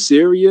happening in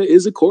Syria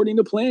is according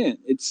to plan.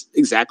 It's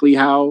exactly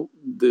how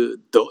the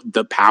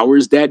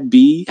powers that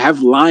be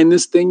have lined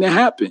this thing to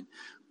happen.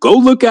 Go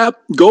look at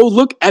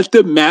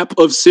the map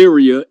of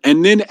Syria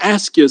and then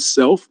ask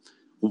yourself,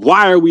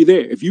 why are we there?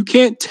 If you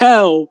can't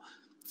tell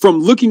from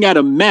looking at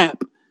a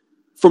map,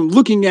 from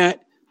looking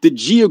at the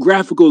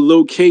geographical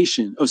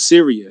location of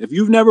Syria, if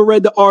you've never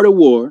read The Art of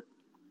War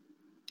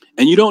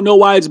and you don't know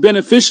why it's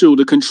beneficial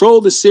to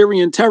control the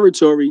Syrian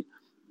territory,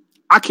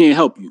 I can't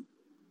help you.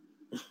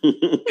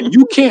 And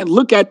you can't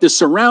look at the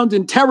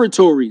surrounding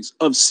territories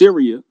of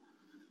Syria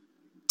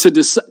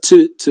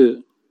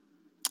to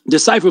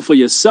decipher for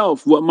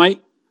yourself what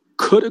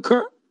could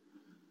occur.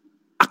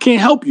 I can't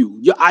help you.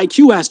 Your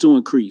IQ has to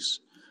increase.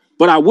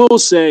 But I will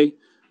say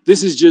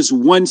this is just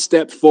one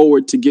step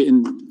forward to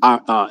getting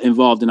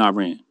involved in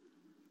Iran.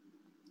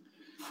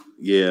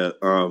 Yeah.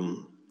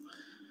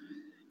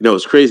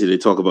 It's crazy. They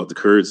talk about the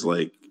Kurds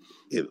like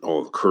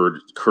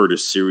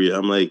Kurdish Syria.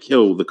 I'm like,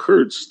 yo, the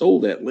Kurds stole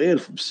that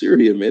land from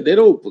Syria, man.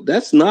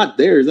 That's not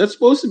theirs. That's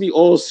supposed to be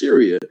all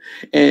Syria.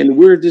 And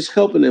we're just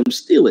helping them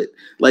steal it.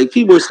 Like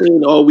people are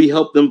saying, oh, we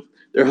help them.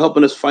 They're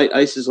helping us fight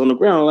ISIS on the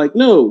ground. Like,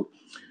 no,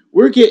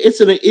 it's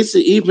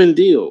an even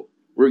deal.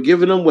 We're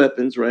giving them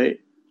weapons, right?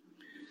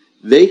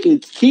 They can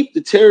keep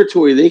the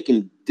territory they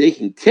can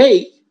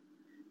take,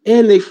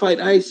 and they fight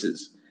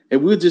ISIS.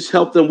 And we'll just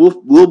help them.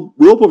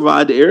 We'll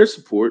provide the air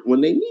support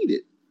when they need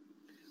it.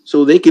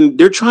 So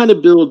they're trying to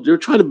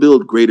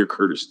build greater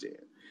Kurdistan.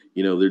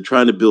 They're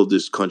trying to build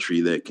this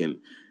country that can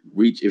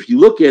reach. If you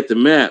look at the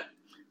map,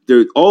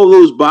 there all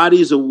those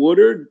bodies of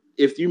water.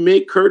 If you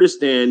make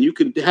Kurdistan, you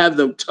can have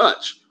them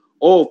touch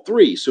all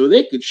three. So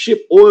they could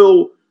ship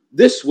oil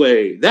this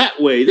way,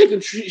 that way. They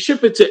can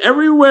ship it to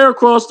everywhere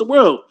across the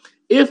world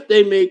if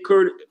they make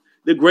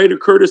the greater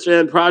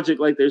Kurdistan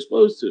project like they're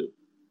supposed to.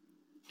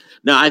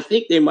 Now, I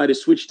think they might have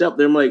switched up.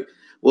 They're like,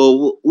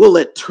 well, we'll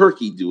let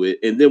Turkey do it,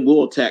 and then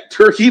we'll attack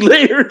Turkey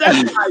later.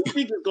 That's what I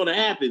think is going to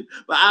happen.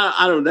 But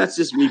I don't know. That's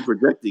just me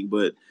projecting.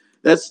 But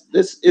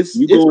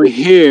you're going to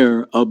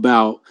hear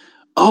about,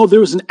 there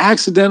was an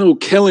accidental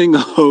killing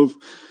of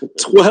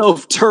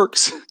 12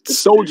 Turks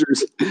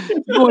soldiers.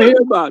 You're going to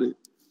hear about it.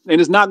 And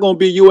it's not going to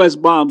be U.S.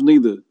 bombs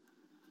neither.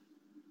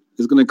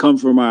 It's going to come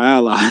from our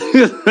ally.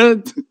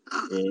 That's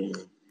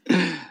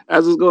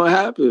what's going to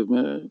happen,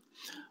 man.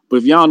 But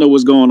if y'all know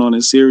what's going on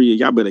in Syria,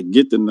 y'all better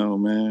get to know,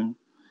 man.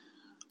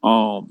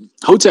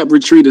 Hotep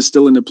retreat is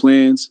still in the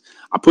plans.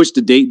 I pushed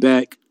the date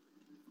back.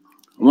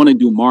 I want to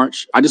do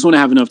March. I just want to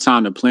have enough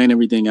time to plan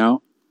everything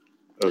out.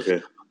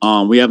 Okay.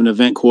 We have an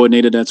event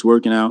coordinator that's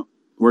working out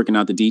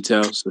the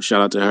details. So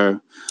shout out to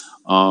her.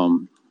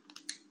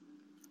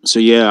 So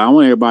yeah, I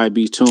want everybody to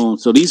be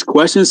tuned. So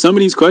some of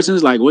these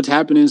questions, like what's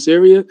happening in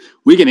Syria,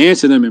 we can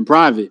answer them in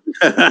private.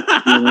 You know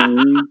what I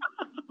mean?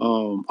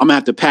 I'm gonna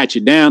have to pat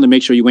you down to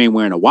make sure you ain't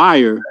wearing a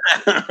wire.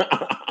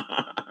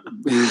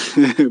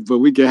 But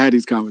we can have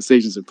these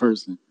conversations in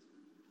person.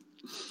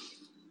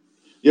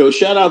 Yo,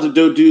 shout out to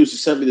Doe Dudes who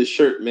sent me the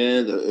shirt,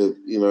 man.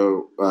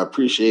 I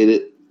appreciate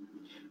it.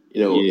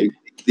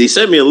 They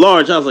sent me a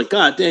large. I was like,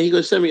 God damn, he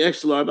gonna send me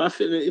extra large. But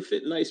it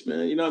fit nice,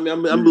 man. You know what I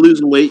mean? I'm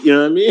losing weight. You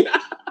know what I mean?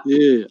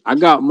 Yeah, I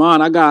got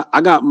mine. I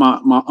got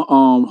my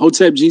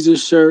Hotep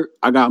Jesus shirt.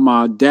 I got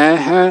my dad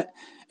hat.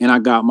 And I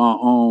got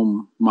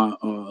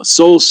my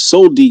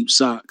Soul Deep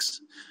socks.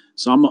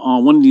 So I'm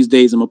one of these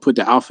days I'm gonna put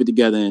the outfit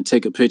together and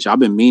take a picture. I've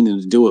been meaning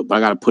to do it, but I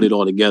gotta put it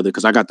all together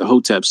because I got the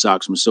Hotep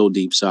socks from Soul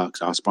Deep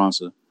Socks, our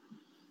sponsor.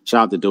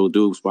 Shout out to Doe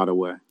Dukes, by the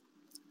way.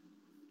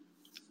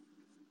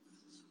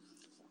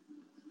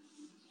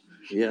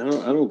 Yeah,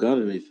 I don't got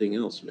anything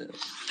else, man.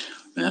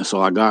 Man, that's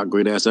all I got.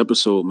 Great ass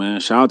episode,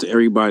 man. Shout out to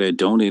everybody that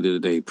donated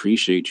today.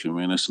 Appreciate you,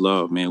 man. That's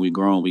love, man. We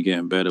grown, we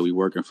getting better, we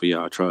working for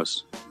y'all.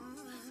 Trust.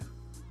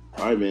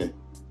 All right, man.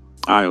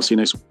 All right, I'll see you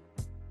next week.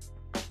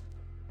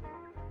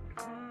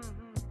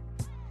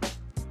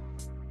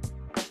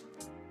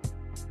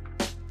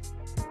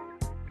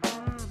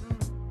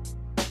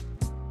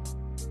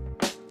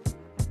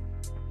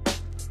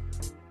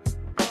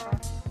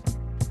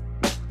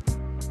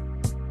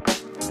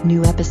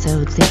 New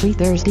episodes every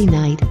Thursday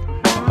night.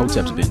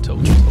 Hotep's been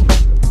told you.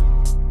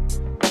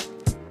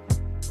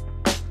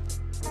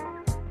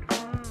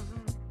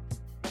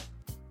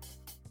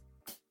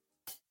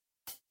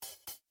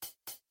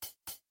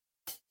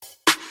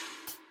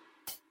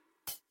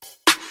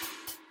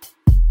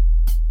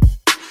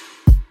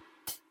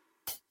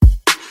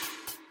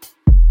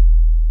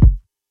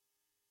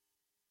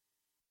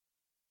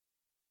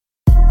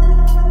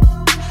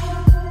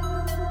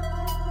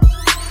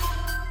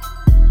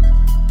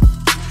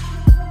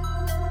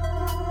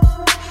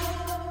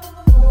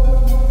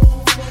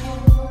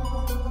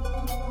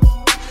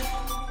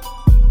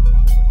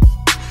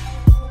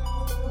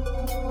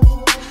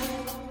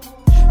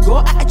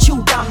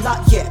 I'm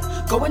like,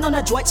 yeah, going on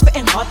a joint,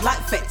 spitting hard like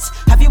fits.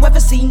 Have you ever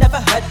seen, never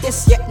heard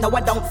this yet? No,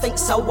 I don't think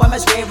so, I'm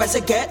as rare as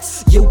it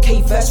gets.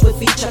 UK verse with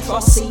feature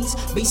cross seas.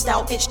 Beast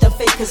out, itched and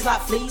fakers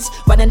like fleas.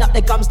 Running up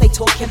their gums, they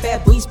talking bare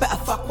breeze. Better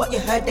fuck what you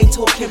heard, they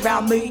talking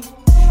round me.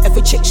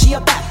 Every chick, she a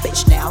bad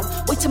bitch now.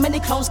 Way too many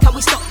clones, can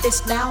we stop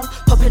this now?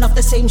 Popping off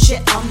the same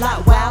shit, I'm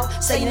like wow.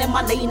 Staying in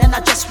my lane and I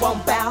just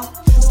won't bow.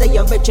 Stay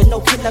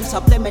original, kill them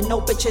subliminal.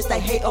 Bitches, they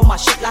hate on my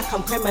shit like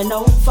I'm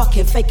criminal.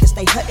 Fucking fakers,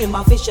 they hurting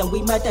my vision.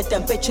 We murdered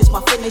them bitches,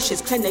 my finish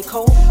is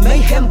clinical.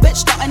 Mayhem, bitch,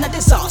 starting a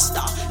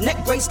disaster.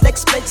 Neck brace, leg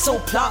split, so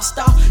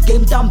plaster.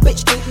 Game done,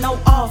 bitch, ain't no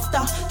after.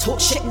 Talk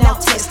shit now,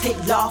 test,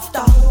 take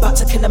laughter. About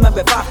to kill them and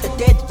revive the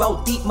dead.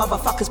 Roll deep,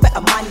 motherfuckers,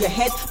 better mind your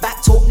head.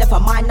 Back talk, never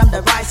mind, I'm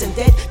the rising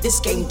dead. This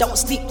game don't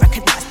sleep,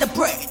 recognize the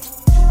bread.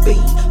 B,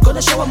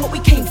 gonna show 'em what we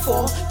came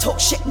for. Talk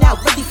shit now,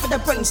 ready for the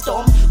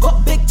brainstorm.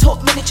 Got big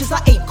talk, miniatures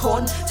like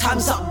acorn.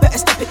 Time's up, better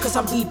step it cause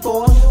I'm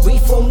reborn.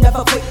 Reform,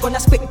 never quit, gonna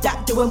spit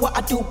that. Doing what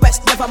I do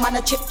best, never mind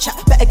a chit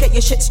chat. Better get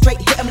your shit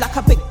straight, hit 'em like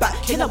a big bat.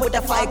 Killer with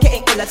the fire,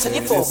 getting iller till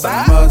you fall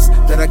back. It's a must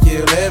that I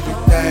kill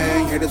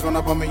everything. Haters run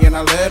up on me and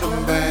I let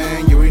them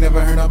bang. You ain't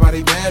never heard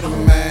nobody better,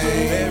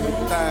 man.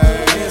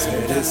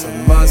 It's a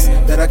must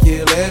that I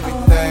kill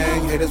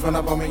everything. Haters run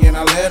up on me and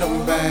I let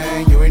them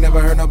bang. You ain't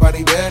never heard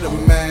nobody better,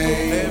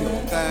 man.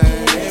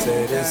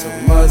 Said it's a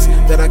must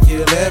that I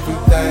kill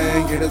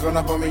everything. Haters run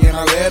up on me and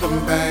I let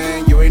them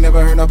bang. You ain't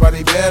never heard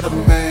nobody better,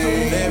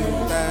 man.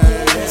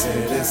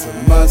 Said it's a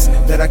must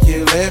that I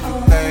kill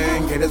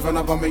everything. Haters run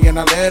up on me and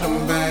I let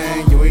them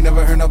bang. You ain't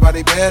never heard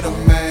nobody better,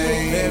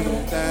 man.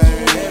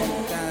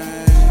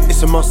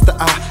 It's a must that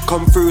I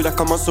come through like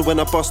a monster when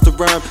I bust a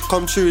rhyme.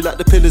 Come true like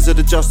the pillars of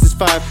the Justice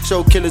 5.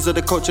 Show killers of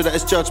the culture that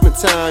it's judgment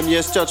time.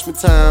 Yes, judgment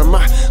time.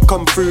 I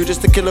come through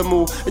just to kill them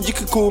all. And you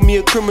can call me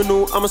a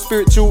criminal. I'm a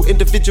spiritual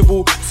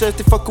individual. So if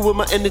they fucking with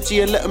my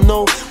energy and let them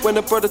know. When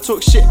a brother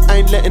talks shit, I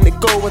ain't letting it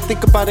go. I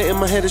think about it in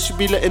my head, I should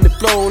be letting it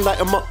blow. Light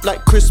them up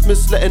like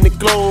Christmas, letting it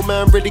glow.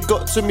 Man really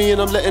got to me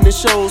and I'm letting it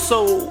show.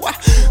 So I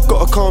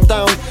gotta calm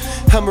down.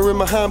 Hammer in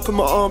my hand, put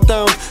my arm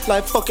down.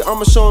 Like fuck it,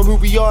 I'ma show 'em who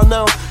we are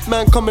now.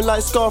 Man coming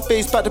like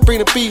Scarface, about to bring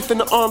the beef in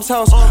the arms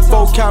house.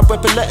 Vocab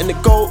weapon, letting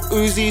it go.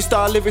 Uzi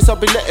style lyrics, I'll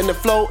be letting it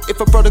flow.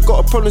 If a brother got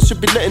a problem, should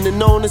be letting it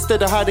known.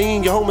 Instead of hiding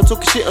in your home and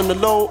talking shit on the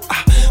low.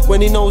 When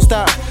he knows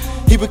that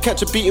he would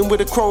catch a beating with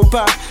a chrome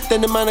bat.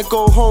 Then the man would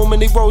go home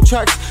and they roll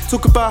tracks.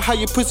 Talk about how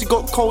your pussy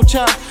got cold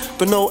chat.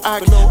 But no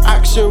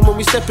action when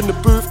we step in the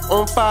booth.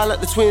 On fire like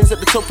the twins at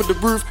the top of the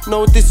roof.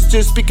 No, this is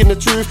just speaking the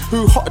truth.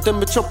 Who hotter than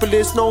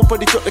Metropolis?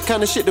 Nobody got the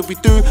kind of shit that we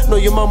do. Know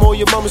your mum or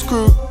your mama's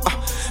crew.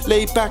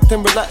 Lay back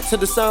then relax to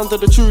the sound of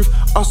the truth.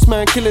 Us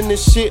man killing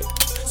this shit.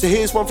 So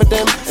here's one for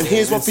them and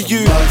here's one for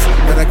you.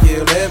 That I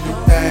kill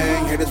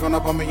everything. Haters run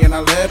up on me and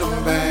I let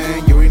them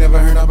bang. You ain't never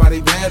heard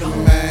nobody better,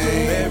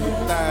 man.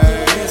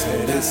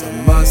 It's a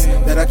must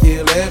that I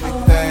kill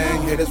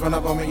everything. Haters run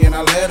up on me and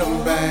I let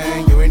them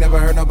bang. You ain't never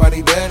heard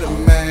nobody better,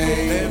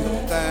 man.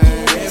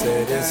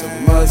 Said it's a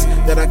must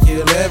that I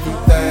kill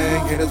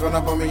everything. Haters run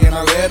up on me and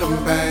I let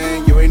them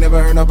bang. You ain't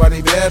never heard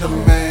nobody better,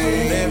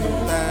 man.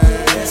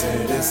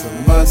 Said it's a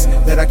must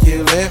that I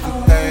kill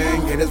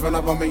everything. Haters run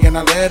up on me and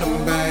I let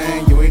them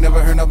bang. You ain't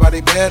never heard nobody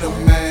better,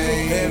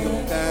 man.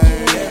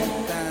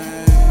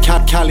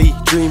 Cali,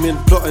 dreaming,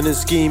 plotting and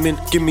scheming.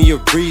 Give me a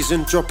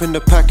reason. Dropping the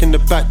pack in the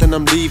back, then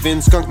I'm leaving.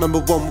 Skunk number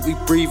one, what we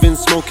breathing.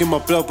 Smoking my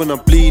blood when I'm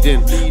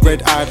bleeding.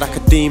 Red eyed like a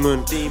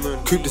demon.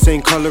 Coupe the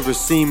same colour as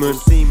semen.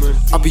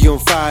 I be on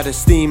fire, they're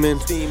steaming.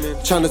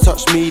 Trying to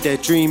touch me, they're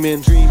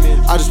dreaming.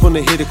 I just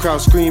wanna hear the crowd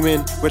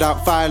screaming.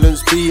 Without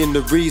violence being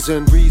the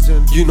reason.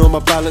 You know my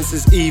balance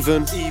is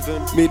even.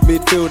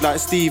 Midfield like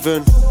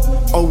Steven.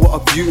 Oh, what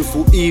a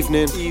beautiful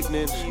evening.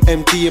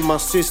 Empty in my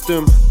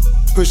system.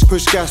 Push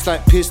gas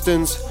like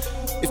pistons.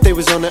 If they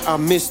was on it, I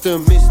missed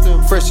them.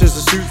 Fresh as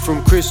a suit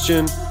from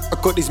Christian. I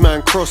got these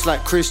man crossed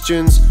like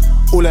Christians.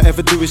 All I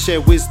ever do is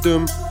share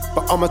wisdom.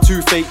 But I'm a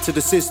too fake to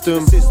the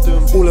system.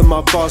 All of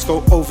my bars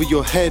go over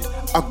your head.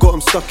 I got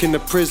them stuck in the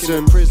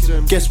prison.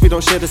 Guess we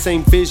don't share the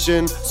same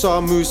vision. So I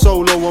move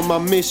solo on my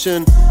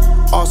mission.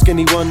 Ask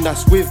anyone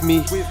that's with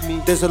me.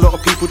 There's a lot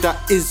of people that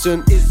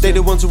isn't. They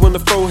the ones who wanna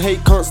throw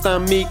hate, can't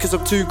stand me. Cause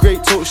I'm too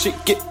great, talk shit,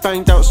 get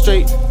banged out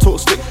straight. Talk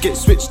slick, get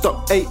switched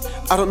up 8.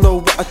 I don't know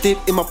what I did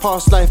in my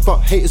past life,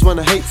 but haters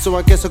wanna hate, so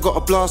I guess I got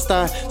a blast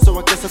eye. That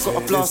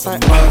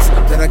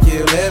I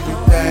kill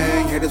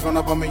everything. Haters run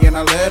up on me and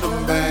I let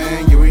them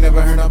bang. You ain't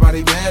never heard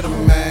nobody better,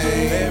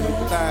 man.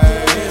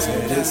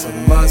 Said it's a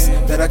must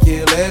that I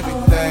kill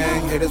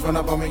everything. Haters run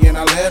up on me and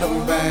I let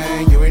them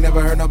bang. You ain't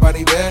never heard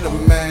nobody better,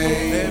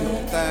 man.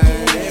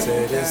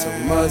 Said it's a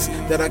must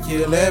that I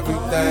kill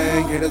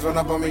everything. Haters run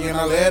up on me and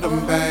I let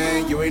them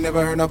bang. You ain't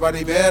never heard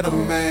nobody better,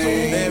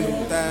 man.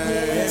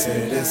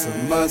 Said it's a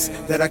must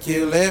that I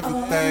kill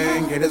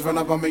everything. Haters run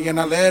up on me and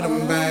I let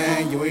them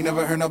bang. You ain't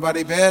never heard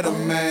nobody better,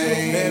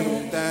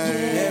 man.